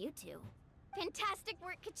underestimating you two. Fantastic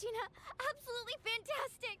work, Kachina. Absolutely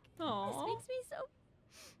fantastic. Aww. This makes me so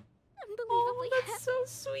unbelievably happy. That's so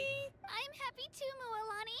sweet. I'm happy too,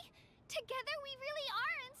 Moalani. Together we really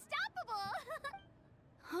are unstoppable.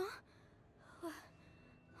 Huh?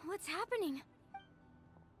 What's happening?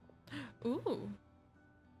 Ooh.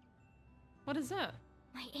 What is that?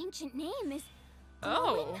 My ancient name is...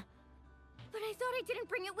 Oh. Glowing? But I thought I didn't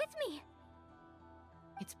bring it with me.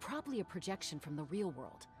 It's probably a projection from the real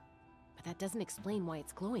world. But that doesn't explain why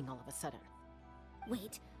it's glowing all of a sudden.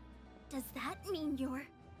 Wait, does that mean you're...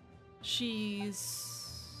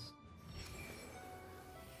 She's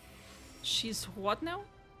what now?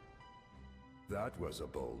 That was a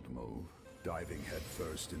bold move. Diving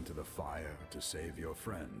headfirst into the fire to save your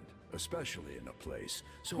friend, especially in a place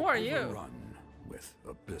so Who are you? overrun with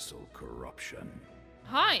abyssal corruption.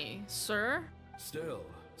 Hi, sir. Still,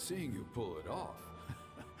 seeing you pull it off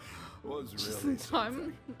was Just really in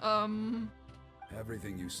time. something.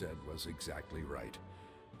 Everything you said was exactly right.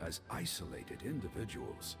 As isolated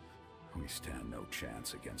individuals, we stand no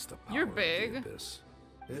chance against the power You're of big. the abyss.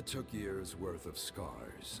 It took years worth of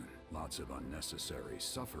scars and lots of unnecessary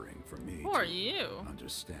suffering for me Who are you?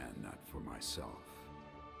 understand that for myself.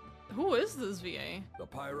 Who is this VA? The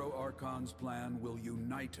Pyro Archon's plan will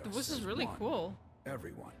unite us. This is as really one. cool.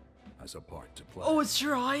 Everyone has a part to play. Oh, it's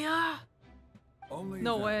Jiraiya? Only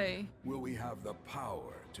no then way. will we have the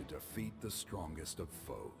power to defeat the strongest of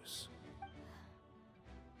foes.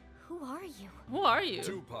 Who are you? Who are you?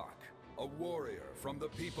 Tupac, a warrior from the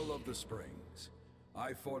people of the Springs.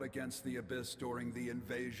 I fought against the Abyss during the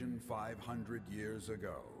invasion 500 years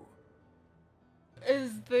ago.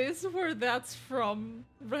 Is this where that's from,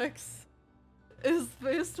 Rex? Is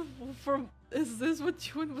this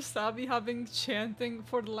what you and Wasabi have been chanting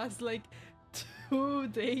for the last, like, 2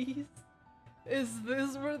 days? Is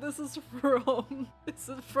this where this is from? Is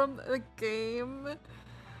it from a game?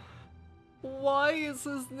 Why is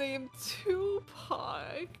his name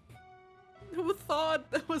Tupac? Who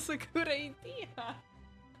thought that was a good idea?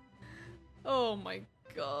 Oh my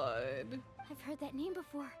god. I've heard that name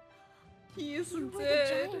before. He is You were the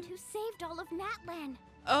dead. giant who saved all of Natlan.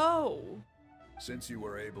 Oh. Since you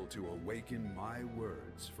were able to awaken my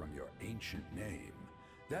words from your ancient name,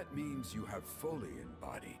 that means you have fully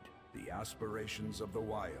embodied the aspirations of the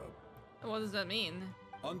Wayub. What does that mean?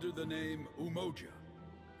 Under the name Umoja,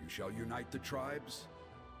 you shall unite the tribes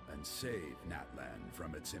and save Natlan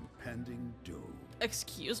from its impending doom.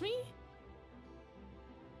 Excuse me?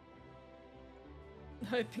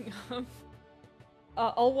 I think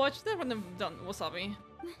I'll watch that when I'm done, Wasabi.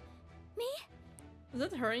 Me? Is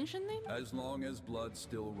that her ancient name? As long as blood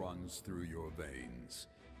still runs through your veins,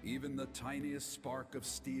 even the tiniest spark of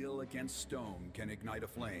steel against stone can ignite a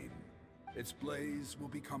flame. Its blaze will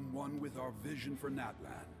become one with our vision for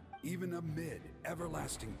Natlan, even amid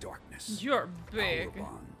everlasting darkness. You're big. Our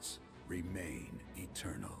bonds remain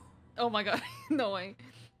eternal. Oh my god, no way.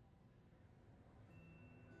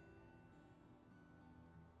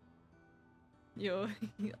 Yo,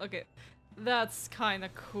 okay. That's kind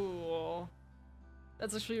of cool.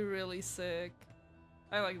 That's actually really sick.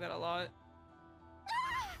 I like that a lot.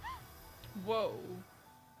 Whoa.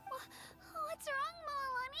 What's wrong,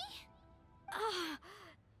 Moalani? Ah,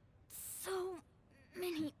 so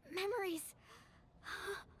many memories.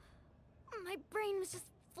 My brain was just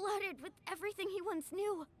flooded with everything he once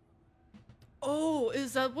knew. Oh,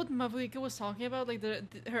 is that what MAVUIKA was talking about? Like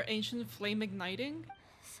her ancient flame igniting?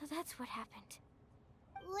 So that's what happened.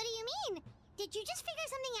 What do you mean? Did you just figure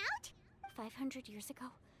something out? 500 years ago,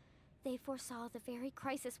 they foresaw the very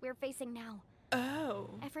crisis we're facing now.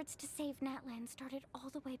 Oh. Efforts to save Natlan started all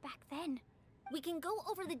the way back then. We can go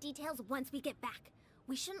over the details once we get back.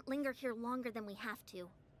 We shouldn't linger here longer than we have to.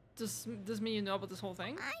 Does mean you know about this whole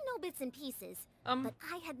thing? I know bits and pieces, but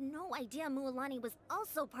I had no idea Mualani was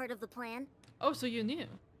also part of the plan. Oh, so you knew?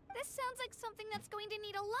 This sounds like something that's going to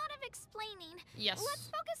need a lot of explaining. Yes. Let's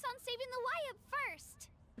focus on saving the Wayub first.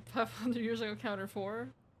 500 years ago, counter 4?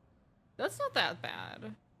 That's not that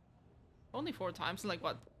bad. Only 4 times in like,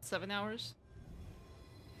 what, 7 hours?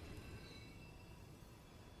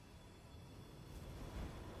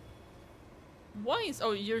 Why is...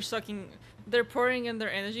 Oh, you're sucking... They're pouring in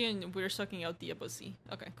their energy and we're sucking out the pussy.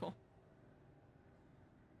 Okay, cool.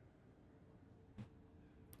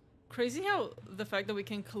 Crazy how the fact that we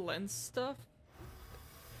can cleanse stuff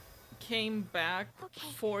came back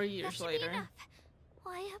 4 years later.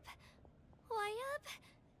 Wayub? Wayub?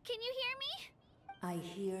 Can you hear me? I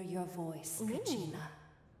hear your voice, Kachina,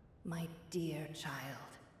 my dear child.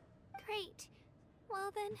 Great.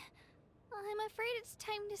 Well then, I'm afraid it's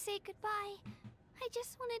time to say goodbye. I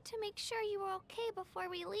just wanted to make sure you were okay before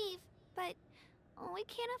we leave, but we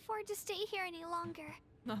can't afford to stay here any longer.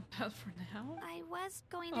 Not bad for now. I was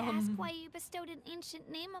going to ask why you bestowed an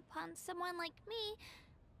ancient name upon someone like me,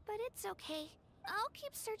 but it's okay. I'll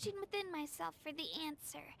keep searching within myself for the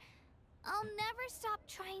answer. I'll never stop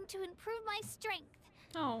trying to improve my strength.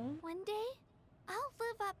 Oh. One day, I'll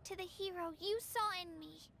live up to the hero you saw in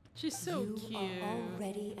me. She's so you cute. are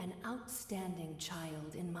already an outstanding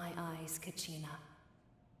child in my eyes, Kachina.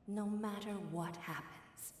 No matter what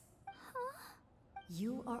happens.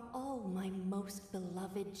 You are all my most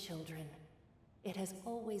beloved children. It has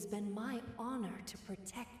always been my honor to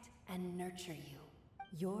protect and nurture you.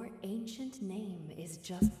 Your ancient name is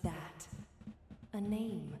just that. A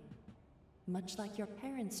name. Much like your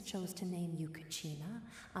parents chose to name you Kachina,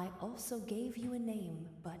 I also gave you a name,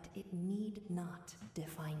 but it need not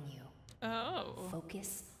define you. Oh.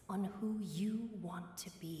 Focus on who you want to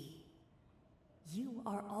be. You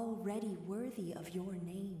are already worthy of your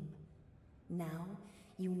name. Now,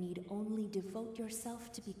 you need only devote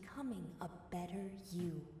yourself to becoming a better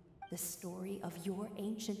you. The story of your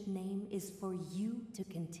ancient name is for you to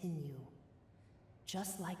continue.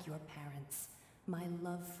 Just like your parents, my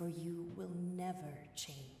love for you will never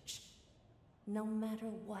change. no matter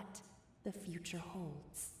what the future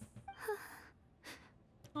holds.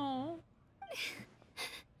 Oh.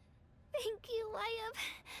 Thank you, Wyatt.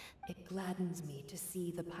 It gladdens me to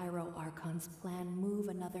see the Pyro Archon's plan move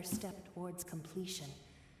another step towards completion.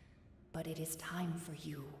 But it is time for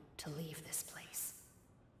you to leave this place.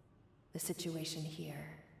 The situation here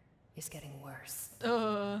is getting worse.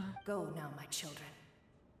 Go now, my children.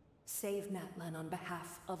 Save Natlan on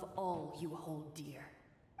behalf of all you hold dear.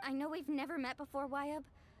 I know we've never met before, Wyatt,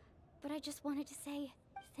 but I just wanted to say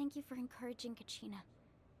thank you for encouraging Kachina.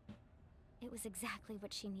 It was exactly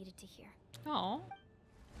what she needed to hear. Oh.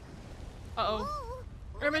 Uh-oh.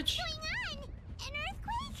 What's going on? An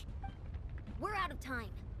earthquake? We're out of time.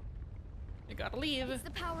 You gotta leave. It's the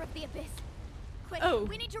power of the abyss. Quick, Oh.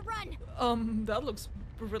 we need to run. That looks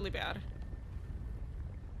really bad.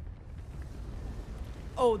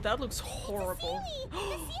 Oh, that looks horrible. The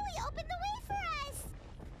Sealy opened the way for us.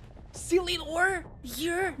 Sealy lore?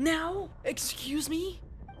 Here? Now? Excuse me?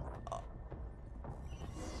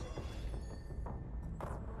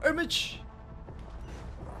 Image.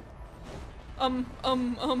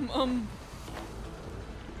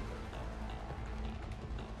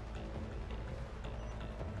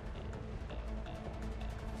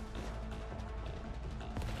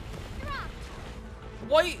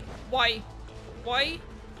 Why? Why? Why?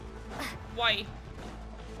 Why?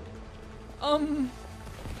 The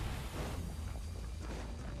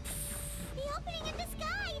opening in the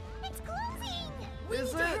sky! It's closing! We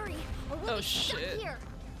Is need to it? hurry, or we'll Oh be stuck shit. here.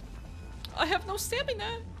 I have no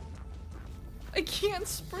stamina. I can't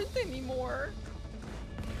sprint anymore.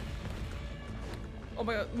 Oh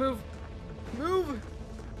my god, move. Move!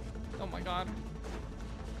 Oh my god.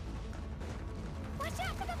 Watch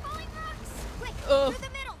out for the falling rocks! Quick, Ugh. through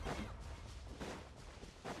the middle!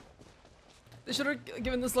 They should have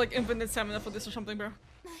given us like infinite stamina for this or something, bro.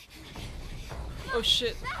 Oh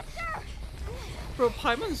shit. Faster! Bro,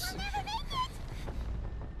 Paimon's...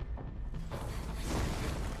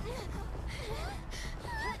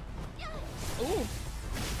 Ooh.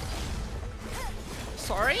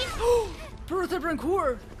 Sorry? Prototype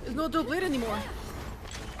Rancour is not double blade anymore.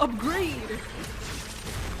 Upgrade!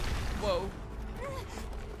 Whoa.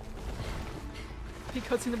 Peak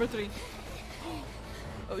cutscene number 3.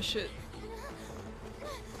 Oh shit.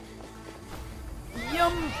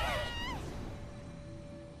 Yum!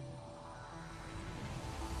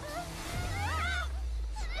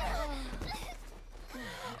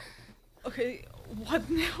 Okay, what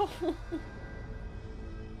now?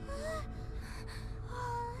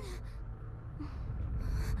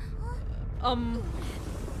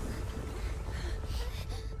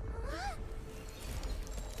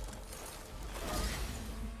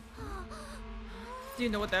 Do you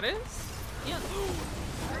know what that is? Yeah.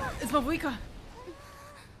 It's MAVUIKA.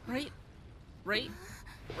 Right? Right?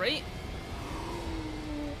 Right?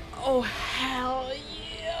 Oh, hell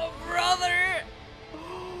yeah, brother!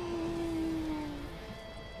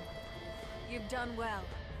 You've done well.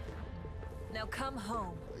 Now come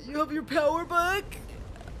home. You have your power back?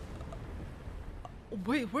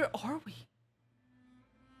 Wait, where are we?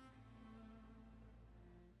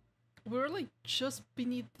 We're like just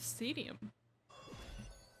beneath the stadium.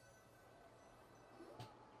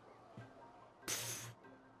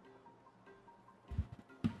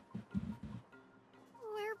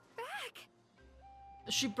 We're back!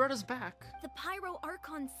 She brought us back. The Pyro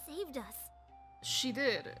Archon saved us. She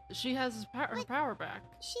did. She has her power back.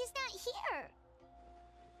 She's not here.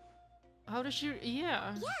 How does she?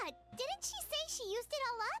 Yeah. Yeah, didn't she say she used it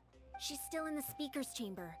all up? She's still in the speaker's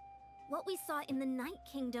chamber. What we saw in the Night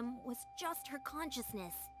Kingdom was just her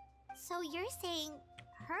consciousness. So you're saying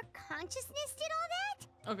her consciousness did all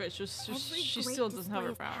that? Okay, she Every still great doesn't have her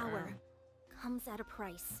display of power. comes at a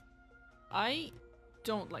price. I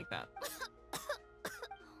don't like that.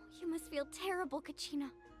 You must feel terrible, Kachina.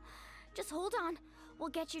 Just hold on. We'll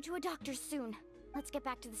get you to a doctor soon. Let's get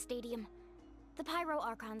back to the stadium. The Pyro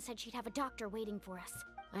Archon said she'd have a doctor waiting for us.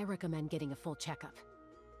 I recommend getting a full checkup,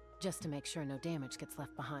 just to make sure no damage gets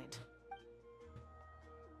left behind.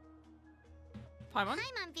 Paimon?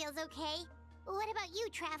 Paimon feels okay. What about you,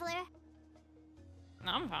 Traveler?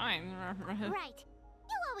 I'm fine. Right.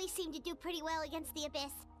 You always seem to do pretty well against the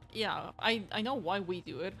Abyss. Yeah, I know why we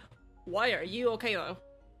do it. Why are you okay though?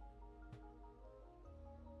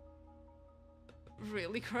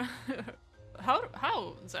 Really?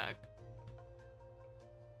 How, Zach?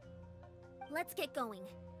 Let's get going.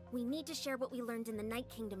 We need to share what we learned in the Night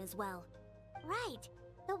Kingdom as well. Right.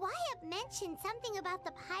 The Wyatt mentioned something about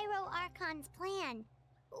the Pyro Archon's plan.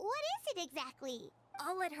 What is it exactly?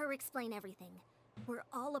 I'll let her explain everything. We're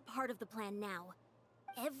all a part of the plan now.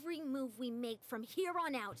 Every move we make from here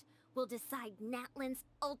on out will decide Natlan's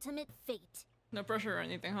ultimate fate. No pressure or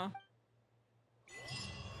anything, huh?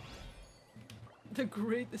 The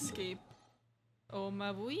Great Escape. Oh,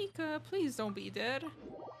 MAVUIKA, please don't be dead.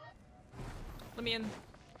 Let me in.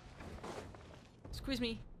 Squeeze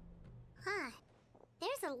me. Huh.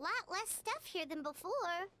 There's a lot less stuff here than before.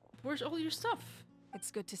 Where's all your stuff?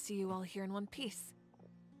 It's good to see you all here in one piece.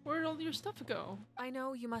 Where'd all your stuff go? I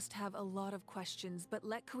know you must have a lot of questions, but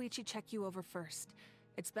let Koichi check you over first.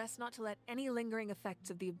 It's best not to let any lingering effects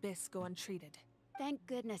of the Abyss go untreated. Thank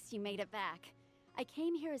goodness you made it back. I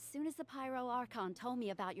came here as soon as the Pyro Archon told me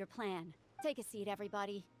about your plan. Take a seat,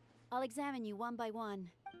 everybody. I'll examine you one by one.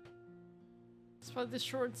 Despite the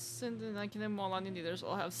shorts in the Night Kingdom, all Onion Eaters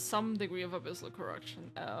all have some degree of abyssal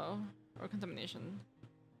corruption. Or contamination.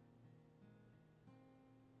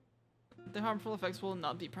 The harmful effects will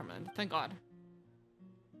not be permanent. Thank God.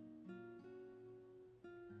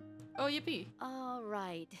 Oh, yippee. All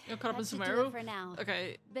right. You're caught up in That should do Sumeru? it for now.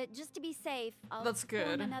 Okay. But just to be safe, I'll That's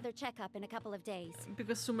perform good. another checkup in a couple of days.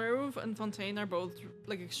 Because Sumeru and Fontaine are both,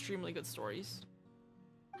 like, extremely good stories.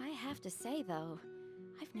 I have to say, though,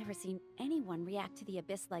 I've never seen anyone react to the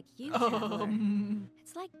Abyss like you, Traveler.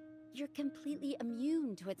 It's like you're completely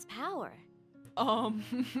immune to its power. She's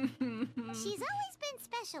always been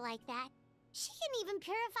special like that. She can even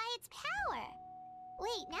purify its power.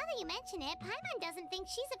 Wait, now that you mention it, Paimon doesn't think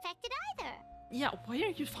she's affected either. Yeah, why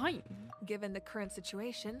are you fine? Given the current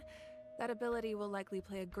situation, that ability will likely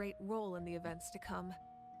play a great role in the events to come.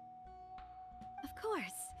 Of course.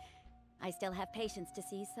 I still have patients to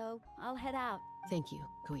see, so I'll head out. Thank you,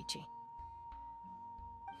 Koichi.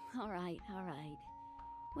 All right, all right.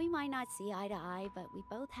 We might not see eye to eye, but we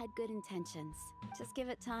both had good intentions. Just give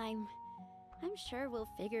it time. I'm sure we'll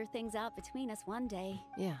figure things out between us one day.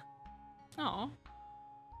 Yeah. Aw.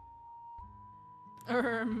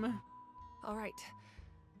 All right.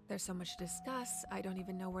 There's so much to discuss, I don't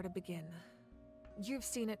even know where to begin. You've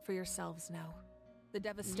seen it for yourselves now. The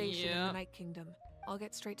devastation in the Night Kingdom. I'll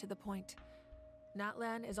get straight to the point.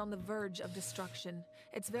 Natlan is on the verge of destruction.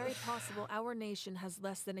 It's very possible our nation has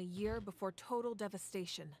less than a year before total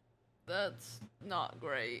devastation. That's not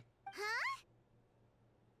great.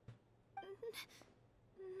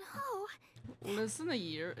 No. Less than a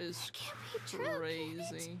year is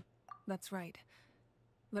crazy. That's right.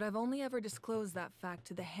 But I've only ever disclosed that fact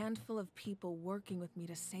to the handful of people working with me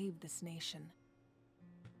to save this nation.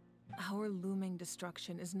 Our looming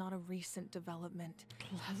destruction is not a recent development,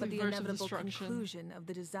 but the inevitable conclusion of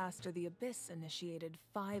the disaster the Abyss initiated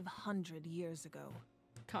 500 years ago.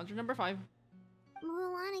 Counter number 5.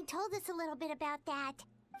 Mulan told us a little bit about that.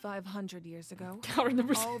 500 years ago, Counter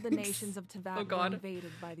number all 6. the nations of Teyvat were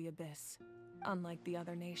invaded by the Abyss. Unlike the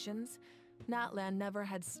other nations, Natlan never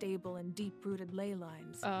had stable and deep-rooted ley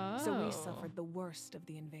lines, so we suffered the worst of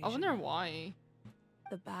the invasion. I wonder why.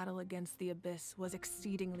 The battle against the Abyss was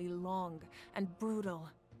exceedingly long and brutal.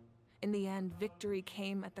 In the end, victory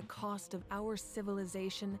came at the cost of our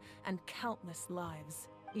civilization and countless lives.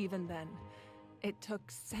 Even then, it took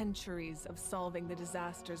centuries of solving the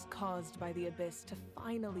disasters caused by the Abyss to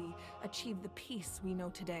finally achieve the peace we know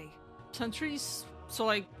today. Centuries? So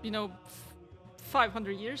like,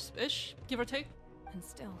 500 years-ish, give or take? And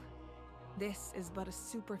still, this is but a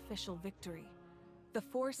superficial victory. The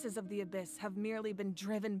forces of the Abyss have merely been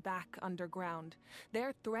driven back underground.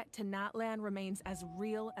 Their threat to Natlan remains as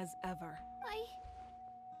real as ever.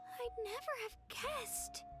 I'd never have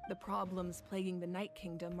guessed. The problems plaguing the Night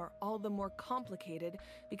Kingdom are all the more complicated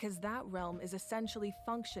because that realm is essentially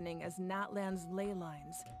functioning as Natlan's ley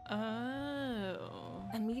lines. Oh.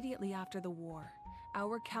 Immediately after the war,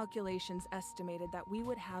 our calculations estimated that we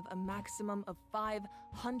would have a maximum of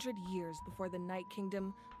 500 years before the Night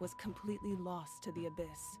Kingdom was completely lost to the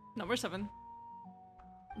Abyss. Number 7.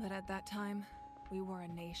 But at that time, we were a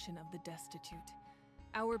nation of the destitute.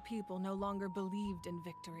 Our people no longer believed in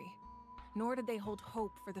victory, nor did they hold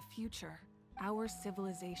hope for the future. Our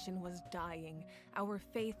civilization was dying, our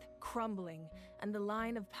faith crumbling, and the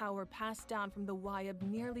line of power passed down from the Wayab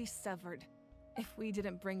nearly severed. If we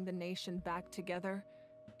didn't bring the nation back together,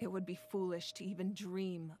 it would be foolish to even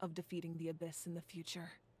dream of defeating the Abyss in the future.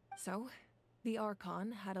 So, the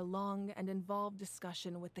Archon had a long and involved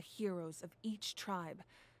discussion with the heroes of each tribe,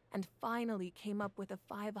 and finally came up with a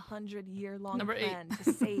 500-year-long plan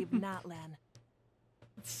to save Natlan.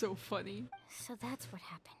 It's so funny. So that's what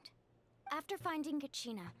happened. After finding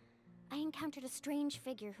Kachina, I encountered a strange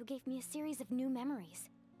figure who gave me a series of new memories.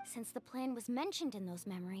 Since the plan was mentioned in those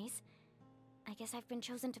memories, I guess I've been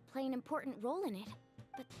chosen to play an important role in it.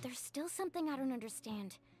 But there's still something I don't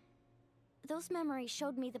understand. those memories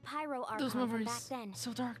showed me the Pyro Archon Those from memories, back then.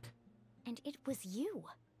 so dark. And it was you.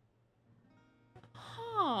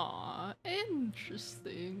 Huh,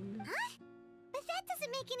 interesting. Huh? But that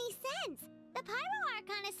doesn't make any sense. The Pyro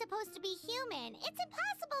Archon is supposed to be human. It's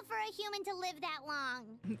impossible for a human to live that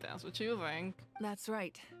long. That's what you think. That's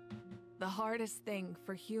right. The hardest thing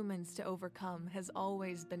for humans to overcome has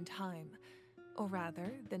always been time, or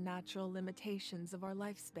rather, the natural limitations of our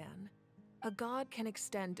lifespan. A god can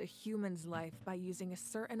extend a human's life by using a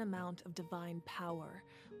certain amount of divine power,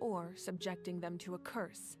 or subjecting them to a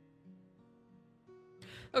curse.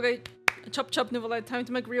 Okay, chop chop Novelite, time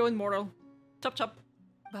to make Rio immortal. Chop chop.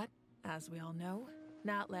 But, as we all know,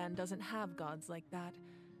 Natlan doesn't have gods like that.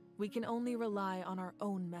 We can only rely on our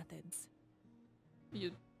own methods.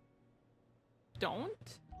 You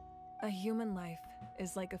don't? A human life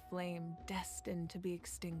is like a flame destined to be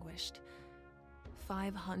extinguished.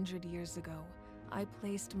 500 years ago, I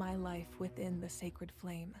placed my life within the sacred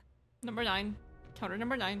flame. Number 9. Counter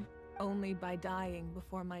number 9. Only by dying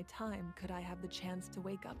before my time could I have the chance to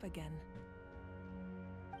wake up again.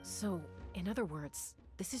 So, in other words,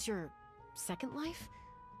 this is your second life?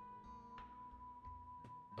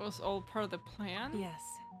 It was all part of the plan? Yes.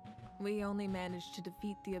 We only managed to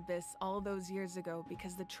defeat the Abyss all those years ago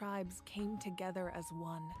because the tribes came together as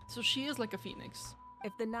one. So she is like a phoenix.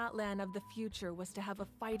 If the Natlan of the future was to have a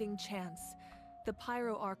fighting chance, the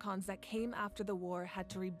Pyro Archons that came after the war had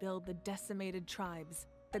to rebuild the decimated tribes.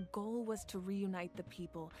 The goal was to reunite the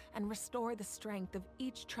people and restore the strength of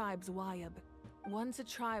each tribe's Wayab. Once a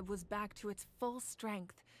tribe was back to its full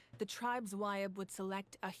strength, the tribe's Wayab would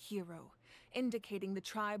select a hero, indicating the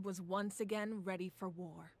tribe was once again ready for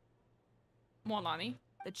war. Molani.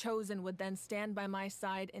 The Chosen would then stand by my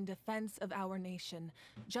side in defense of our nation,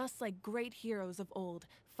 just like great heroes of old,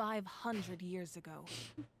 500 years ago.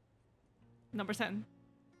 Number 10.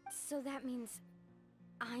 So that means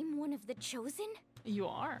I'm one of the Chosen? You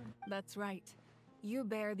are. That's right. You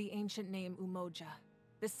bear the ancient name Umoja,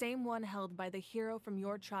 the same one held by the hero from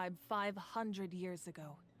your tribe 500 years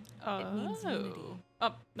ago. It means unity.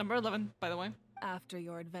 Oh, number 11, by the way. After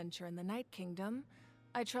your adventure in the Night Kingdom,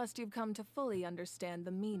 I trust you've come to fully understand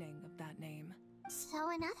the meaning of that name. So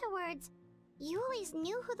in other words, you always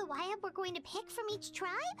knew who the Wayab were going to pick from each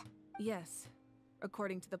tribe? Yes.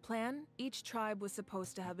 According to the plan, each tribe was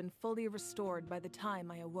supposed to have been fully restored by the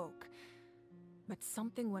time I awoke. But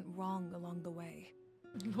something went wrong along the way.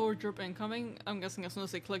 Lord Drop incoming? I'm guessing as soon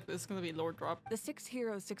as they click this, it's gonna be Lord Drop. The 6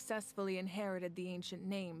 heroes successfully inherited the ancient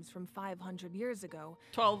names from 500 years ago.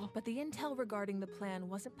 12. But the intel regarding the plan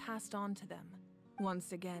wasn't passed on to them.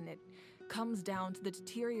 Once again, it comes down to the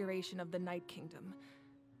deterioration of the Night Kingdom.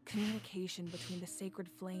 Communication between the Sacred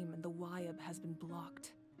Flame and the Wayab has been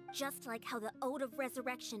blocked. Just like how the Ode of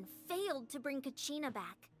Resurrection failed to bring Kachina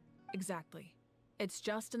back. Exactly. It's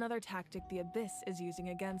just another tactic the Abyss is using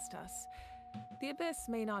against us. The Abyss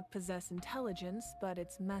may not possess intelligence, but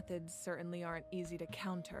its methods certainly aren't easy to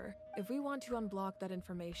counter. If we want to unblock that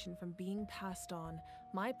information from being passed on,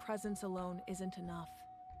 my presence alone isn't enough.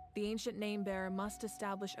 The ancient name bearer must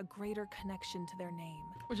establish a greater connection to their name.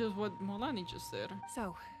 Which is what Molani just did.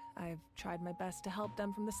 So, I've tried my best to help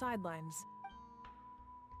them from the sidelines.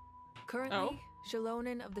 Currently,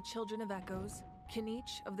 Shalonin of the Children of Echoes,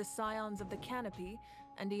 Kinich of the Scions of the Canopy,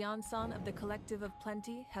 and Iansan of the Collective of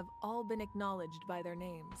Plenty have all been acknowledged by their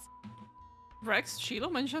names. Rex, Shiloh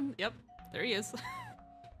mentioned. Yep, there he is.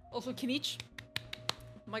 Also, Kinich.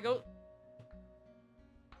 My goat.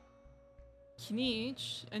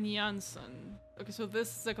 Kinich and Janssen. Okay, so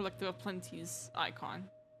this is the Collective of Plenty's icon.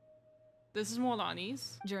 This is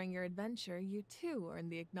Molani's. During your adventure, you too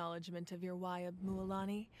earned the acknowledgement of your Wayab,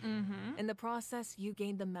 Mualani. In the process, you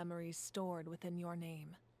gained the memories stored within your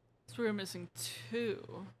name. So we're missing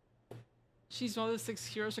 2. She's one of the 6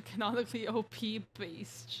 heroes are canonically OP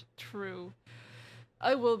based. True.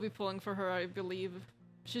 I will be pulling for her, I believe.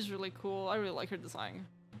 She's really cool. I really like her design.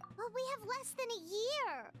 But we have less than a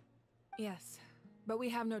year. Yes, but we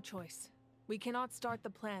have no choice. We cannot start the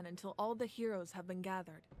plan until all the heroes have been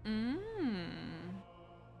gathered.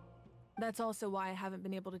 That's also why I haven't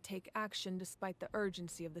been able to take action despite the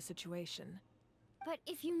urgency of the situation. But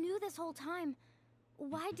if you knew this whole time,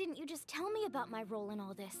 why didn't you just tell me about my role in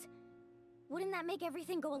all this? Wouldn't that make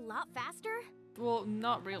everything go a lot faster? Well,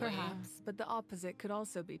 not really. Perhaps, but the opposite could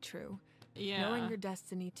also be true. Yeah. Knowing your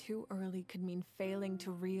destiny too early could mean failing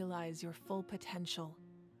to realize your full potential.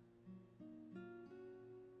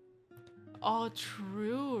 Oh,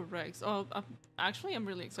 true, Rex. Oh, actually, I'm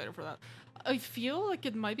really excited for that. I feel like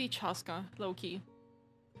it might be Chaska, low-key.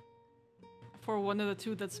 For one of the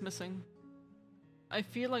 2 that's missing. I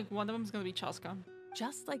feel like one of them is gonna be Chaska.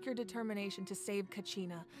 Just like your determination to save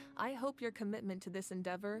Kachina, I hope your commitment to this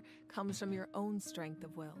endeavor comes from your own strength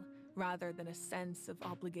of will, rather than a sense of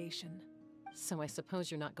obligation. So I suppose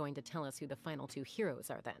you're not going to tell us who the final two heroes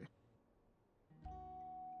are then?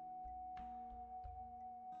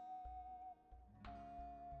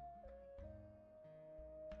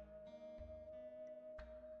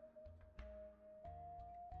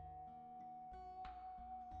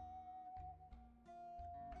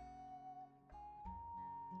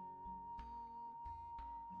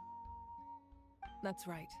 That's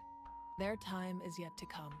right. Their time is yet to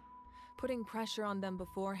come. Putting pressure on them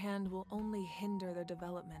beforehand will only hinder their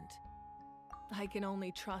development. I can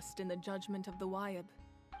only trust in the judgment of the Wyab.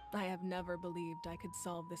 I have never believed I could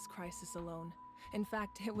solve this crisis alone. In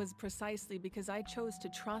fact, it was precisely because I chose to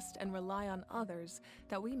trust and rely on others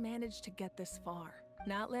that we managed to get this far.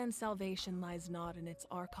 Natlan's salvation lies not in its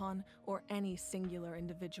Archon or any singular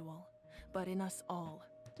individual, but in us all.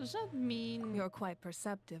 Does that mean... You're quite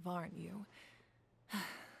perceptive, aren't you?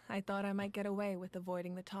 I thought I might get away with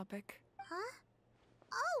avoiding the topic. Huh?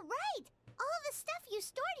 Oh, right! All the stuff you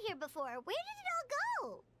stored here before, where did it all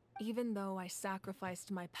go? Even though I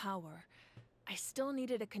sacrificed my power, I still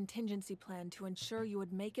needed a contingency plan to ensure you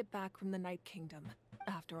would make it back from the Night Kingdom.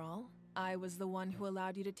 After all, I was the one who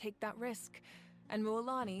allowed you to take that risk, and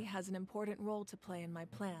Mualani has an important role to play in my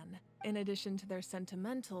plan. In addition to their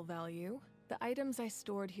sentimental value, the items I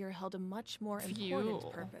stored here held a much more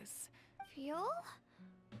important purpose. Fuel?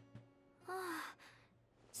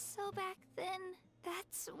 So back then,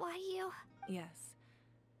 that's why you... Yes.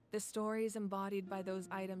 The stories embodied by those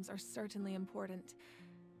items are certainly important,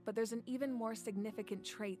 but there's an even more significant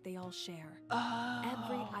trait they all share.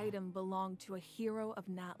 Every item belonged to a hero of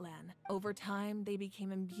Natlan. Over time, they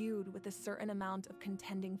became imbued with a certain amount of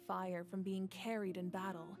contending fire from being carried in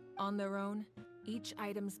battle. On their own, each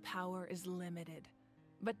item's power is limited.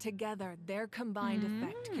 But together, their combined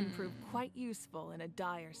effect can prove quite useful in a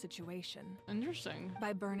dire situation. Interesting.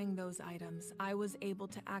 By burning those items, I was able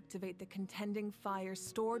to activate the contending fire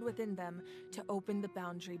stored within them to open the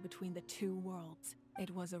boundary between the two worlds.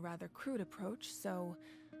 It was a rather crude approach, so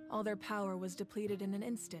all their power was depleted in an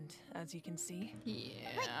instant, as you can see. Yeah.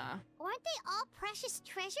 Wait, aren't they all precious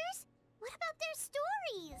treasures? What about their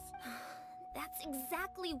stories? That's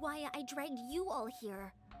exactly why I dragged you all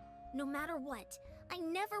here. No matter what, I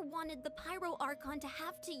never wanted the Pyro Archon to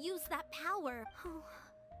have to use that power. Oh,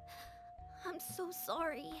 I'm so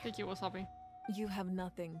sorry. Thank you, Wasabi. You have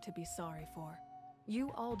nothing to be sorry for. You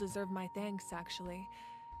all deserve my thanks, actually.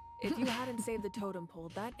 If you hadn't saved the totem pole,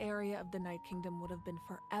 that area of the Night Kingdom would have been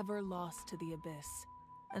forever lost to the abyss.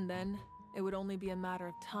 And then, it would only be a matter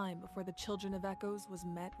of time before the Children of Echoes was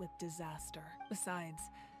met with disaster. Besides,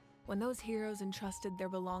 when those heroes entrusted their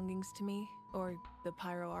belongings to me, or the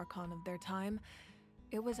Pyro Archon of their time,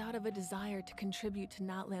 it was out of a desire to contribute to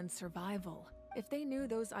Natlan's survival. If they knew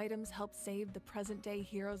those items helped save the present-day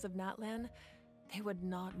heroes of Natlan, they would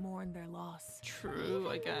not mourn their loss. True,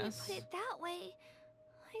 I guess. Put it that way,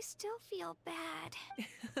 I still feel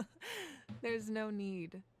bad. There's no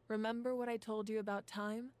need. Remember what I told you about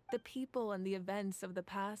time? The people and the events of the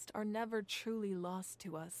past are never truly lost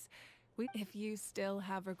to us. If you still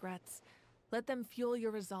have regrets, let them fuel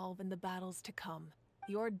your resolve in the battles to come.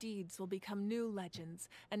 Your deeds will become new legends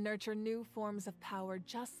and nurture new forms of power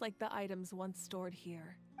just like the items once stored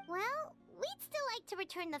here. Well, we'd still like to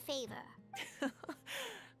return the favor.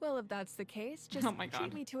 Well, if that's the case, just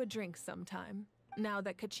treat me to a drink sometime. Now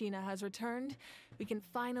that Kachina has returned, we can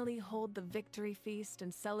finally hold the victory feast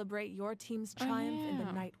and celebrate your team's triumph in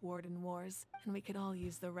the Night Warden Wars. And we could all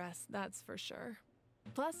use the rest, that's for sure.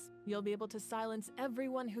 Plus, you'll be able to silence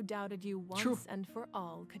everyone who doubted you once and for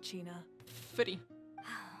all, Kachina. Fitty.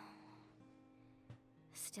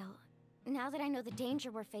 Still, now that I know the danger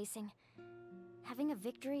we're facing, having a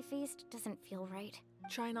victory feast doesn't feel right.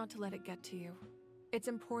 Try not to let it get to you. It's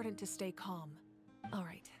important to stay calm. All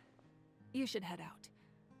right. You should head out.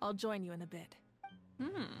 I'll join you in a bit.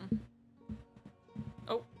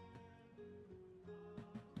 Oh.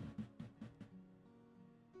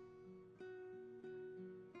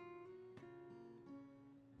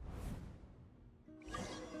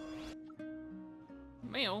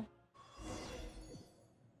 Mail?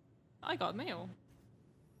 I got mail.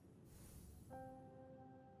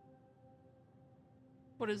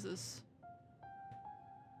 What is this?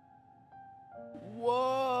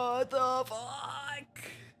 What the fuck?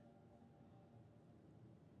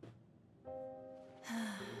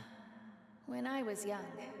 When I was young,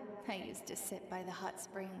 I used to sit by the hot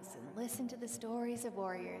springs and listen to the stories of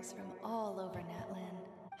warriors from all over Natlan.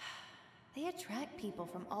 They attract people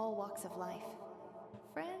from all walks of life.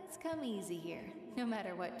 Friends come easy here, no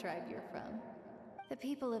matter what tribe you're from. The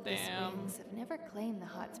people of the springs have never claimed the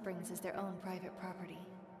hot springs as their own private property.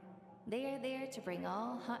 They are there to bring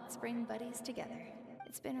all hot spring buddies together.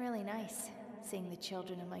 It's been really nice, seeing the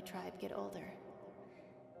children of my tribe get older.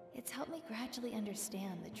 It's helped me gradually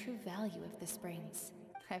understand the true value of the springs.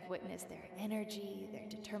 I've witnessed their energy, their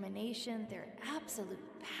determination, their absolute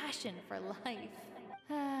passion for life.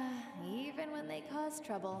 Even when they cause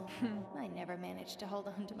trouble, I never managed to hold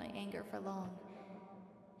on to my anger for long.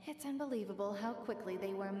 It's unbelievable how quickly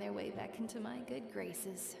they worm their way back into my good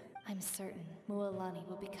graces. I'm certain Mualani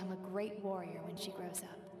will become a great warrior when she grows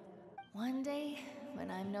up. One day,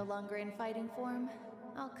 when I'm no longer in fighting form,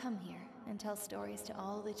 I'll come here and tell stories to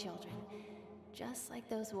all the children, just like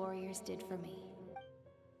those warriors did for me.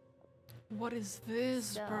 What is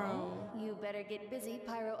this, bro? You better get busy,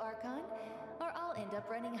 Pyro Archon, or I'll end up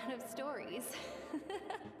running out of stories.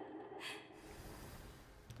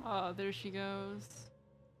 Oh, there she goes.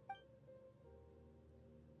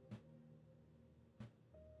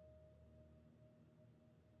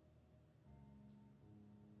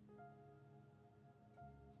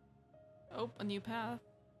 Oh, a new path.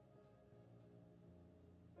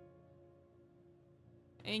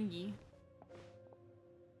 Angie.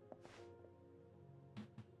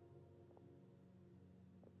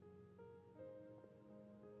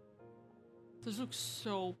 This looks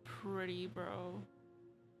so pretty, bro.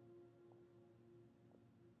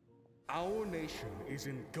 Our nation is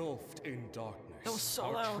engulfed in darkness. That was so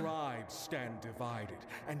Our loud. tribes stand divided,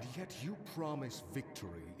 and yet you promise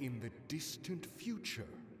victory in the distant future.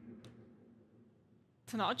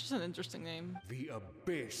 Tanaj is an interesting name. The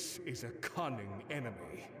Abyss is a cunning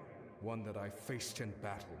enemy, one that I've faced in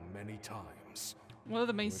battle many times. One of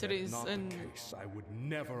the main Were that cities not in... the case, I would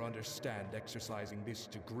never understand exercising this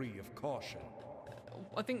degree of caution.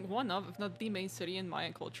 I think one of, if not the main city in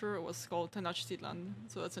Mayan culture, was called Tenochtitlan,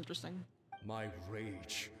 so that's interesting. My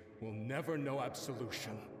rage will never know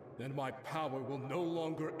absolution, and my power will no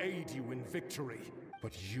longer aid you in victory.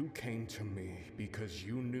 But you came to me because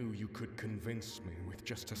you knew you could convince me with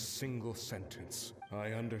just a single sentence.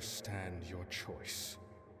 I understand your choice.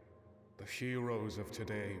 The heroes of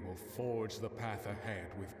today will forge the path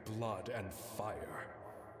ahead with blood and fire.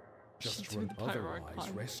 Just when otherwise,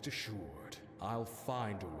 rest assured, I'll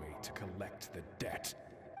find a way to collect the debt.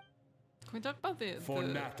 Can we talk about the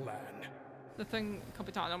Natlan. The thing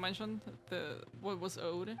Capitano mentioned, what was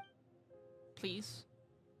owed, please?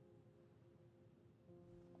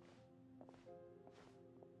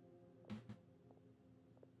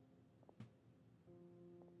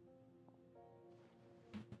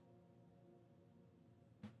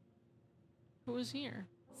 Who is here?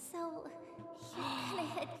 So, you're gonna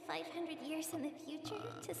head 500 years in the future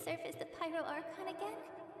to serve as the Pyro Archon again?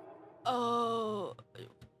 Hold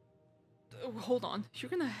on. You're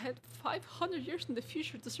gonna head 500 years in the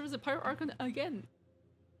future to serve as the Pyro Archon again?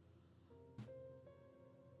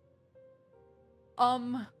 But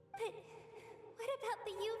what about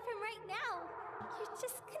the you from right now? You're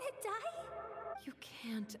just gonna die? You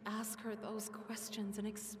can't ask her those questions and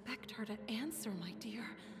expect her to answer, my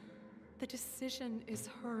dear. The decision is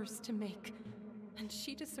hers to make, and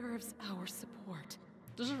she deserves our support.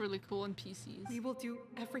 Those are really cool NPCs. We will do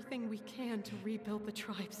everything we can to rebuild the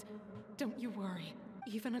tribes. Don't you worry.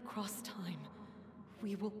 Even across time,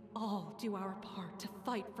 we will all do our part to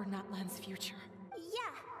fight for Natlan's future.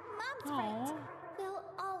 Yeah, Mom's right. We'll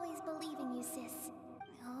always believe in you, sis.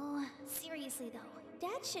 Oh, seriously though,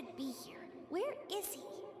 Dad should be here. Where is he?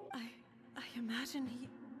 I imagine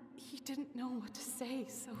he didn't know what to say,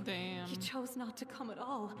 so he chose not to come at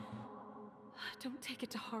all. Don't take it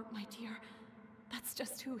to heart, my dear. That's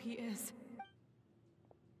just who he is.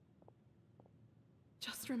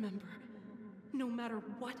 Just remember, no matter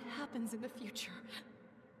what happens in the future,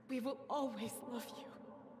 we will always love you.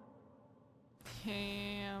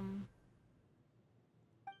 Damn.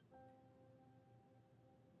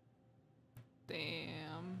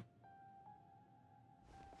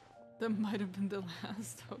 That might have been the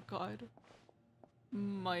last. Oh god.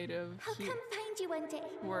 Might have. I'll come find you one day.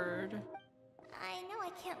 Word. I know I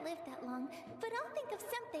can't live that long, but I'll think of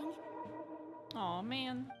something. Aw,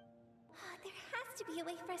 man. There has to be a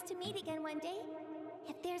way for us to meet again one day.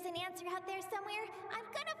 If there's an answer out there somewhere, I'm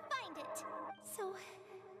gonna find it. So,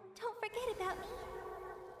 don't forget about me.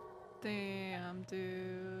 Damn,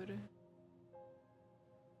 dude.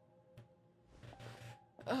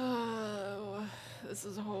 Oh, this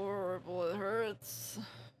is horrible. It hurts.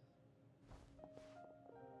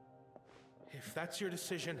 If that's your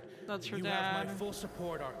decision, that's your you dad. have my full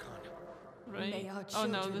support, Archon. Right? May our Oh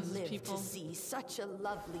children no, this is live people. to see such a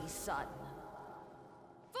lovely son.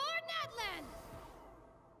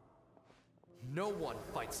 No one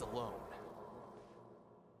fights alone.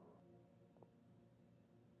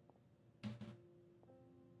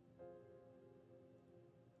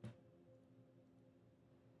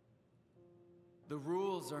 The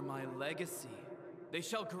rules are my legacy. They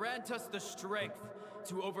shall grant us the strength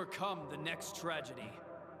to overcome the next tragedy.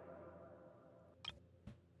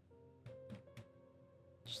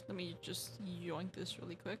 Let me just yoink this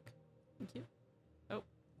really quick. Thank you. Oh.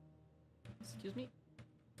 Excuse me.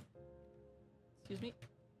 Excuse me.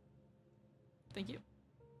 Thank you.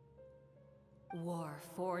 War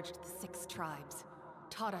forged the 6 tribes,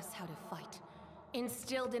 taught us how to fight,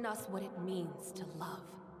 instilled in us what it means to love.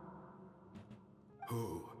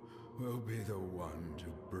 Who will be the one to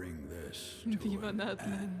bring this to Viva an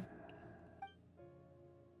Natlan. end?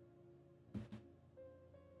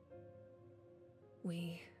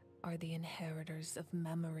 We are the inheritors of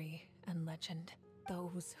memory and legend.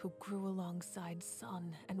 Those who grew alongside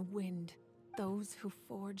sun and wind. Those who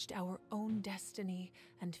forged our own destiny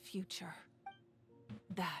and future.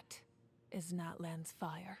 That is Natlan's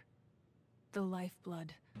fire. The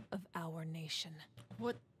lifeblood of our nation.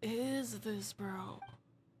 What is this, bro?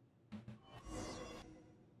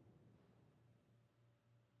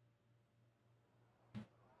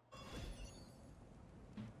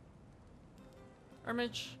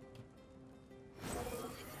 Armage.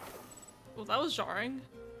 Well, that was jarring.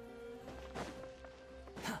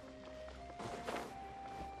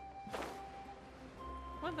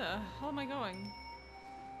 Where the hell am I going?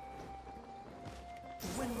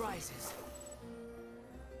 The wind rises.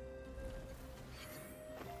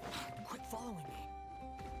 Quit following me.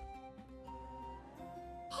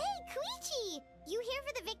 Hey, Koichi! You here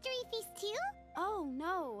for the victory feast too? Oh,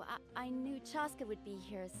 no. I knew Chaska would be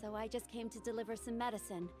here, so I just came to deliver some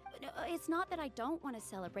medicine. It's not that I don't want to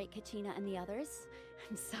celebrate Kachina and the others.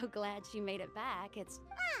 I'm so glad she made it back.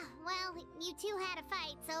 Well, you two had a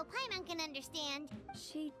fight, so Paimon can understand.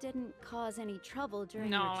 She didn't cause any trouble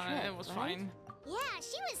during your trip, it was right? fine. Yeah,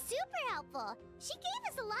 she was super helpful. She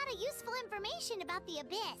gave us a lot of useful information about the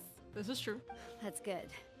Abyss. This is true. That's good.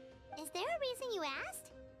 Is there a reason you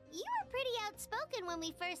asked? You were pretty outspoken when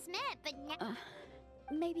we first met, but now...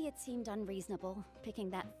 Maybe it seemed unreasonable, picking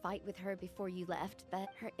that fight with her before you left, but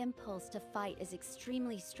her impulse to fight is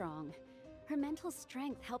extremely strong. Her mental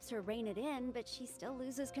strength helps her rein it in, but she still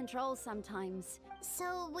loses control sometimes.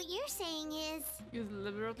 So what you're saying is... You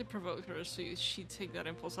deliberately provoked her so she'd take that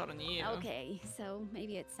impulse out on you. Okay, so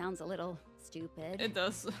maybe it sounds a little stupid. It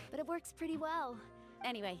does. But it works pretty well.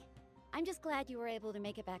 Anyway, I'm just glad you were able to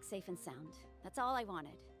make it back safe and sound. That's all I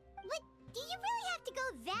wanted. What? Do you really have to go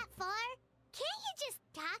that far? Can't you just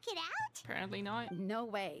talk it out? Apparently not. No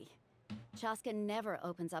way. Chaska never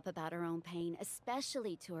opens up about her own pain,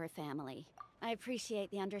 especially to her family. I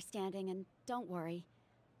appreciate the understanding, and don't worry.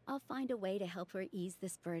 I'll find a way to help her ease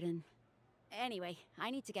this burden. Anyway,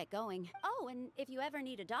 I need to get going. Oh, and if you ever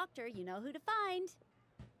need a doctor, you know who to find.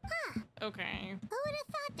 Huh. Okay. Who would have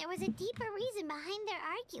thought there was a deeper reason behind their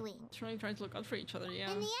arguing? It's really trying to look out for each other,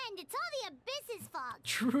 yeah. In the end, it's all the Abyss's fault.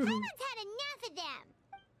 True. Paimon's had enough of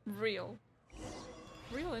them. Real.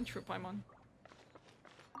 Real and true, Paimon.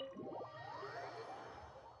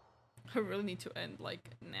 I really need to end, like,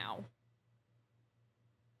 now.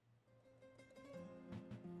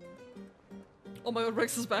 Oh my god,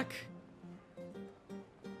 Rex is back.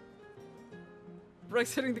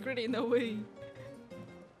 Rex hitting the gritty, no way.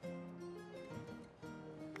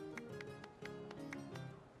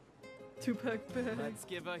 Two-pack bag. Let's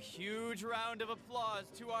give a huge round of applause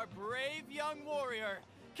to our brave young warrior,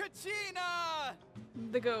 Kachina!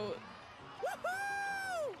 The goat.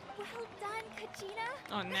 Woohoo! Well done, Kachina.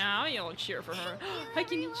 Oh, now you'll cheer for her. Hi,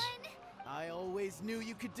 Kinich. I always knew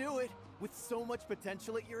you could do it. With so much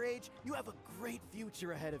potential at your age, you have a great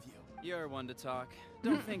future ahead of you. You're one to talk.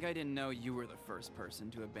 Don't think I didn't know you were the first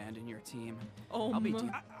person to abandon your team. Oh, I'll be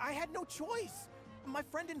I had no choice. My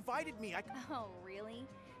friend invited me. Oh, really?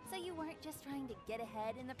 So you weren't just trying to get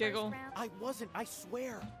ahead in the Giggle. first round? I wasn't, I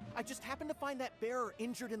swear. I just happened to find that bearer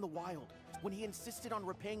injured in the wild. When he insisted on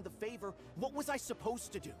repaying the favor, what was I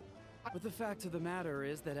supposed to do? But the fact of the matter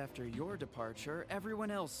is that after your departure, everyone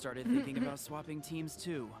else started thinking about swapping teams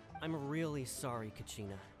too. I'm really sorry,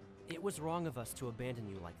 Kachina. It was wrong of us to abandon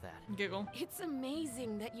you like that. Giggle. It's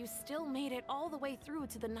amazing that you still made it all the way through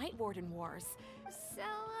to the Night Warden Wars. So,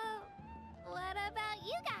 what about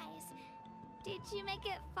you guys? Did you make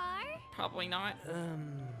it far? Probably not.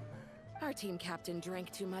 Our team captain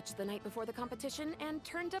drank too much the night before the competition and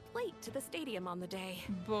turned up late to the stadium on the day.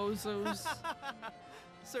 Bozos.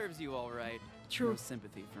 Serves you all right. True. No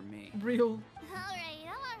sympathy from me. Real.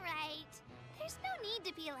 Alright. There's no need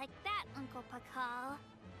to be like that, Uncle Pakal.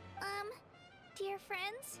 dear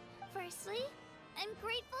friends. Firstly, I'm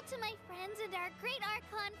grateful to my friends and our great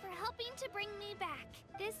Archon for helping to bring me back.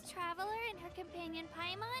 This traveler and her companion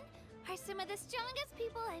Paimon are some of the strongest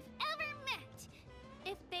people I've ever met.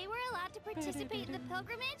 If they were allowed to participate in the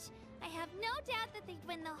pilgrimage, I have no doubt that they'd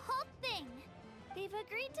win the whole thing. They've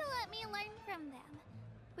agreed to let me learn from them.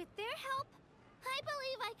 With their help, I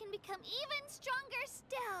believe I can become even stronger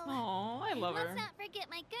still. Aw, I love her. Let's not forget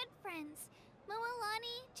my good friends,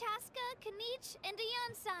 Moalani, Chaska, Kanich, and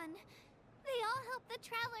Dion-san. They all helped the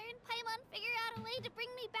Traveler and Paimon figure out a way to bring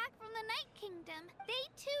me back from the Night Kingdom. They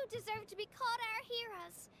too deserve to be called our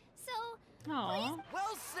heroes. So, please...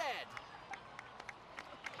 Well said!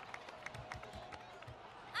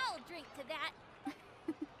 I'll drink to that.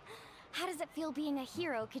 How does it feel being a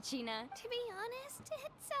hero, Kachina? To be honest,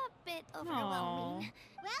 it's a bit overwhelming.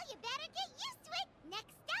 Well, you better get used to it.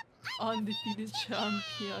 Next up, Undefeated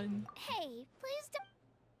champion. Hey, please don't...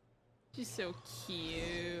 She's so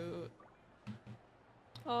cute.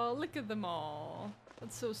 Oh, look at them all.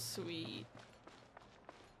 That's so sweet.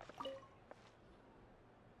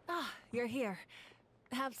 Ah, you're here.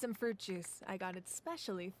 Have some fruit juice. I got it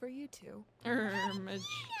specially for you two. Hermage.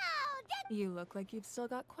 You look like you've still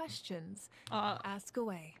got questions. Ask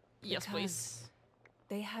away. Yes, please.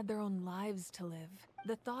 They had their own lives to live.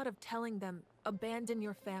 The thought of telling them, abandon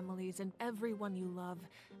your families and everyone you love,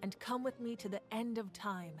 and come with me to the end of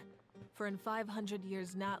time. For in 500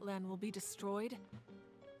 years, Natlan will be destroyed.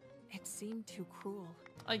 It seemed too cruel.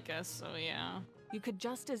 I guess so, yeah. You could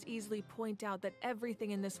just as easily point out that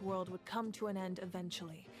everything in this world would come to an end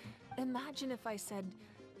eventually. Imagine if I said,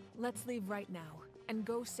 let's leave right now and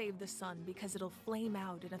go save the sun because it'll flame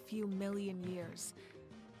out in a few million years.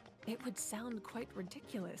 It would sound quite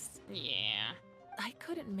ridiculous. Yeah. I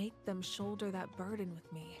couldn't make them shoulder that burden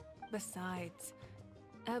with me. Besides,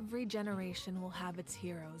 every generation will have its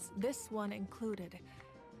heroes, this one included.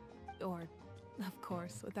 Or, of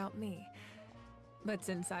course, without me. But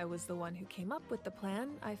since I was the one who came up with the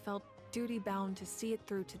plan, I felt duty-bound to see it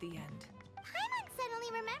through to the end. Paimon's suddenly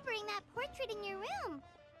remembering that portrait in your room.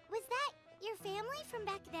 Was that your family from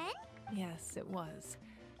back then? Yes, it was.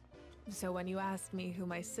 So when you asked me who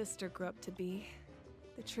my sister grew up to be,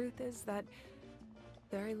 the truth is that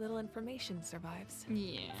very little information survives.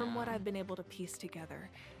 Yeah. From what I've been able to piece together,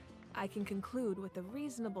 I can conclude with a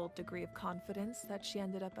reasonable degree of confidence that she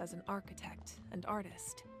ended up as an architect and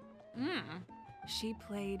artist. She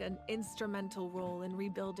played an instrumental role in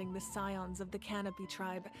rebuilding the scions of the Canopy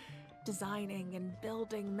tribe, designing and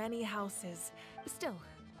building many houses. Still,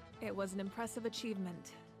 it was an impressive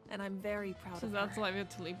achievement, and I'm very proud of her. So that's why we had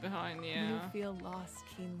to leave behind, yeah. You feel loss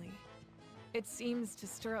keenly. It seems to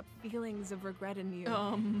stir up feelings of regret in you.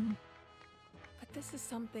 But this is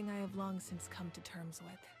something I have long since come to terms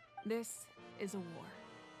with. This is a war,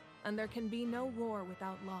 and there can be no war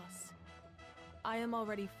without loss. I am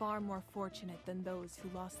already far more fortunate than those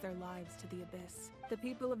who lost their lives to the Abyss. The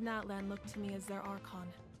people of Natlan look to me as their Archon,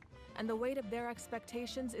 and the weight of their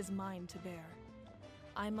expectations is mine to bear.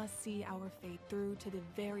 I must see our fate through to the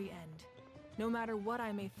very end, no matter what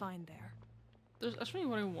I may find there. There's actually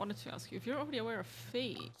what I wanted to ask you. If you're already aware of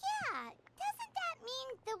fate... Yeah, doesn't that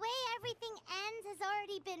mean the way everything ends has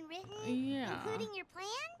already been written? Yeah. Including your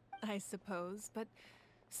plan? I suppose, but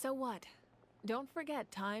so what? Don't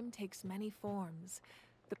forget, time takes many forms.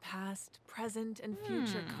 The past, present, and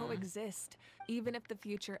future coexist. Even if the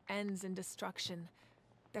future ends in destruction,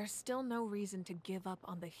 there's still no reason to give up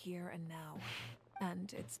on the here and now.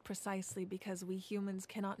 And it's precisely because we humans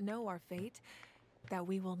cannot know our fate that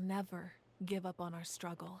we will never give up on our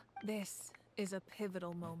struggle. This is a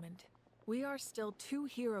pivotal moment. We are still 2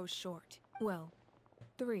 heroes short. Well,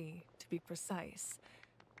 3 to be precise.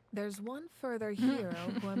 There's one further hero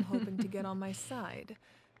who I'm hoping to get on my side.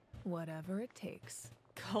 Whatever it takes.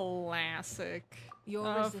 Classic.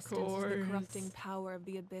 Your resistance to the corrupting power of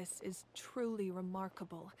the Abyss is truly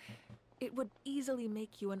remarkable. It would easily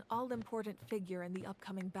make you an all-important figure in the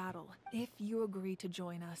upcoming battle. If you agree to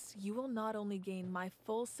join us, you will not only gain my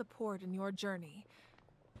full support in your journey,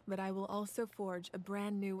 but I will also forge a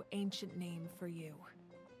brand new ancient name for you.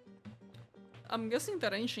 I'm guessing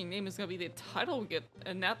that ancient name is gonna be the title we get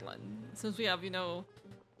in Natlan, since we have, you know,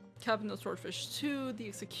 Captain of Swordfish 2, the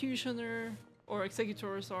Executioner, or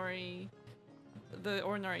Executor, sorry, the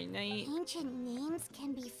Ordinary Knight. Ancient names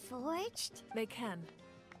can be forged? They can.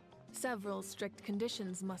 Several strict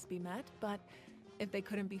conditions must be met, but if they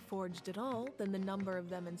couldn't be forged at all, then the number of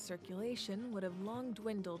them in circulation would have long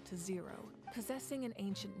dwindled to 0. Possessing an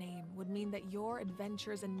ancient name would mean that your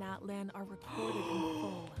adventures in Natlan are recorded in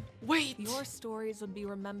full. Wait! Your stories would be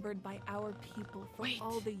remembered by our people for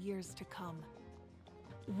all the years to come.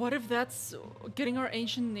 What if that's getting our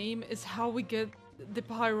ancient name is how we get the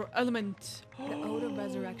pyro element? The Ode of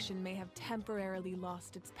Resurrection may have temporarily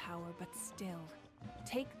lost its power, but still,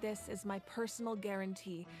 take this as my personal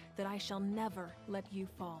guarantee that I shall never let you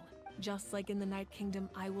fall. Just like in the Night Kingdom,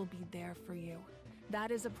 I will be there for you. That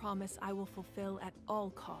is a promise I will fulfill at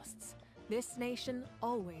all costs. This nation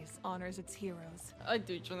always honors its heroes. I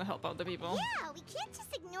do try to help out the people. Yeah, we can't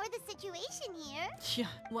just ignore the situation here. Yeah.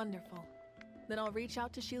 Wonderful. Then I'll reach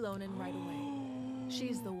out to Shilonen right away.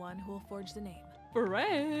 She's the one who will forge the name.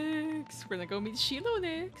 Rex! We're gonna go meet Shiloh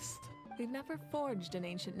next. We've never forged an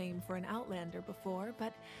ancient name for an Outlander before,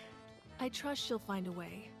 but I trust she'll find a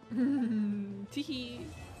way. Teehee.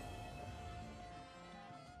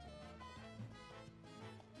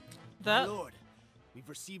 My lord, we've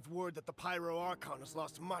received word that the Pyro Archon has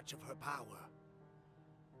lost much of her power.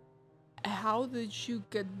 How did you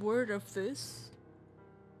get word of this?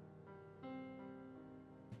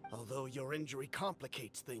 Although your injury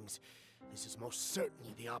complicates things, this is most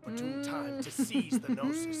certainly the opportune time to seize the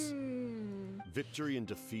Gnosis. Victory and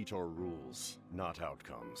defeat are rules, not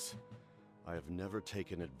outcomes. I have never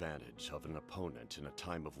taken advantage of an opponent in a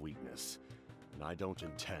time of weakness, and I don't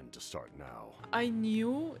intend to start now. I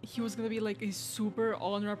knew he was gonna be like a super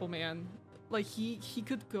honorable man. Like he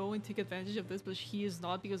could go and take advantage of this, but he is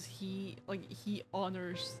not, because he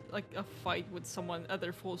honors like a fight with someone at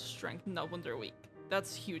their full strength, not when they're weak.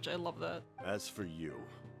 That's huge. I love that. As for you,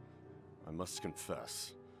 I must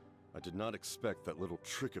confess, I did not expect that little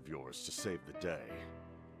trick of yours to save the day.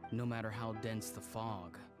 No matter how dense the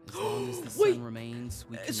fog, as long as the sun remains,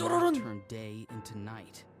 we cannot turn day into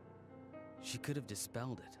night. She could have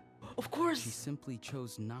dispelled it. Of course. She simply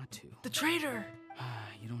chose not to. The traitor.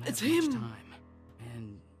 You don't have It's much him. time,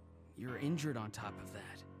 and you're injured on top of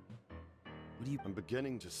that. What do you? I'm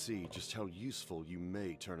beginning to see just how useful you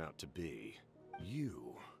may turn out to be.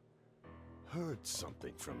 You heard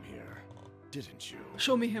something from here, didn't you?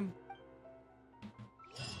 Show me him.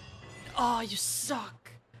 Oh, you suck.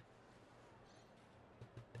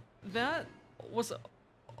 That was.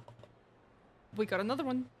 We got another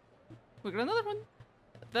one. We got another one.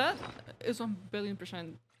 That is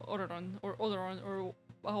 1,000,000,000% Odoron or Odoron or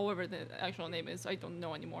however the actual name is. I don't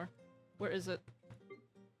know anymore. Where is it?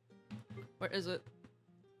 Where is it?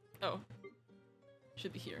 Oh,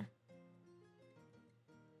 should be here.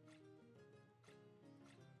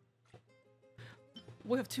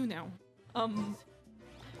 We have two now.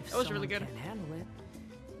 That was really good. Can't handle it.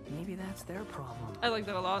 Maybe that's their problem. I like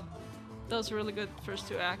that a lot. That was a really good first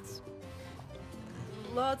two acts.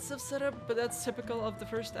 Lots of setup, but that's typical of the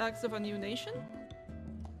first acts of a new nation.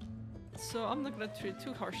 So I'm not gonna treat it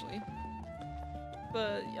too harshly.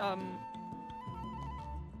 But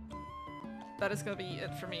that is gonna be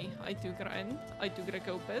it for me. I do gotta end. I do gotta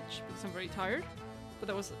go bitch because I'm very tired. But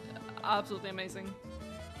that was absolutely amazing.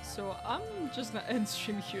 So I'm just gonna end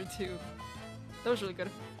stream here too. That was really good.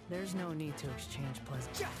 There's no need to exchange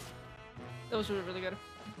pleasant. That was really, really good.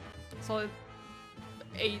 Solid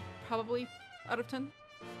 8 probably out of 10.